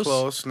coworker so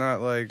close. not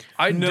like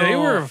They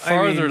No, were I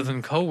farther mean-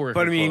 than coworker.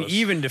 But I mean, close.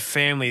 even to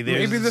family,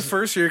 there's maybe the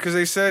first year because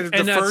they said the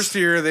And that's- first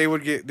year they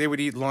would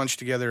eat lunch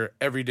together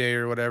every day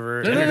or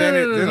whatever, No, and no, then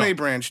no, no, then no. they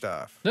branched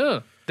off.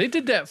 no, they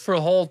did that for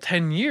a whole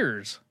 10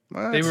 years.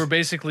 What? They were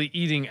basically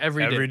eating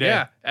every day. Every day.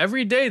 Yeah,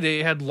 every day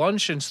they had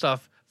lunch and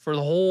stuff for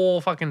the whole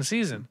fucking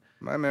season.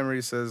 My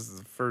memory says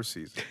the first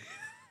season.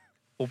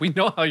 Well, we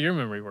know how your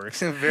memory works.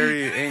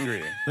 Very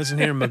angry. listen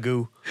here,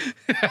 Magoo.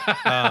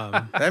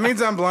 That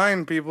means I'm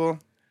blind, people.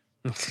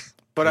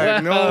 But I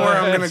know where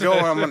I'm gonna go.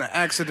 I'm gonna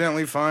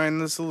accidentally find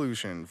the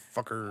solution,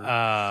 fucker.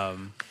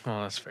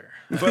 Oh, that's fair.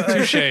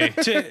 Touche.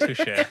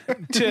 Touche.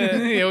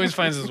 He always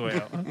finds his way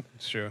out.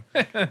 It's true.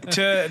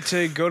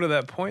 to go to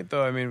that point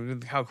though, I mean,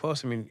 with how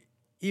close? I mean,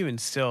 even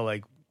still,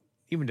 like,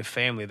 even to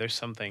family, there's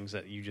some things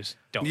that you just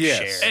don't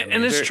Yes. share.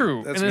 And it's There-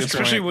 true. that's And a it's good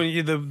true. especially point. when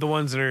you the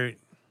ones that are,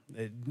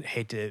 I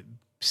hate to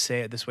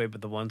say it this way,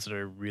 but the ones that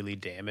are really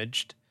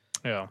damaged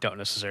Yeah. don't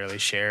necessarily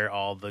share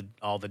all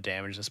the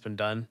damage that's been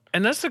done.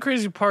 And that's the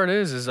crazy part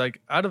is like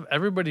out of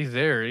everybody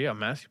there, yeah,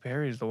 Matthew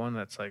Perry is the one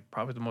that's like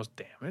probably the most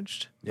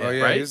damaged. Oh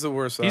yeah, right? he's the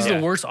worst. He's off. the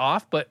worst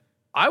off, but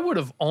I would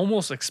have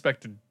almost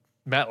expected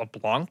Matt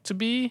LeBlanc to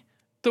be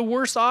the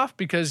worst off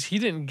because he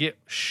didn't get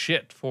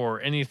shit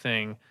for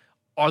anything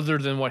other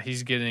than what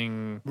he's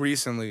getting.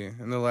 recently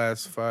in the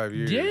last 5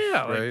 years.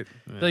 Yeah, like- right.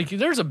 Like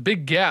there's a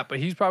big gap, but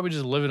he's probably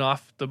just living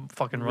off the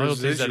fucking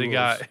royalties that he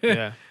got.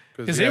 Yeah.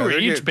 Because they were they're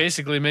each getting-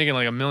 basically making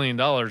like $1 million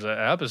an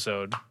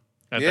episode.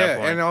 at Yeah, that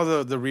point. and all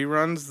the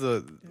reruns.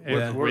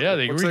 Yeah. What, Yeah,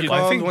 they what's it re-get-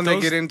 called I think when they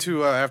those- get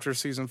into after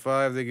season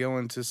 5? They go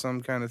into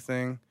some kind of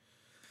thing.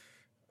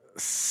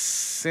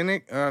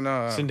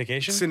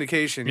 Syndication?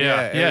 Syndication, Yeah,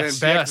 yeah. And yes,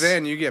 then back yes.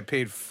 then, you get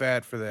paid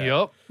fat for that.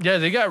 Yep. Yeah,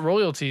 they got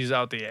royalties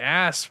out the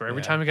ass for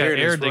every Yeah. time it got There it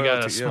is, aired. They got a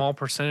royalty, yep. small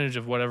percentage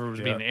of whatever was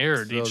being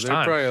aired So each they're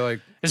time. probably like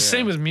It's the yeah.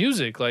 same with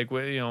music. Like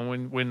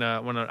when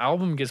an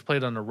album gets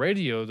played on the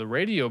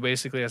radio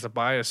basically has to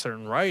buy a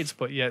certain rights,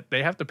 but yet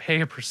they have to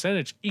pay a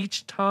percentage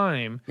each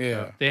time.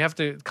 Yeah. They have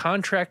to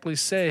contractually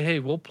say, "Hey,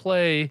 we'll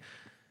play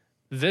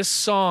this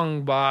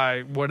song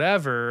by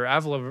whatever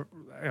Avril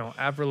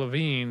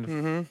Lavigne.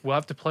 Mm-hmm. We'll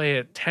have to play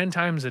it 10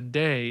 times a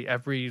day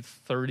every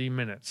 30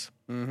 minutes."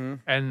 Mm-hmm.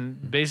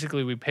 And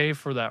basically, we pay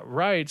for that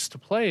rights to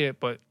play it,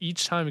 but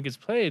each time it gets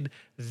played,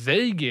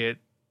 they get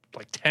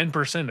like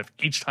 10% of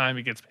each time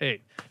it gets paid.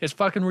 It's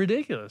fucking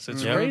ridiculous.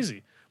 It's Yeah.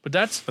 crazy. But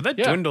But that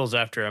yeah. dwindles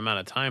after an amount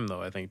of time,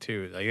 though, I think,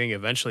 too. I think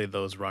eventually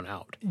those run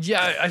out.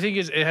 Yeah, I think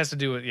it has to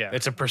do with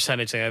It's a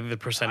percentage thing. I think the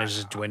percentage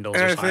just dwindles.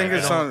 And or I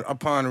think something. it's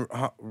upon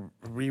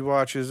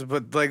rewatches,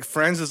 but like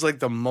Friends is like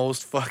the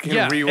most fucking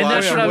Yeah, and rewatch.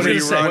 that's what I was gonna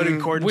say. What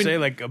did Corden When- say?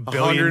 Like a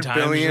billion 100 times?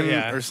 billion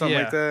Yeah. or something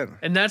like that.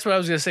 And that's what I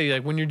was gonna say.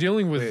 Like when you're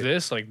dealing with Wait.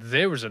 this, like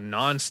there was a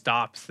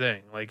nonstop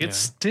thing. Like it's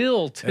Yeah.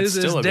 still to It's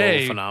this still a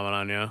day. global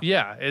phenomenon, yeah.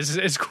 Yeah,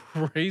 it's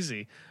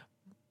crazy.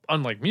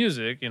 Unlike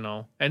music,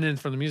 and then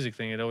for the music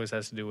thing, it always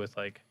has to do with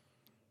like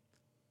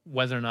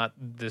whether or not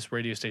this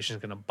radio station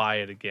is going to buy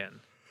it again.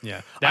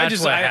 Yeah,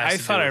 That's what it has I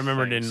to thought do I with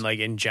remembered things.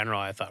 in general,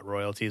 I thought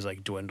royalties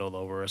like dwindled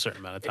over a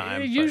certain amount of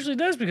time. It but- usually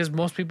does because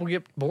most people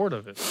get bored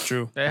of it.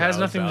 true. It has Valid,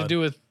 nothing to valid. do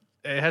with.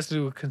 It has to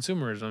do with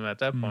consumerism at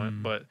that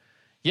point. But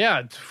yeah,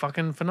 it's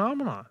fucking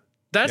phenomenon.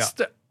 That's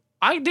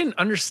I didn't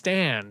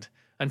understand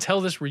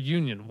until this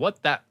reunion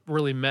what that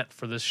really meant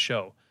for this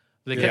show.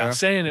 They kept Yeah.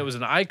 saying it was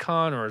an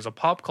icon or as a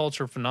pop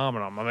culture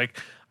phenomenon. I'm like,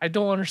 I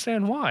don't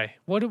understand why.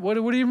 What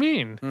do you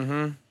mean?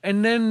 Mm-hmm.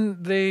 And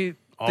then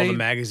all the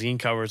magazine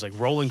covers, like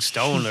Rolling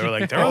Stone. They were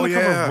like, they're Oh, on the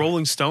cover yeah. of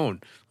Rolling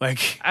Stone,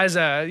 like as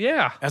a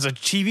as a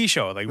TV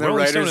show. Like The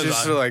Rolling Stone writers is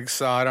just on. like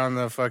saw it on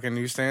the fucking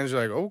newsstands.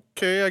 You're like,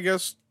 okay, I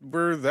guess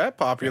we're that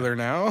popular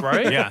now,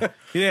 right.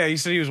 yeah. He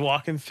said he was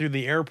walking through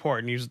the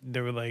airport, and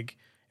they were like,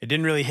 it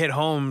didn't really hit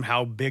home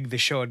how big the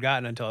show had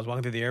gotten until I was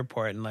walking through the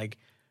airport, and like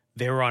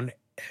they were on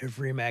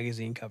every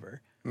magazine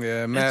cover.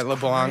 Yeah, Matt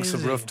LeBlanc's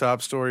crazy.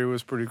 rooftop story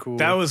was pretty cool.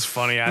 That was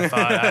funny. I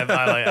thought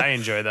I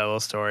enjoyed that little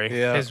story.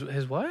 yeah.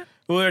 His what?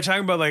 Well, they were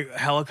talking about like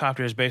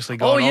helicopters basically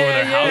going over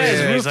their yeah, houses, his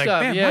and he's like,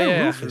 rooftop. "Man, Yeah, my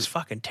yeah. roof is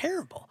fucking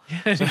terrible."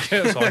 So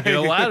I get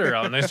a ladder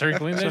out and I start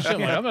cleaning that shit.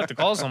 I'm like, I'm gonna have to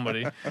call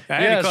somebody. I Yeah,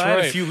 had, that's I had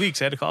a right. few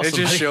leaks. I had to call It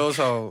somebody. just shows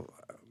how.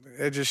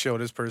 It just showed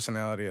his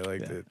personality. I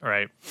liked it.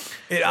 Right.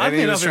 It, And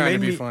oddly he was enough, trying it to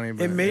made be me, funny,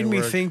 but it made it me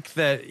worked. think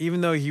that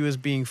even though he was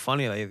being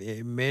funny, like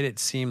it made it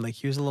seem like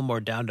he was a little more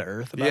down to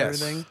earth about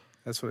Yes, everything.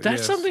 that's what. That's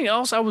yes. something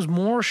else I was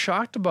more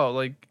shocked about.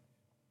 Like,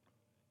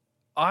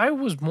 I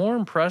was more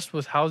impressed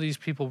with how these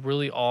people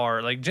really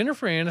are. Like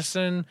Jennifer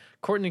Aniston,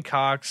 Courtney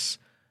Cox,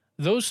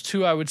 those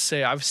two I would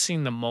say I've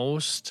seen the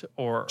most,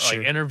 or Sure.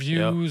 like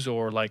interviews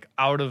or like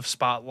out of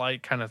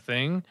spotlight kind of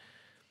thing.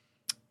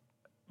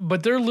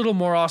 But they're a little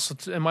more also,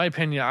 in my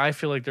opinion, I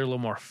feel like they're a little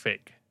more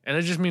fake. And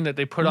I just mean that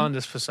they put on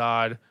this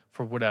facade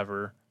for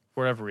whatever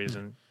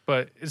reason.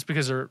 But it's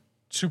because they're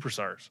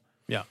superstars.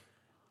 Yeah.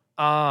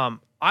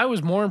 I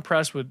was more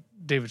impressed with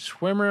David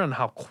Schwimmer and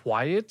how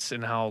quiet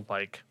and how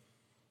like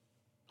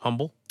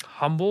Humble.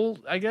 humble,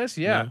 I guess.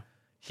 Yeah.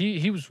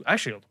 He was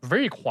actually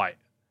very quiet.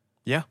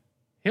 Yeah.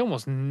 He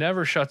almost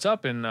never shuts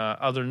up in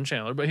other than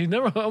Chandler, but he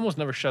almost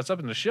never shuts up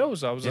in the show.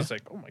 So I was just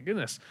like, oh my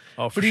goodness.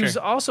 Oh, for But he sure. was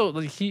also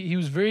like he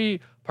was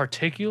very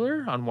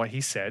particular on what he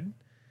said.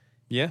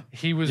 Yeah.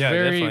 He was Yeah,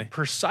 very definitely.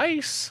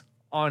 precise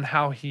on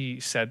how he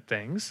said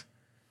things.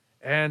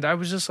 And I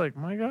was just like,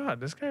 my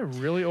God, this guy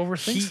really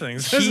overthinks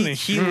things, doesn't he?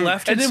 He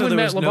left it And then so when there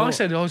Matt was LeBlanc no...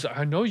 said, "Oh,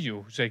 I know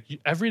you," it's like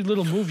every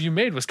little move you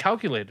made was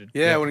calculated.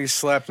 Yeah, when he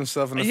slapped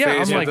himself in the Yeah,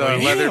 face I'm with like,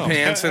 the leather damn.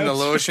 pants and the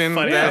lotion.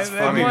 funny. That's Yeah,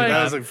 funny. I'm like-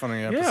 That was a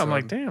funny episode. Yeah, I'm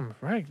like, damn,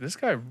 right? This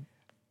guy,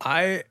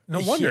 no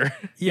he- wonder.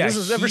 yeah, he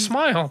doesn't ever he-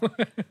 smile.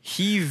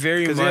 He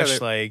very 'Cause, yeah, much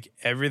they- like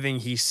everything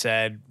he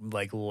said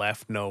like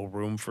left no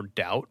room for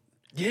doubt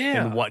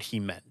yeah, in what he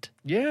meant.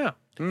 yeah,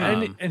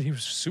 Um, and he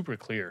was super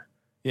clear.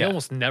 Yeah. He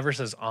almost never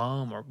says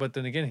or, but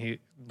then again, he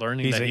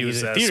learning He's that a, he was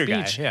he's a a theater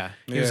speech. guy. Yeah.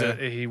 He was Yeah.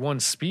 he won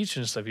speech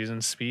and stuff. He was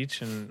in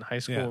speech in high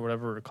school Yeah. or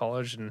whatever, or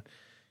college, and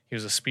he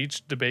was a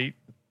speech debate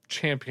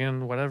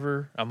champion,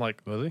 whatever. I'm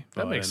like, Was he?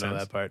 That Oh, makes I didn't know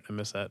sense. that part. I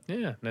missed that.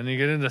 yeah. Then you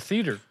get into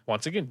theater.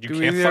 Once again, you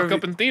Do can't either fuck of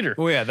up you- in theater.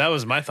 Well, yeah, that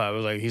was my thought. I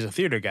was like, he's a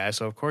theater guy,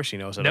 so of course he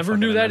knows how to Never fucking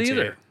knew that enunciate.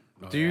 either.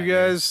 Oh, do you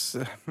yeah, guys,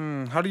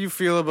 how do you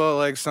feel about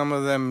like some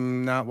of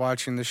them not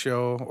watching the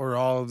show or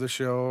all of the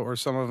show or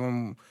some of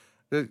them?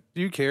 Do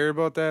you care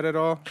about that at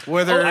all?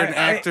 Whether Oh, an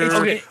actor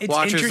it's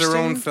watches their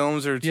own interesting.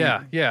 films or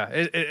Yeah, yeah.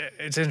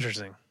 It's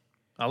interesting.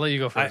 I'll let you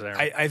go first.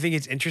 Aaron. I think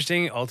it's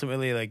interesting.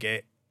 Ultimately, like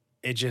it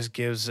just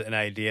gives an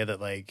idea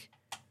that like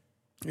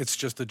it's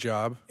just a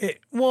job.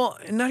 well,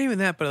 not even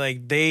that, but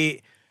like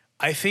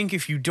I think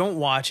if you don't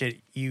watch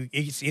it,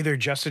 it's either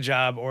just a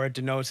job or it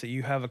denotes that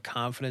you have a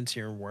confidence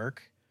in your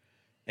work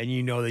and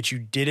you know that you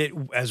did it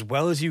as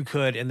well as you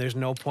could, and there's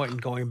no point in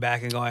going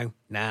back and going,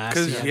 nah.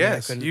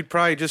 Because you'd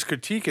probably just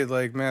critique it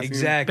like Matthew,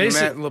 Exactly.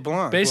 Matt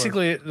LeBlanc.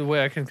 Basically, the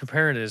way I can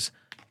compare it is,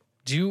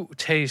 do you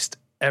taste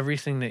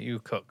everything that you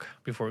cook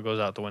before it goes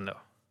out the window?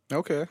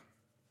 Okay.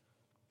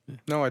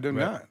 No, I did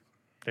not.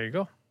 There you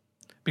go.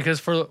 Because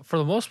for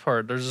the most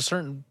part, there's a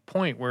certain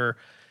point where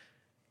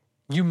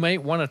you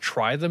might want to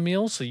try the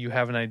meal so you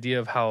have an idea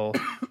of how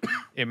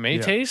it may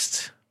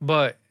taste.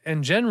 But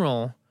in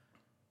general,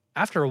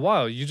 after a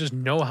while, you just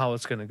know how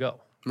it's going to go.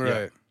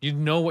 Right. You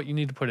know what you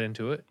need to put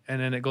into it, and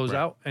then it goes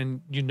out,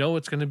 and you know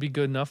it's going to be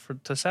good enough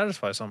to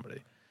satisfy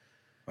somebody.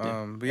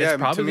 But yeah,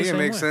 probably to me, the it same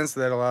makes way. sense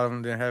that a lot of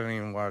them haven't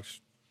even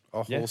watched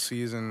a whole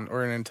season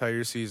or an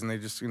entire season. They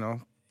just,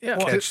 Yeah,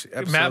 catch Matt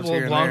episodes here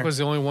and LeBlanc there. was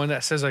the only one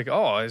that says like,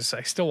 "Oh, I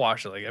still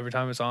watch it. Like every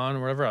time it's on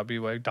or whatever, I'll be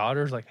like,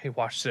 daughter's like, hey,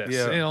 watch this."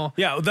 Yeah. You know,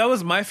 Yeah, that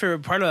was my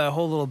favorite part of that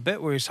whole little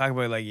bit where he's talking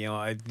about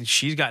like,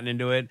 she's gotten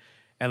into it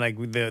and like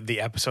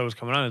the episode was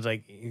coming on. It's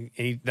like,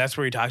 that's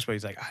where he talks about,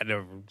 he's like, I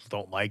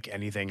don't like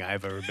anything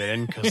I've ever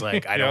been in because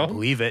like, I don't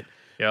believe it.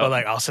 Yeah. But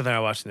like, I'll sit there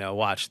and watch it now.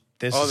 Watch.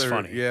 This is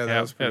funny. Yeah,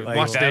 that was pretty watch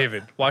Like that-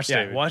 David. Watch Yeah,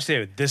 David. watch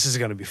David. This is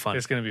going to be fun.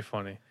 It's gonna be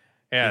funny.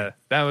 Yeah,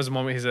 that was the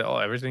moment he said, "Oh,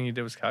 everything you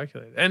did was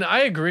calculated," and I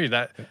agree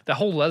that the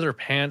whole leather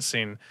pants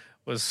scene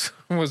was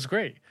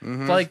great.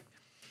 Like,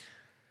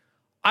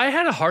 I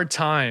had a hard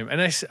time,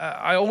 and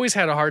I always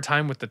had a hard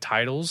time with the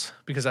titles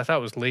because I thought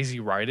it was lazy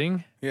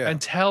writing. Yeah.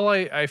 Until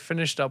I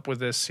finished up with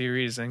this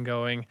series and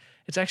going,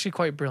 it's actually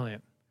quite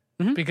brilliant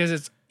because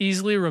it's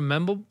easily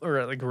rememberable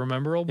or like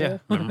rememberable. Yeah,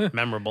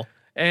 memorable.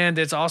 And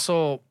it's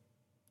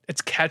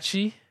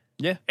catchy.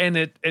 Yeah. And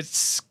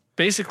it's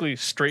basically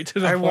straight to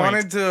the I point.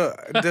 wanted to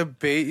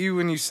debate you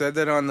when you said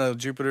that on the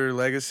Jupiter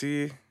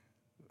Legacy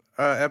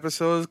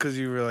episodes because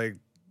you were like,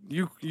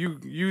 you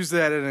used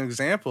that as an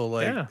example.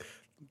 Like, Yeah.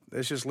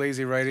 it's just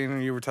lazy writing,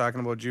 and you were talking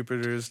about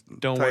Jupiter's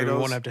Don't titles. worry, we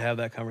won't have to have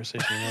that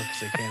conversation anymore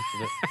because they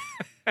canceled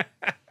it.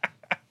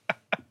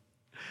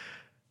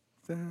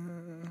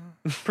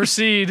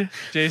 Proceed,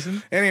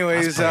 Jason.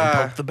 Anyways, playing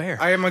Poke the Bear.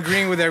 I am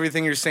agreeing with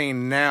everything you're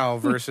saying now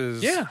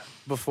versus Yeah.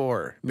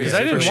 before. Because I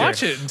didn't Basically.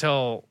 watch it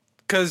until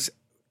Because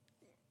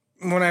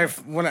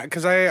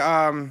because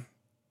I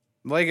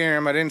like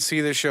Aaron, I didn't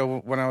see this show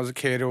when I was a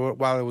kid or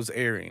while it was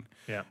airing.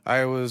 Yeah.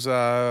 I was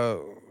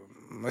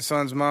my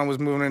son's mom was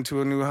moving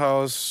into a new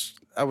house.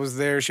 I was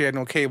there. She had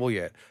no cable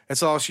yet.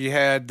 That's all she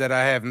had that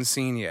I haven't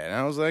seen yet. And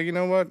I was like, you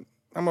know what?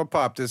 I'm gonna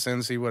pop this in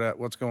and see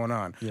what's going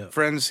on. Yeah.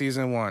 Friends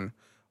season 1.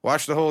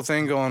 Watched the whole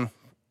thing. Going,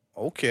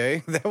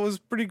 okay, that was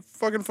pretty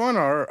fucking fun.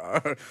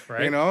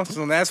 Right.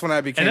 So that's when I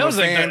became and that a was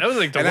like fan. that was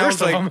like the And I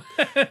worst was of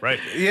like, them. Right.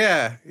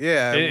 Yeah,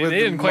 They with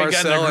didn't quite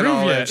get in the Marcel and groove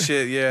all that yet.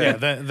 shit. Yeah,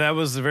 that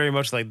was very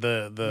much like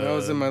the That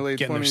was in my late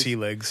getting their 20s. sea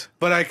legs.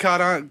 But I caught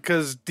on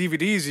because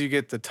DVDs, you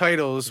get the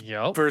titles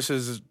Yep.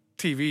 versus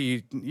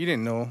TV. You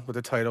didn't know what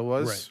the title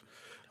was. Right.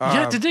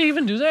 Yeah, did they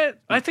even do that?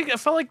 I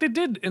felt like they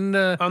did in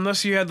the.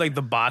 Unless you had like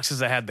the boxes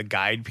that had the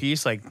guide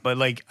piece,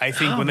 but I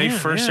think Oh, when they man,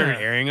 first yeah.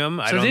 started airing them,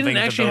 I So don't they didn't think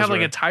that actually those have like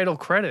were- a title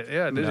credit.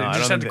 Yeah, they No, I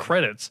just don't had the think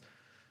credits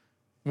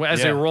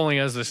as they were rolling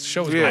as the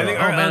show was Yeah. going. I think-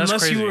 Oh, man, that's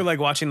unless crazy. you were like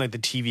watching like the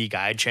TV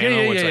guide yeah,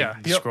 channel, yeah, which yeah, like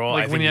yeah. you Yep. scroll.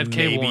 Like I when think you had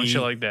cable and maybe-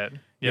 shit like that.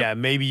 Yep. Yeah,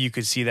 maybe you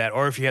could see that,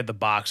 or if you had the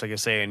box, like I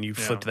say, and you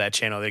flipped to that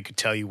channel, they could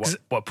tell you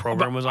what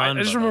program was on.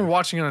 I just but, remember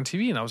watching it on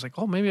TV and I was like,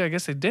 oh, maybe I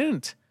guess they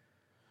didn't.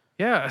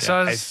 Yeah,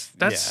 so Yeah,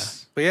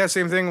 that's But yeah,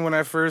 same thing. When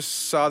I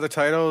first saw the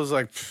title, I was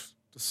like, "Pfft,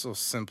 this is so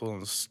simple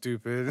and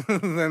stupid.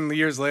 And then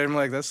years later, I'm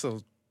like, that's so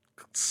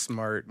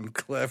smart and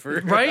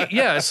clever. right.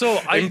 Yeah, so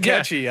And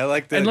catchy. I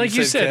like that. And like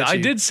you said, I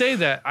catchy. did say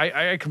that.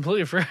 I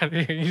completely forgot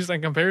to use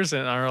that comparison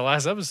on our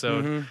last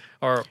episode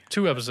or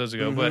 2 episodes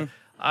ago.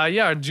 But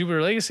yeah,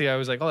 Jupiter Legacy, I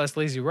was like, oh, that's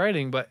lazy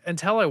writing. But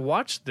until I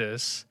watched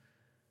this,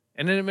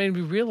 and then it made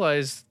me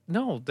realize,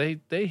 no, they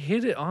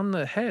hit it on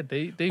the head.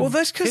 They well,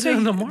 that's because hit it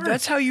on the mark.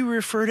 that's how you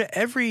refer to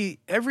every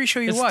show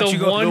you It's watch. the You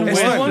go, one it's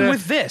the with one the-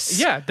 with this.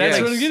 Yeah, that's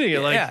Yes. what I'm getting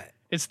at. Like, Yeah.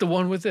 it's the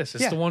one with this.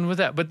 It's Yeah. the one with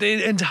that. But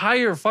the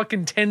entire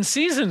fucking 10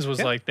 seasons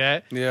was like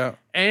that. Yeah.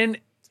 And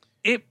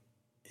it,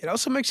 It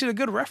also makes it a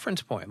good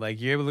reference point. Like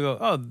you're able to go,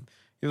 oh,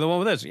 you're the one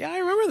with this. Yeah, I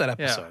remember that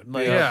yeah. episode.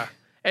 Like, yeah.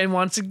 And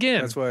once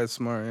again, That's why it's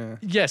smart. Yeah.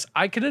 yes,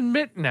 I can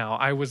admit now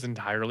I was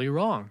entirely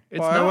wrong. It's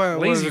Well, I not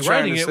wasn't lazy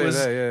trying writing. to It say was,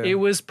 that, yeah.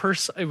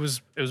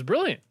 it was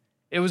brilliant.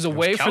 It was a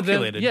way for them.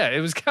 calculated. Yeah,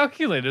 it was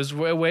calculated. It was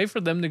a way for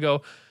them to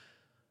go,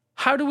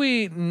 how do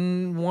we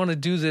want to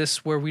do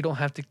this where we don't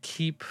have to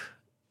keep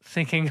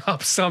thinking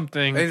up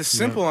something? It's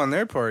simple on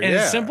their part. And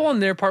yeah. it's simple on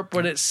their part,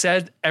 but it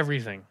said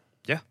everything.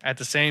 Yeah. At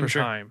the same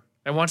sure. time.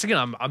 And once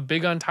again, I'm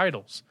big on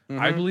titles.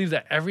 I believe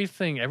that every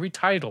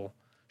title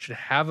should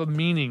have a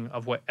meaning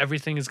of what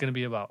everything is going to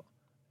be about.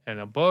 In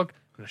a book,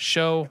 in a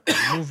show,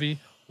 a movie,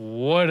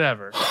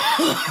 whatever.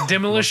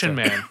 Demolition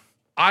Man.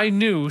 I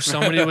knew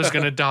somebody was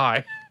going to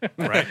die.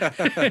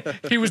 right.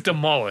 He was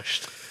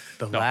demolished.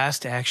 The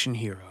last action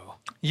hero.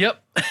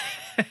 Yep.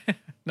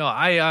 No,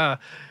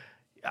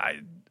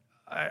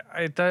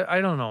 I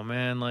don't know,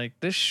 man. Like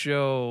this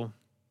show,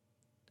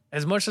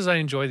 as much as I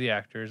enjoy the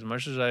actors, as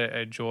much as I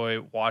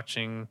enjoy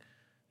watching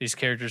these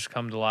characters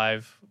come to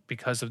life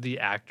because of the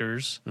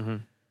actors,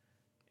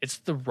 it's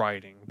the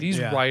writing. These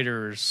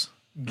writers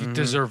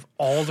deserve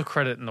all the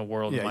credit in the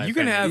world. Yeah, you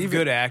can have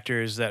good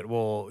actors that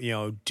will,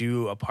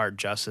 do a part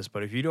justice,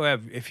 but if you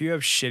have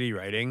shitty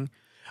writing,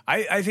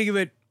 I think of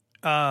it.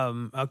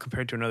 I'll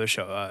compare it to another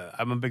show.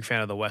 I'm a big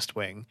fan of The West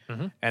Wing,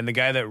 and the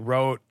guy that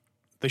wrote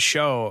the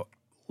show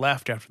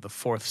left after the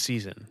 4th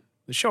season.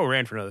 The show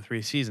ran for another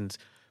 3 seasons,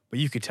 but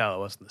you could tell it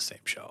wasn't the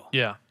same show.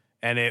 Yeah,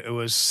 and it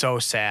was so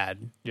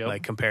sad,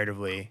 like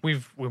comparatively.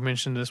 We've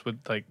mentioned this with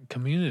like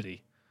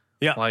Community.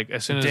 Yeah, like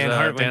as soon as Dan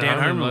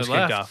Harmon was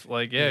left, kicked off,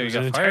 like it was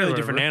an entirely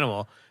different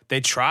animal. They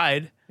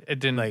tried, it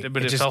didn't,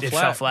 but it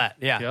fell flat.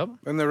 Yeah, Yep.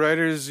 And the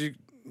writers,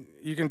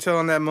 you can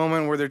tell in that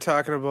moment where they're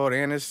talking about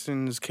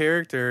Aniston's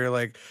character,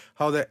 like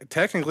how that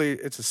technically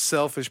it's a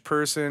selfish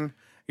person.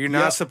 You're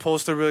not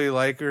supposed to really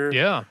like her.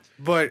 Yeah,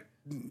 but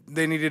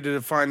they needed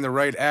to find the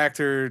right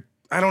actor.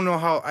 I don't know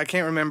how, I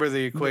can't remember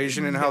the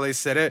equation and how they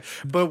said it,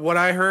 but what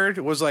I heard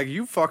was like,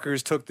 you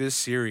fuckers took this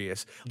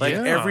serious. Like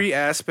every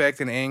aspect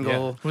and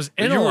angle was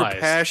you were analyzed.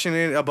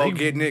 passionate about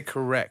getting it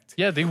correct.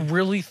 Yeah, they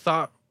really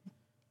thought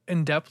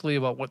in depthly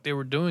about what they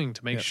were doing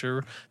to make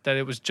sure that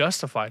it was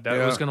justified, that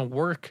it was going to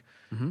work.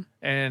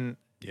 And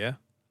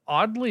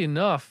oddly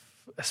enough,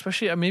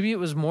 especially maybe it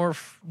was more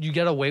you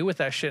get away with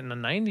that shit in the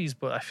 90s,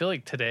 but I feel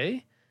like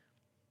today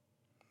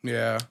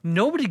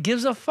nobody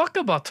gives a fuck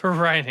about the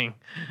writing.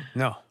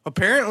 No,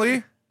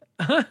 apparently.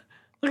 Look at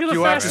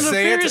the Fast and the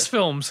Furious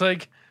films,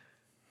 like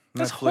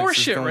that's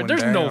horseshit. Right?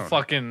 There's no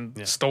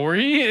fucking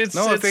story.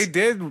 If they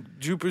did,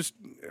 Jupiter's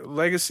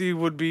Legacy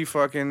would be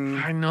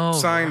fucking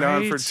signed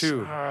on for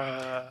 2.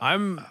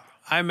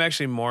 I'm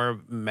actually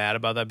more mad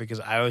about that because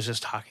I was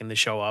just talking the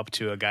show up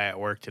to a guy at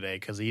work today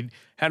because he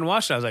hadn't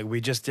watched it. I was like, we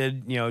just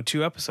did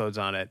 2 episodes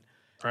on it,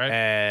 right?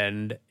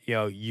 And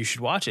you should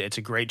watch it. It's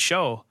a great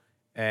show.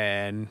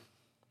 And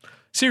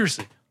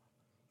seriously,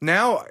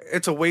 now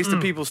it's a waste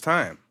of people's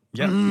time.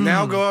 Yeah.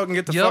 Now go out and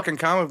get the fucking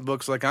comic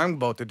books like I'm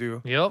about to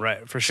do. Yep.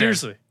 Right. For sure.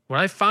 Seriously, when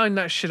I found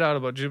that shit out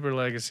about Jupiter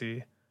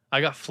Legacy,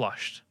 I got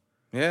flushed.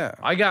 Yeah.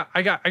 I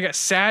got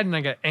sad and I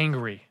got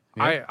angry.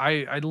 Yep.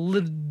 I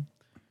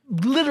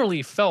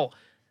literally felt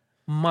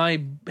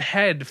my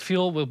head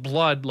filled with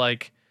blood,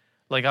 like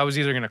I was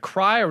either gonna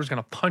cry or I was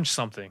gonna punch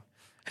something.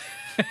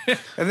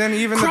 And then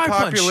even the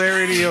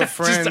popularity of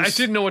Friends, I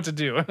didn't know what to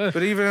do.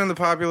 But even in the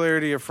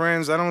popularity of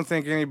Friends, I don't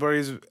think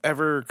anybody's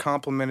ever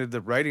complimented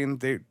the writing.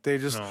 They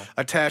just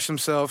attach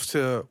themselves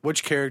to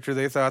which character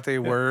they thought they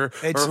were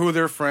or who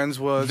their friends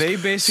was. They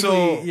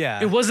basically,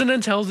 It wasn't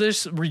until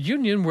this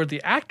reunion where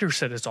the actor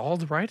said it's all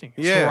the writing.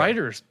 It's the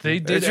writers. They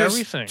did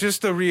everything.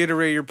 Just to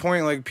reiterate your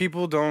point, like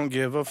people don't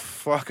give a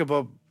fuck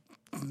about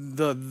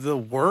the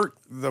work,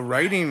 the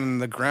writing,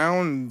 and the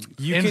ground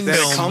that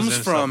it comes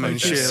from and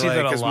shit. See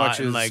that as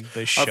much as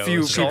the a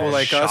few people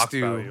like us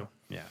do. Value.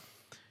 Yeah,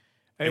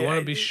 they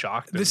want to be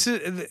shocked. This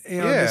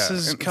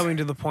is coming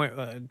to the point.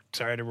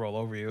 Sorry to roll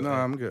over you. No,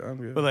 I'm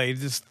good. But like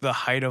just the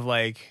height of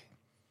I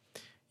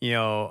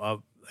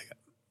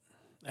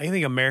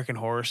think American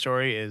Horror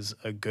Story is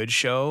a good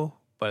show,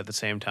 but at the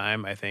same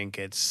time, I think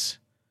it's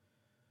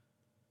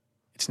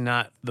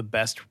not the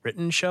best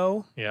written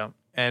show. Yeah.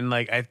 And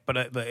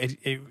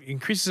it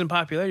increases in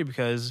popularity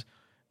because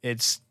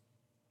it's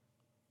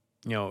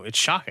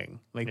shocking.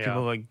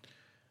 People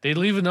they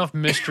leave enough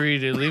mystery,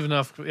 they leave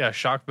enough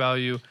shock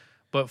value,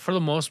 but for the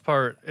most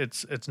part,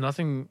 it's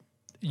nothing.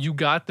 You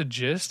got the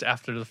gist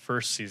after the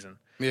first season.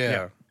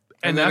 Yeah.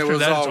 And then after it was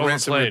that, all it's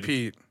rinse and overplayed.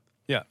 repeat.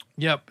 Yeah.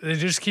 Yep. They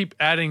just keep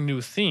adding new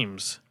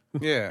themes.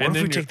 Yeah. What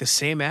if we take the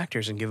same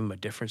actors and give them a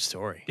different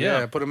story?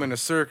 Yeah. Put them in a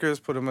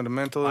circus. Put them in a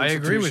mental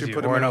institution. I agree with you.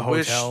 Put them in a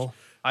hotel.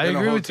 I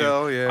agree with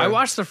you. Yeah. I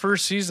watched the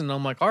first season. And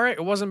I'm like, all right,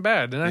 it wasn't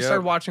bad. Then I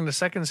started watching the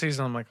second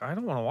season. I'm like, I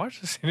don't want to watch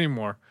this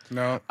anymore.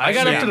 No, I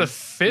got up to the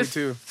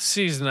 5th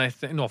season. I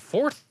think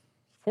fourth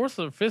or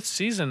 5th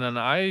season, and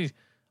I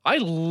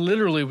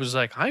literally was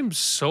like, I'm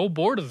so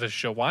bored of this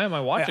show. Why am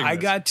I watching? I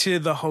this? got to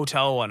the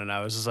hotel one, and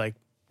I was just like,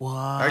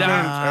 why?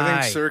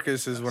 I think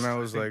circus is when I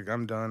was like,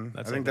 I'm done.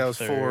 I think that was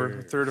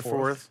third or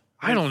fourth.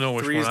 I don't know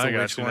which one I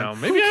got to now.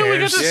 Maybe I only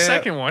got to the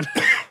second one.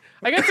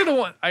 I got to the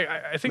one.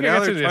 I think I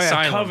got to the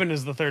Asylum. Coven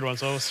is the 3rd one,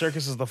 so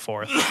Circus is the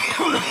 4th.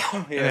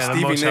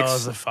 Stevie Motel Nicks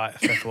is the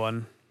 5th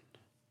one.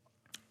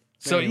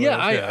 So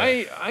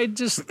I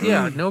just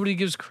nobody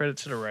gives credit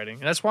to the writing.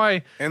 And that's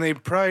why. And they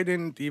probably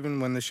didn't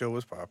even when the show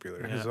was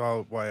popular. Is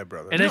all why I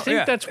brought it. And I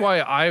think that's why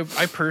I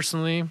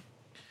personally.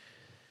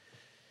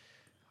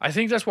 I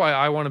think that's why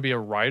I want to be a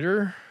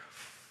writer,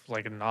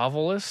 like a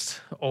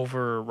novelist,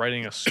 over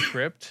writing a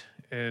script.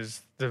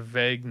 Is the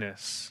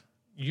vagueness.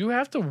 You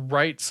have to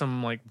write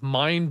some like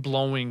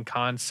mind-blowing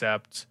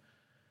concept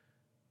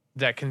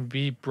that can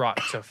be brought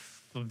to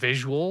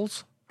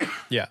visuals.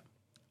 Yeah.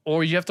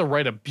 Or you have to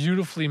write a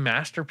beautifully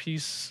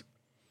masterpiece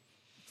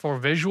for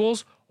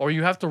visuals, or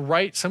you have to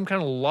write some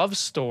kind of love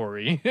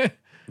story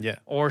yeah,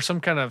 or some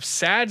kind of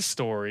sad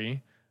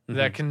story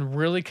that can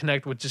really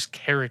connect with just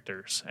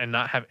characters and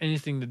not have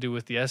anything to do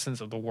with the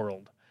essence of the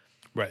world.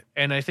 Right.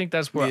 And I think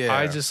that's where Yeah.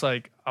 I just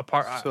like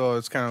So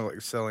it's kind of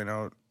like selling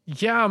out.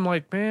 yeah, I'm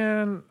like,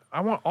 man,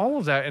 I want all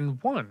of that in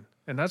one.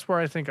 And that's where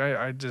I think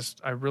I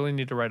really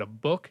need to write a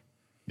book.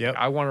 Yep.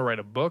 I want to write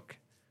a book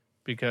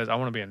because I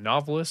want to be a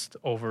novelist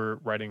over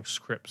writing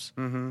scripts.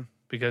 Mm-hmm.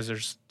 Because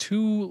there's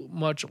too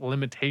much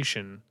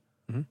limitation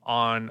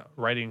on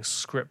writing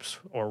scripts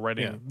or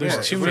writing. Yeah, there's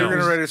Yeah, too if many- we were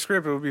gonna write a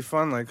script, it would be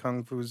fun like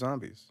Kung Fu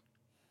Zombies.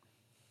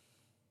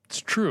 It's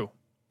true.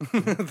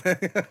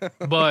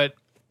 But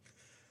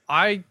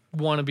I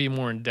want to be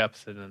more in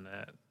depth than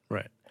that.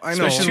 Right. I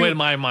know. Especially the way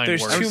my mind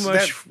There's works. too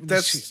much.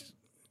 That's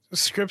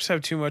Scripts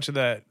have too much of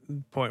that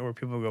point where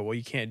people go, well,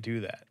 you can't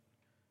do that.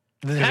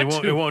 Because That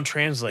it too. won't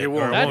translate. It or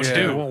won't. it won't, That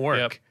it too. won't work.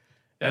 Yep.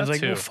 And it's That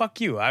like, well, too.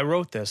 fuck you. I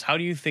wrote this. How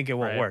do you think it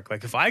won't Right. work?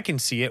 Like, if I can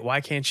see it,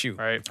 why can't you?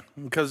 Right.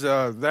 because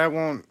that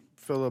won't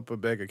fill up a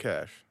bag of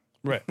cash.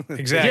 Right.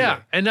 Exactly. Yeah.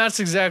 And that's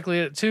exactly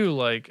it too.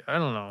 Like, I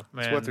don't know,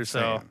 man. what they're So,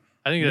 saying.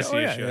 I think that's Oh,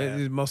 the yeah,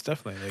 issue. it- most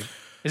definitely. Like,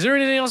 Is there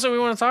anything else that we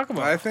want to talk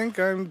about? I think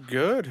I'm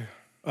good.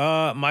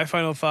 my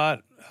final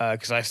thought,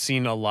 because I've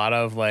seen a lot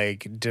of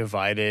like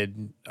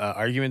divided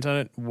arguments on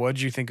it. What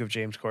did you think of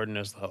James Corden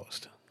as the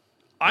host?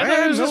 I I thought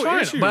had it was no just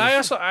fine. issues.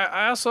 But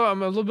I also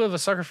I'm a little bit of a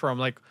sucker for him.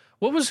 Like,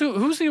 who's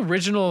the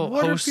original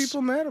What host are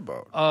people mad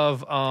about?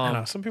 of I don't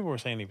know. Some people were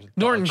saying he was a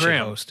Norton dog shit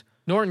Graham. host.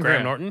 Norton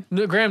Graham Graham. Norton?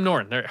 No, Graham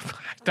Norton. There,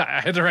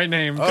 I had the right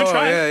name. Oh Good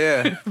try.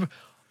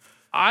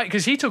 yeah.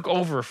 Because he took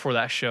over for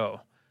that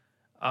show.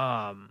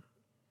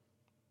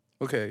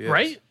 Okay. Yes.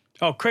 Right?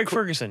 Oh, Craig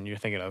Ferguson. You're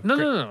thinking of? No,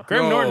 no.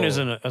 Graham No. Norton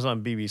is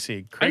on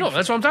BBC. I Craig know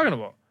that's what I'm talking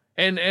about.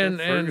 And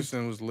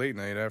Ferguson was late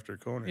night after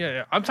Conan.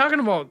 yeah, I'm talking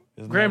about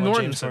Isn't that Graham what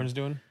Norton. James Corden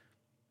doing?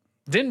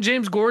 Didn't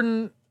James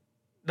Gordon?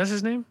 That's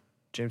his name.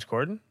 James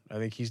Corden? I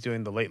think he's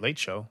doing the Late Late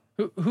Show.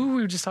 Who were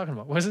we just talking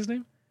about? What's his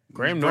name?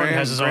 Graham Norton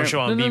has his own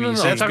show on No. BBC. I'm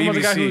That's talking about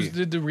the guy who BBC.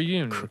 did the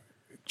reunion.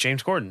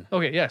 James Corden.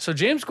 Okay, yeah. So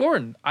James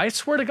Gordon, I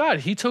swear to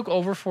God, he took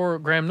over for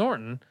Graham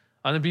Norton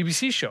on the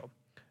BBC show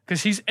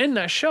because he's in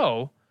that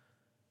show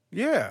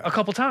Yeah. a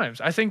couple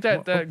times. I think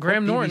that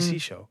Graham What Norton. BBC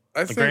show.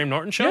 I The think- Graham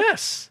Norton show.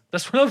 Yes,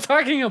 that's what I'm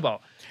talking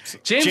about.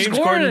 James James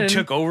Gordon Corden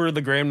took over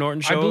the Graham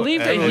Norton show. believe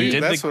that and he-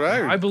 did That's the, what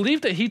I. I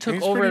believe that he took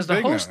He's over pretty as the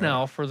big host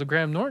now. now for the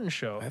Graham Norton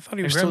show. I thought he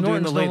And was Graham still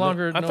doing the Norton's late. no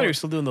longer. I thought he was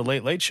still doing the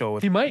Late Late show.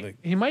 With, He might. like-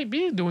 He might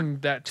be doing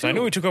that too. I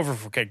knew he took over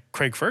for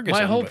Craig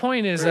Ferguson. My whole but-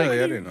 point is Really? like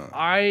I didn't know.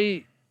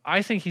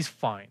 I think he's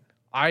fine.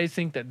 I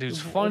think that dude's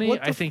funny.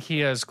 What the I think he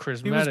has He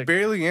was charismatic.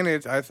 barely in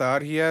it. I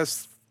thought he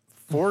asked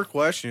 4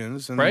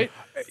 questions. And Right?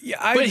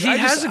 Yeah, But he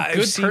has a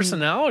good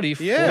personality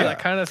for Yeah. that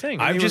kind of thing.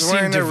 I've He just was seen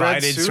wearing that red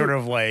divided suit. sort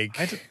of like.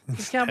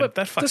 yeah, but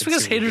that fucking that's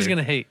because seemed haters weird.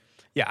 gonna hate.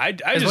 Yeah, I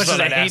As just much thought as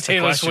I I'd hate ask the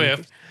Taylor question.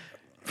 Swift.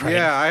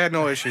 Yeah, I had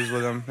no issues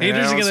with him. And Haters I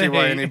are don't see gonna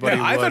why hate. anybody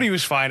I would. thought he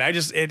was fine.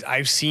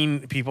 I've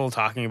seen people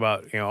talking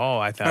about,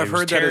 I thought I've he was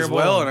heard that as terrible.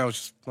 well, and I was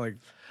just like,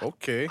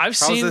 okay. I've How's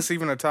seen- this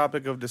even a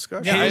topic of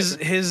discussion? Yeah,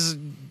 his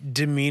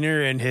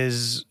demeanor and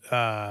his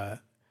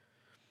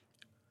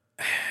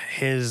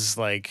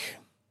like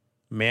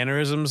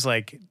mannerisms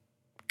like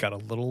got a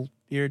little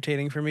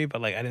irritating for me,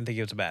 but like I didn't think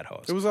he was a bad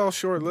host. It was all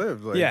short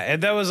lived. Like, Yeah,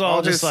 and that was all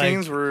all his just like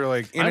scenes were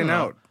like in I don't and know.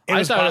 out. it I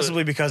was thought it was-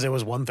 possibly because it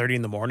was 1:30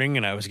 in the morning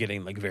and I was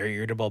getting like very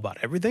irritable about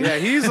everything. Yeah,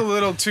 he's a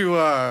little too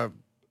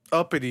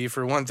uppity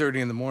for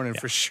 1:30 in the morning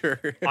for sure.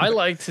 I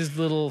liked his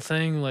little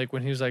thing, like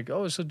when he was like,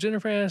 "Oh, so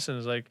Jennifer Aniston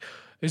is like,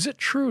 is it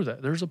true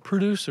that there's a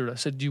producer that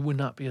said you would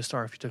not be a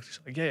star if you took this?"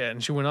 Like, yeah,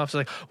 and she went off. She's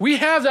like, "We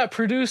have that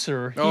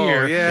producer Oh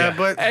here." yeah,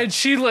 but And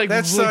she like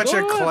that's was like, such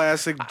a "Oh."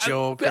 classic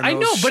joke. in I know,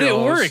 those but it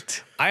shows.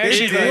 worked. I It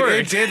actually did, worked.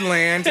 it did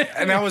land,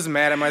 and I was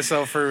mad at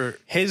myself for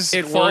his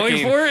it Falling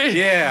working. for it?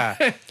 Yeah,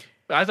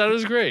 I thought it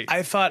was great.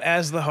 I thought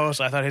as the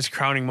host, I thought his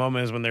crowning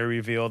moment is when they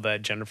revealed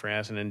that Jennifer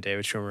Aniston and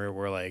David Schwimmer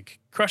were like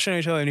crushing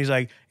each other, and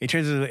he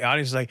turns to the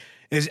audience, he's like,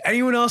 "Is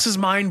anyone else's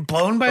mind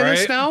blown by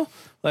this Right? now?"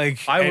 Like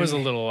I and was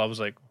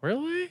like,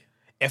 really?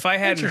 if I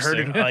hadn't heard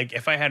it, Interesting. like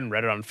if I hadn't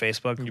read it on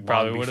Facebook, you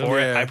probably would've. before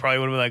it, Yeah. I probably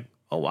would have been like,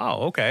 "Oh wow,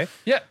 okay."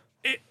 Yeah.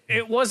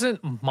 It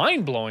wasn't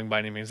mind blowing by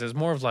any means. It's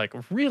more of like,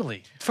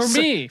 really? For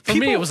So me,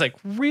 people- it was like,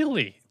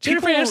 really?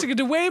 Jennifer people- Aniston could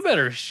do way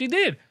better. She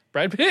did.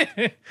 Brad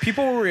Pitt.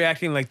 People were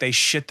reacting like they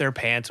shit their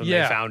pants when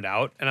Yeah. they found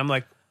out, and I'm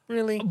like,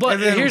 really? But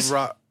and then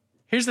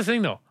here's the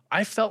thing though.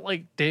 I felt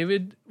like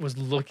David was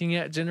looking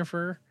at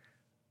Jennifer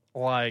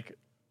like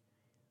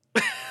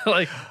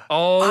like,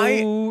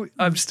 oh,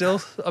 I'm still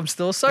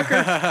a sucker.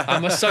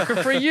 I'm a sucker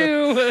for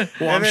you. Well,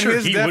 and I'm then sure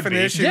his he would be.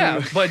 definition,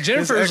 Yeah, but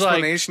Jennifer's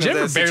like explanation of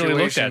Jennifer that barely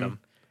looked at situation him.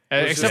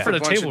 was Except just for a the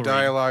bunch table of read.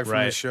 dialogue from the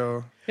Right.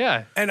 show.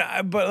 Yeah. And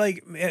but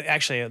like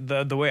actually,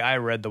 the way I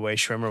read the way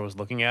Schwimmer was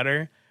looking at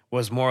her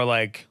was more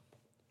like,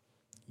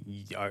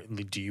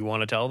 do you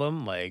want to tell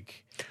them?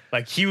 Like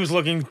he was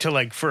looking to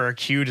like for a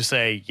cue to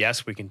say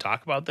yes, we can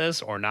talk about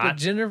this or But not.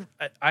 Jennifer,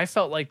 I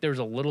felt like there was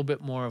a little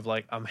bit more of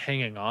like I'm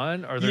hanging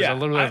on, or there's Yeah, a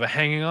little bit of I- a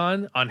hanging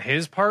on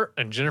his part,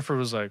 and Jennifer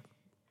was like,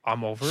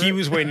 I'm over it. He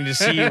was waiting to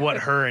see what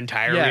her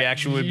entire Yeah,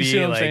 reaction would you be. see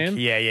what I'm like, saying?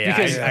 yeah,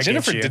 Because I get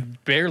Jennifer you.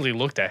 barely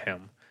looked at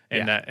him,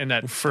 in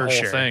that for whole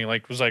sure. thing.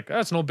 Like was like,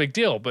 that's no big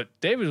deal. But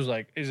David was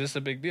like, is this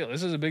a big deal?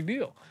 This is a big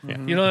deal. Yeah.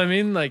 You know what I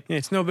mean? Like,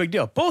 It's no big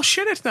deal.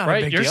 Bullshit, it's not a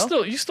right? big You're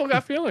deal. you still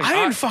got feelings. I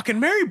didn't fucking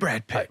marry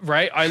Brad Pitt.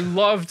 Right? I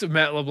loved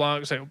Matt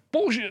LeBlanc saying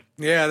bullshit.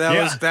 Yeah,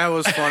 that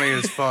was funny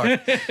as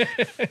fuck.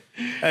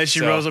 As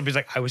she rolls up, he's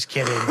like, I was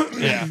kidding.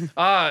 Yeah.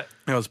 That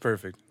was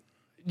perfect.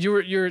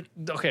 You're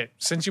okay.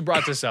 Since you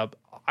brought this up,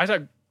 I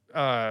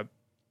thought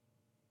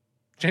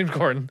James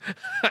Corden.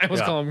 I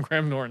almost call him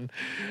Graham Norton.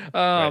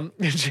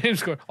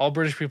 James Corden. All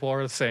British people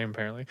are the same,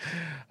 apparently.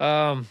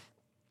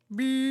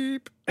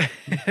 Beep.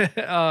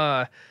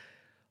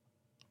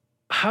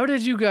 How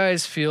did you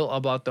guys feel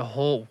about the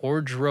whole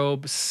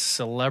wardrobe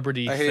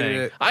celebrity I thing? hated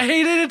it. I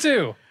hated it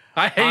too.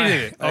 I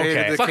hated it. I hated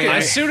Okay. the Fucking camera.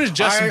 as soon as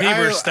Justin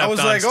Bieber stepped was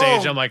on like,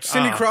 stage, oh, I'm like,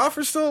 Cindy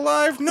Crawford's still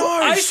alive? Nice.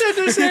 I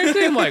said the same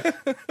thing. I'm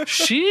like,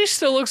 she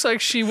still looks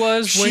like she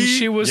was when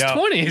she was Yep.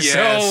 20.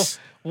 Yes. So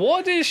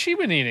what has she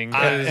been eating?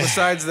 'Cause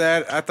Besides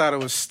that, I thought it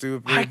was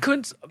stupid. I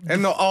couldn't.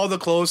 And all the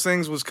clothes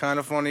things was kind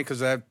of funny because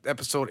that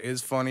episode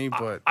is funny,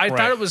 but I Right.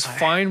 thought it was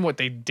fine what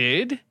they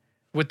did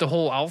with the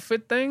whole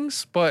outfit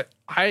things, but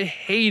I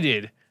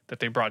hated that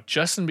they brought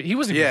Justin. He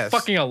wasn't even Yes.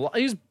 fucking alive.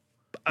 He's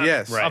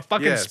yes, a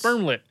fucking yes.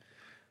 spermlet.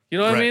 You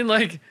know what I Right. mean?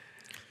 Like,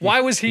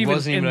 why was he He even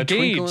wasn't even a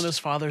twinkle in engaged? his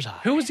father's eye.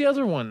 Who was the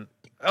other one?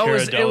 Oh, Cara it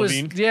was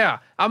Delevingne? yeah.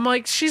 I'm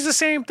like, she's the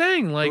same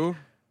thing. Like, Who?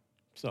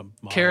 Some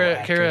model Cara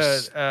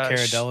actress, Cara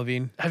sh-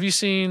 Delevingne. have you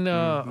seen?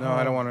 No,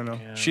 I don't want to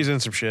know. She's in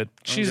some shit.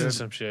 She's in good.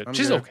 some shit. I'm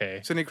She's good.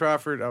 okay. Cindy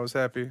Crawford, I was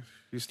happy.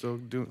 She's still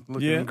looking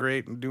Yeah.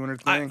 great and doing her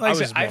I, thing. like I, was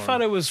said, I born.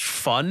 thought it was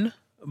fun,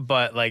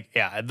 but like,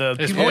 the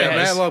It's people, more- that,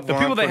 Matt the LeBlanc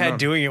people they putting had on-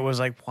 doing it was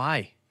like,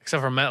 why?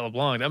 Except for Matt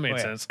LeBlanc, that made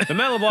sense. The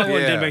Matt LeBlanc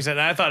one Yeah. did make sense.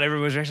 And I thought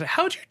everyone was actually,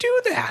 how'd you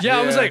do that? Yeah,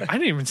 I was Yeah. like, I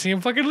didn't even see him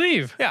fucking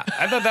leave. Yeah,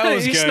 I thought that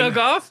was he good. snuck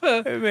off.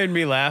 It made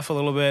me laugh a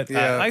little bit.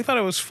 Yeah. I thought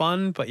it was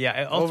fun, but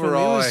yeah, ultimately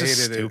Overall, it was I just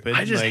hated it. stupid.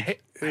 I just like,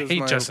 hate, I it was hate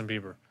my- Justin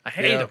Bieber. I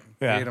hate him.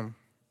 Yeah. Hate him.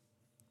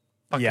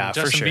 Fucking Yeah, for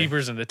Justin sure.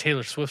 Bieber's and the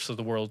Taylor Swifts of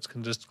the world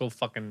can just go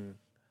fucking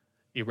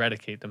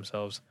eradicate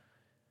themselves.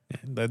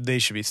 they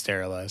should be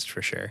sterilized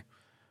for sure.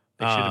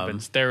 They should have been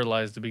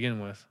sterilized to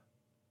begin with.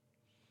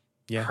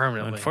 Yeah,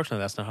 Permanently.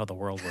 Unfortunately, that's not how the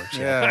world works.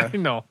 Yeah.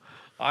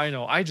 I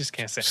know. I just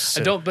can't say.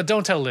 Sit- But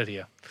don't tell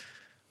Lydia.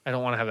 I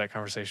don't want to have that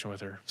conversation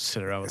with her,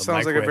 Sit around with It a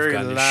sounds like a microwave very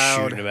gun and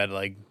loud shooting him at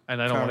like.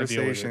 and I don't want to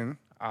deal with it. Conversation.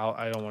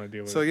 I don't want to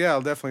deal with So it. yeah,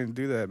 I'll definitely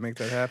do that. Make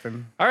that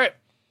happen. All right.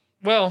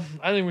 Well,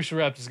 I think we should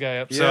wrap this guy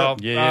up. Yeah. So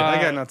Yeah.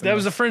 I got nothing That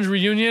was else. the Fringe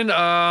reunion.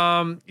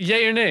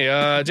 Yay or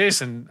nay?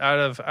 Jason, out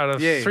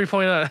of Yay. 3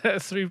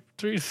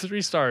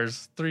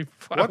 stars,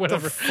 What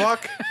whatever. the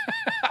fuck?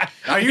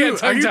 Are I you got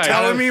tongue-tied.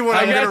 telling me what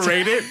I I'm got gonna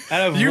rate it?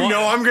 Out of You one-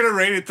 know I'm gonna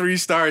rate it 3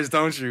 stars,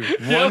 don't you?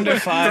 1 to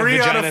 5 3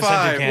 out of vagina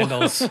 5. scented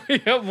candles.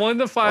 Yep, 1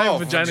 to 5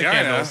 vagina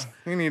candles.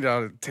 You need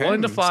out of 10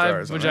 1 to 5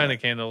 stars on vagina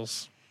that.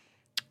 candles.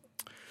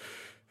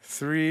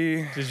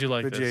 3 Did you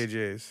like the this?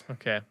 JJs.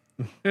 Okay.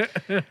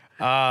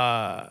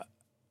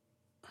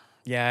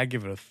 Yeah, I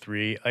give it a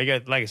 3. Like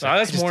I said,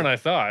 That's more than I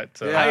thought.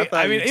 So, Yeah. I I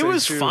thought mean, you'd it say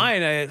was 2.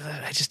 fine.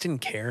 I just didn't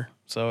care.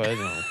 So I don't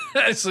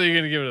know. so you're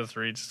gonna give it a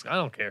 3? Just, I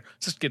don't care.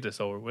 Just get this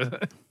over with.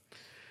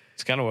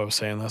 It's kind of what I was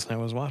saying last night.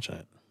 I was watching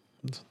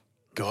it.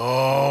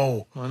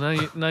 Go. Well,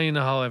 now you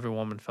know how every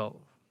woman felt.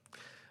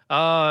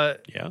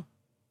 Yeah.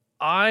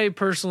 I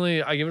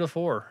personally, I give it a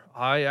 4.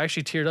 I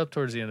actually teared up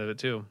towards the end of it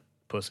too.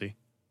 Pussy.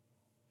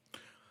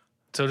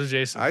 So did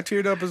Jason. I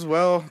teared up as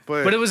well,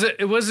 But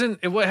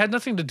it had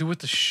nothing to do with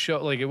the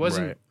show. Like it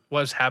wasn't Right.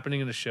 what was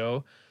happening in the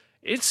show.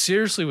 It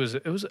seriously was.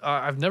 It was.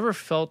 I've never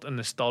felt a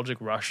nostalgic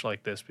rush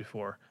like this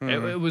before.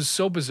 It was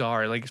so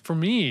bizarre. Like for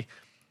me,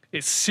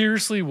 it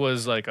seriously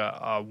was like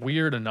a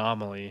weird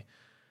anomaly.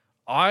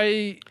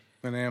 an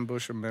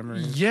ambush of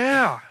memories.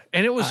 Yeah,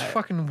 and it was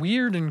fucking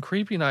weird and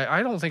creepy. And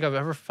I don't think I've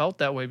ever felt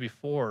that way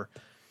before.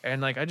 And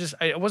like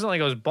it wasn't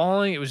like I was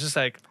bawling. It was just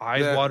like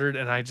eyes Yeah. watered,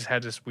 and I just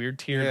had this weird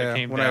tear that Yeah,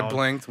 came when down. I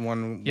blinked,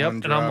 one Yep, one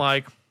and I'm dropped.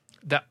 like,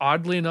 that.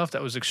 Oddly enough,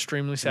 that was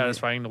extremely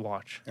satisfying to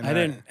watch. And I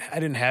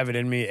didn't have it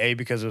in me, A,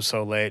 because it was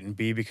so late, and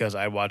B, because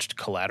I watched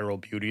Collateral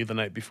Beauty the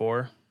night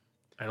before.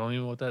 I don't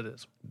even know what that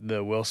is.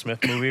 The Will Smith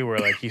movie where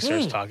like he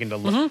starts talking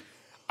to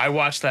I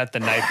watched that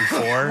the night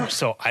before,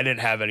 so I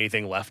didn't have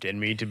anything left in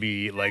me to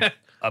be like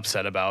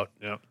upset about.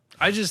 Yeah.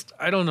 I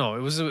don't know.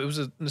 It was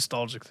a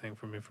nostalgic thing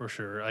for me for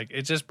sure. Like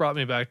it just brought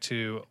me back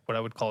to what I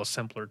would call a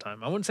simpler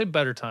time. I wouldn't say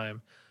better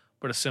time,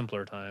 but a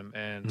simpler time.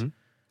 And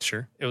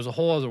Sure. it was a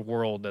whole other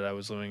world that I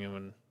was living in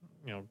when,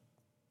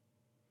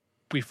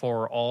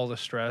 before all the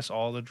stress,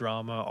 all the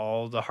drama,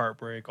 all the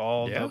heartbreak,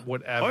 all Yeah. the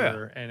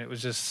whatever. And it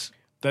was just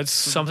That's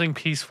something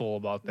peaceful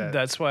about that.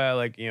 That's why I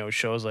like,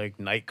 shows like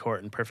Night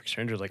Court and Perfect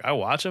Strangers. Like I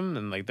watch them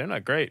and like they're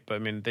not great, but I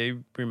mean they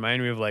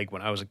remind me of like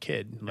when I was a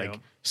kid, like Yeah.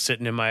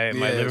 sitting in my Yes.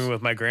 living room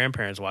with my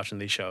grandparents watching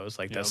these shows.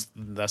 Like Yeah.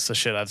 that's the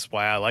shit. That's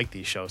why I like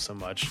these shows so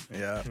much.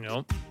 Yeah.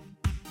 All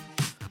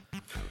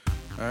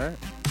All right.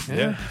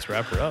 Yeah. Let's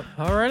wrap her up.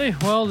 Alrighty.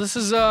 Well, this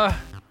is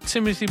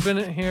Timothy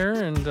Bennett here,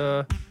 and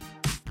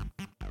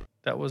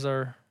that was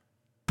our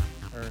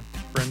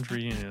Friends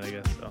reunion, I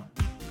guess.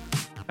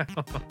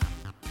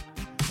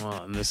 So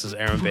Well, and this is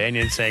Aaron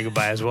Banyan saying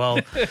goodbye as well.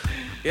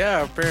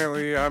 Yeah,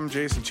 apparently I'm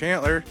Jason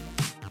Chandler.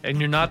 And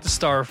you're not the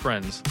star of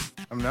Friends.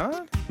 I'm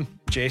not?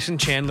 Jason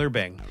Chandler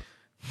Bing.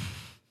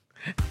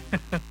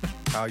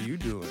 How you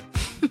doing?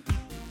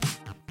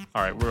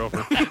 All right, we're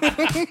over.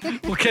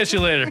 We'll catch you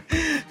later.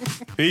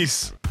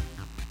 Peace.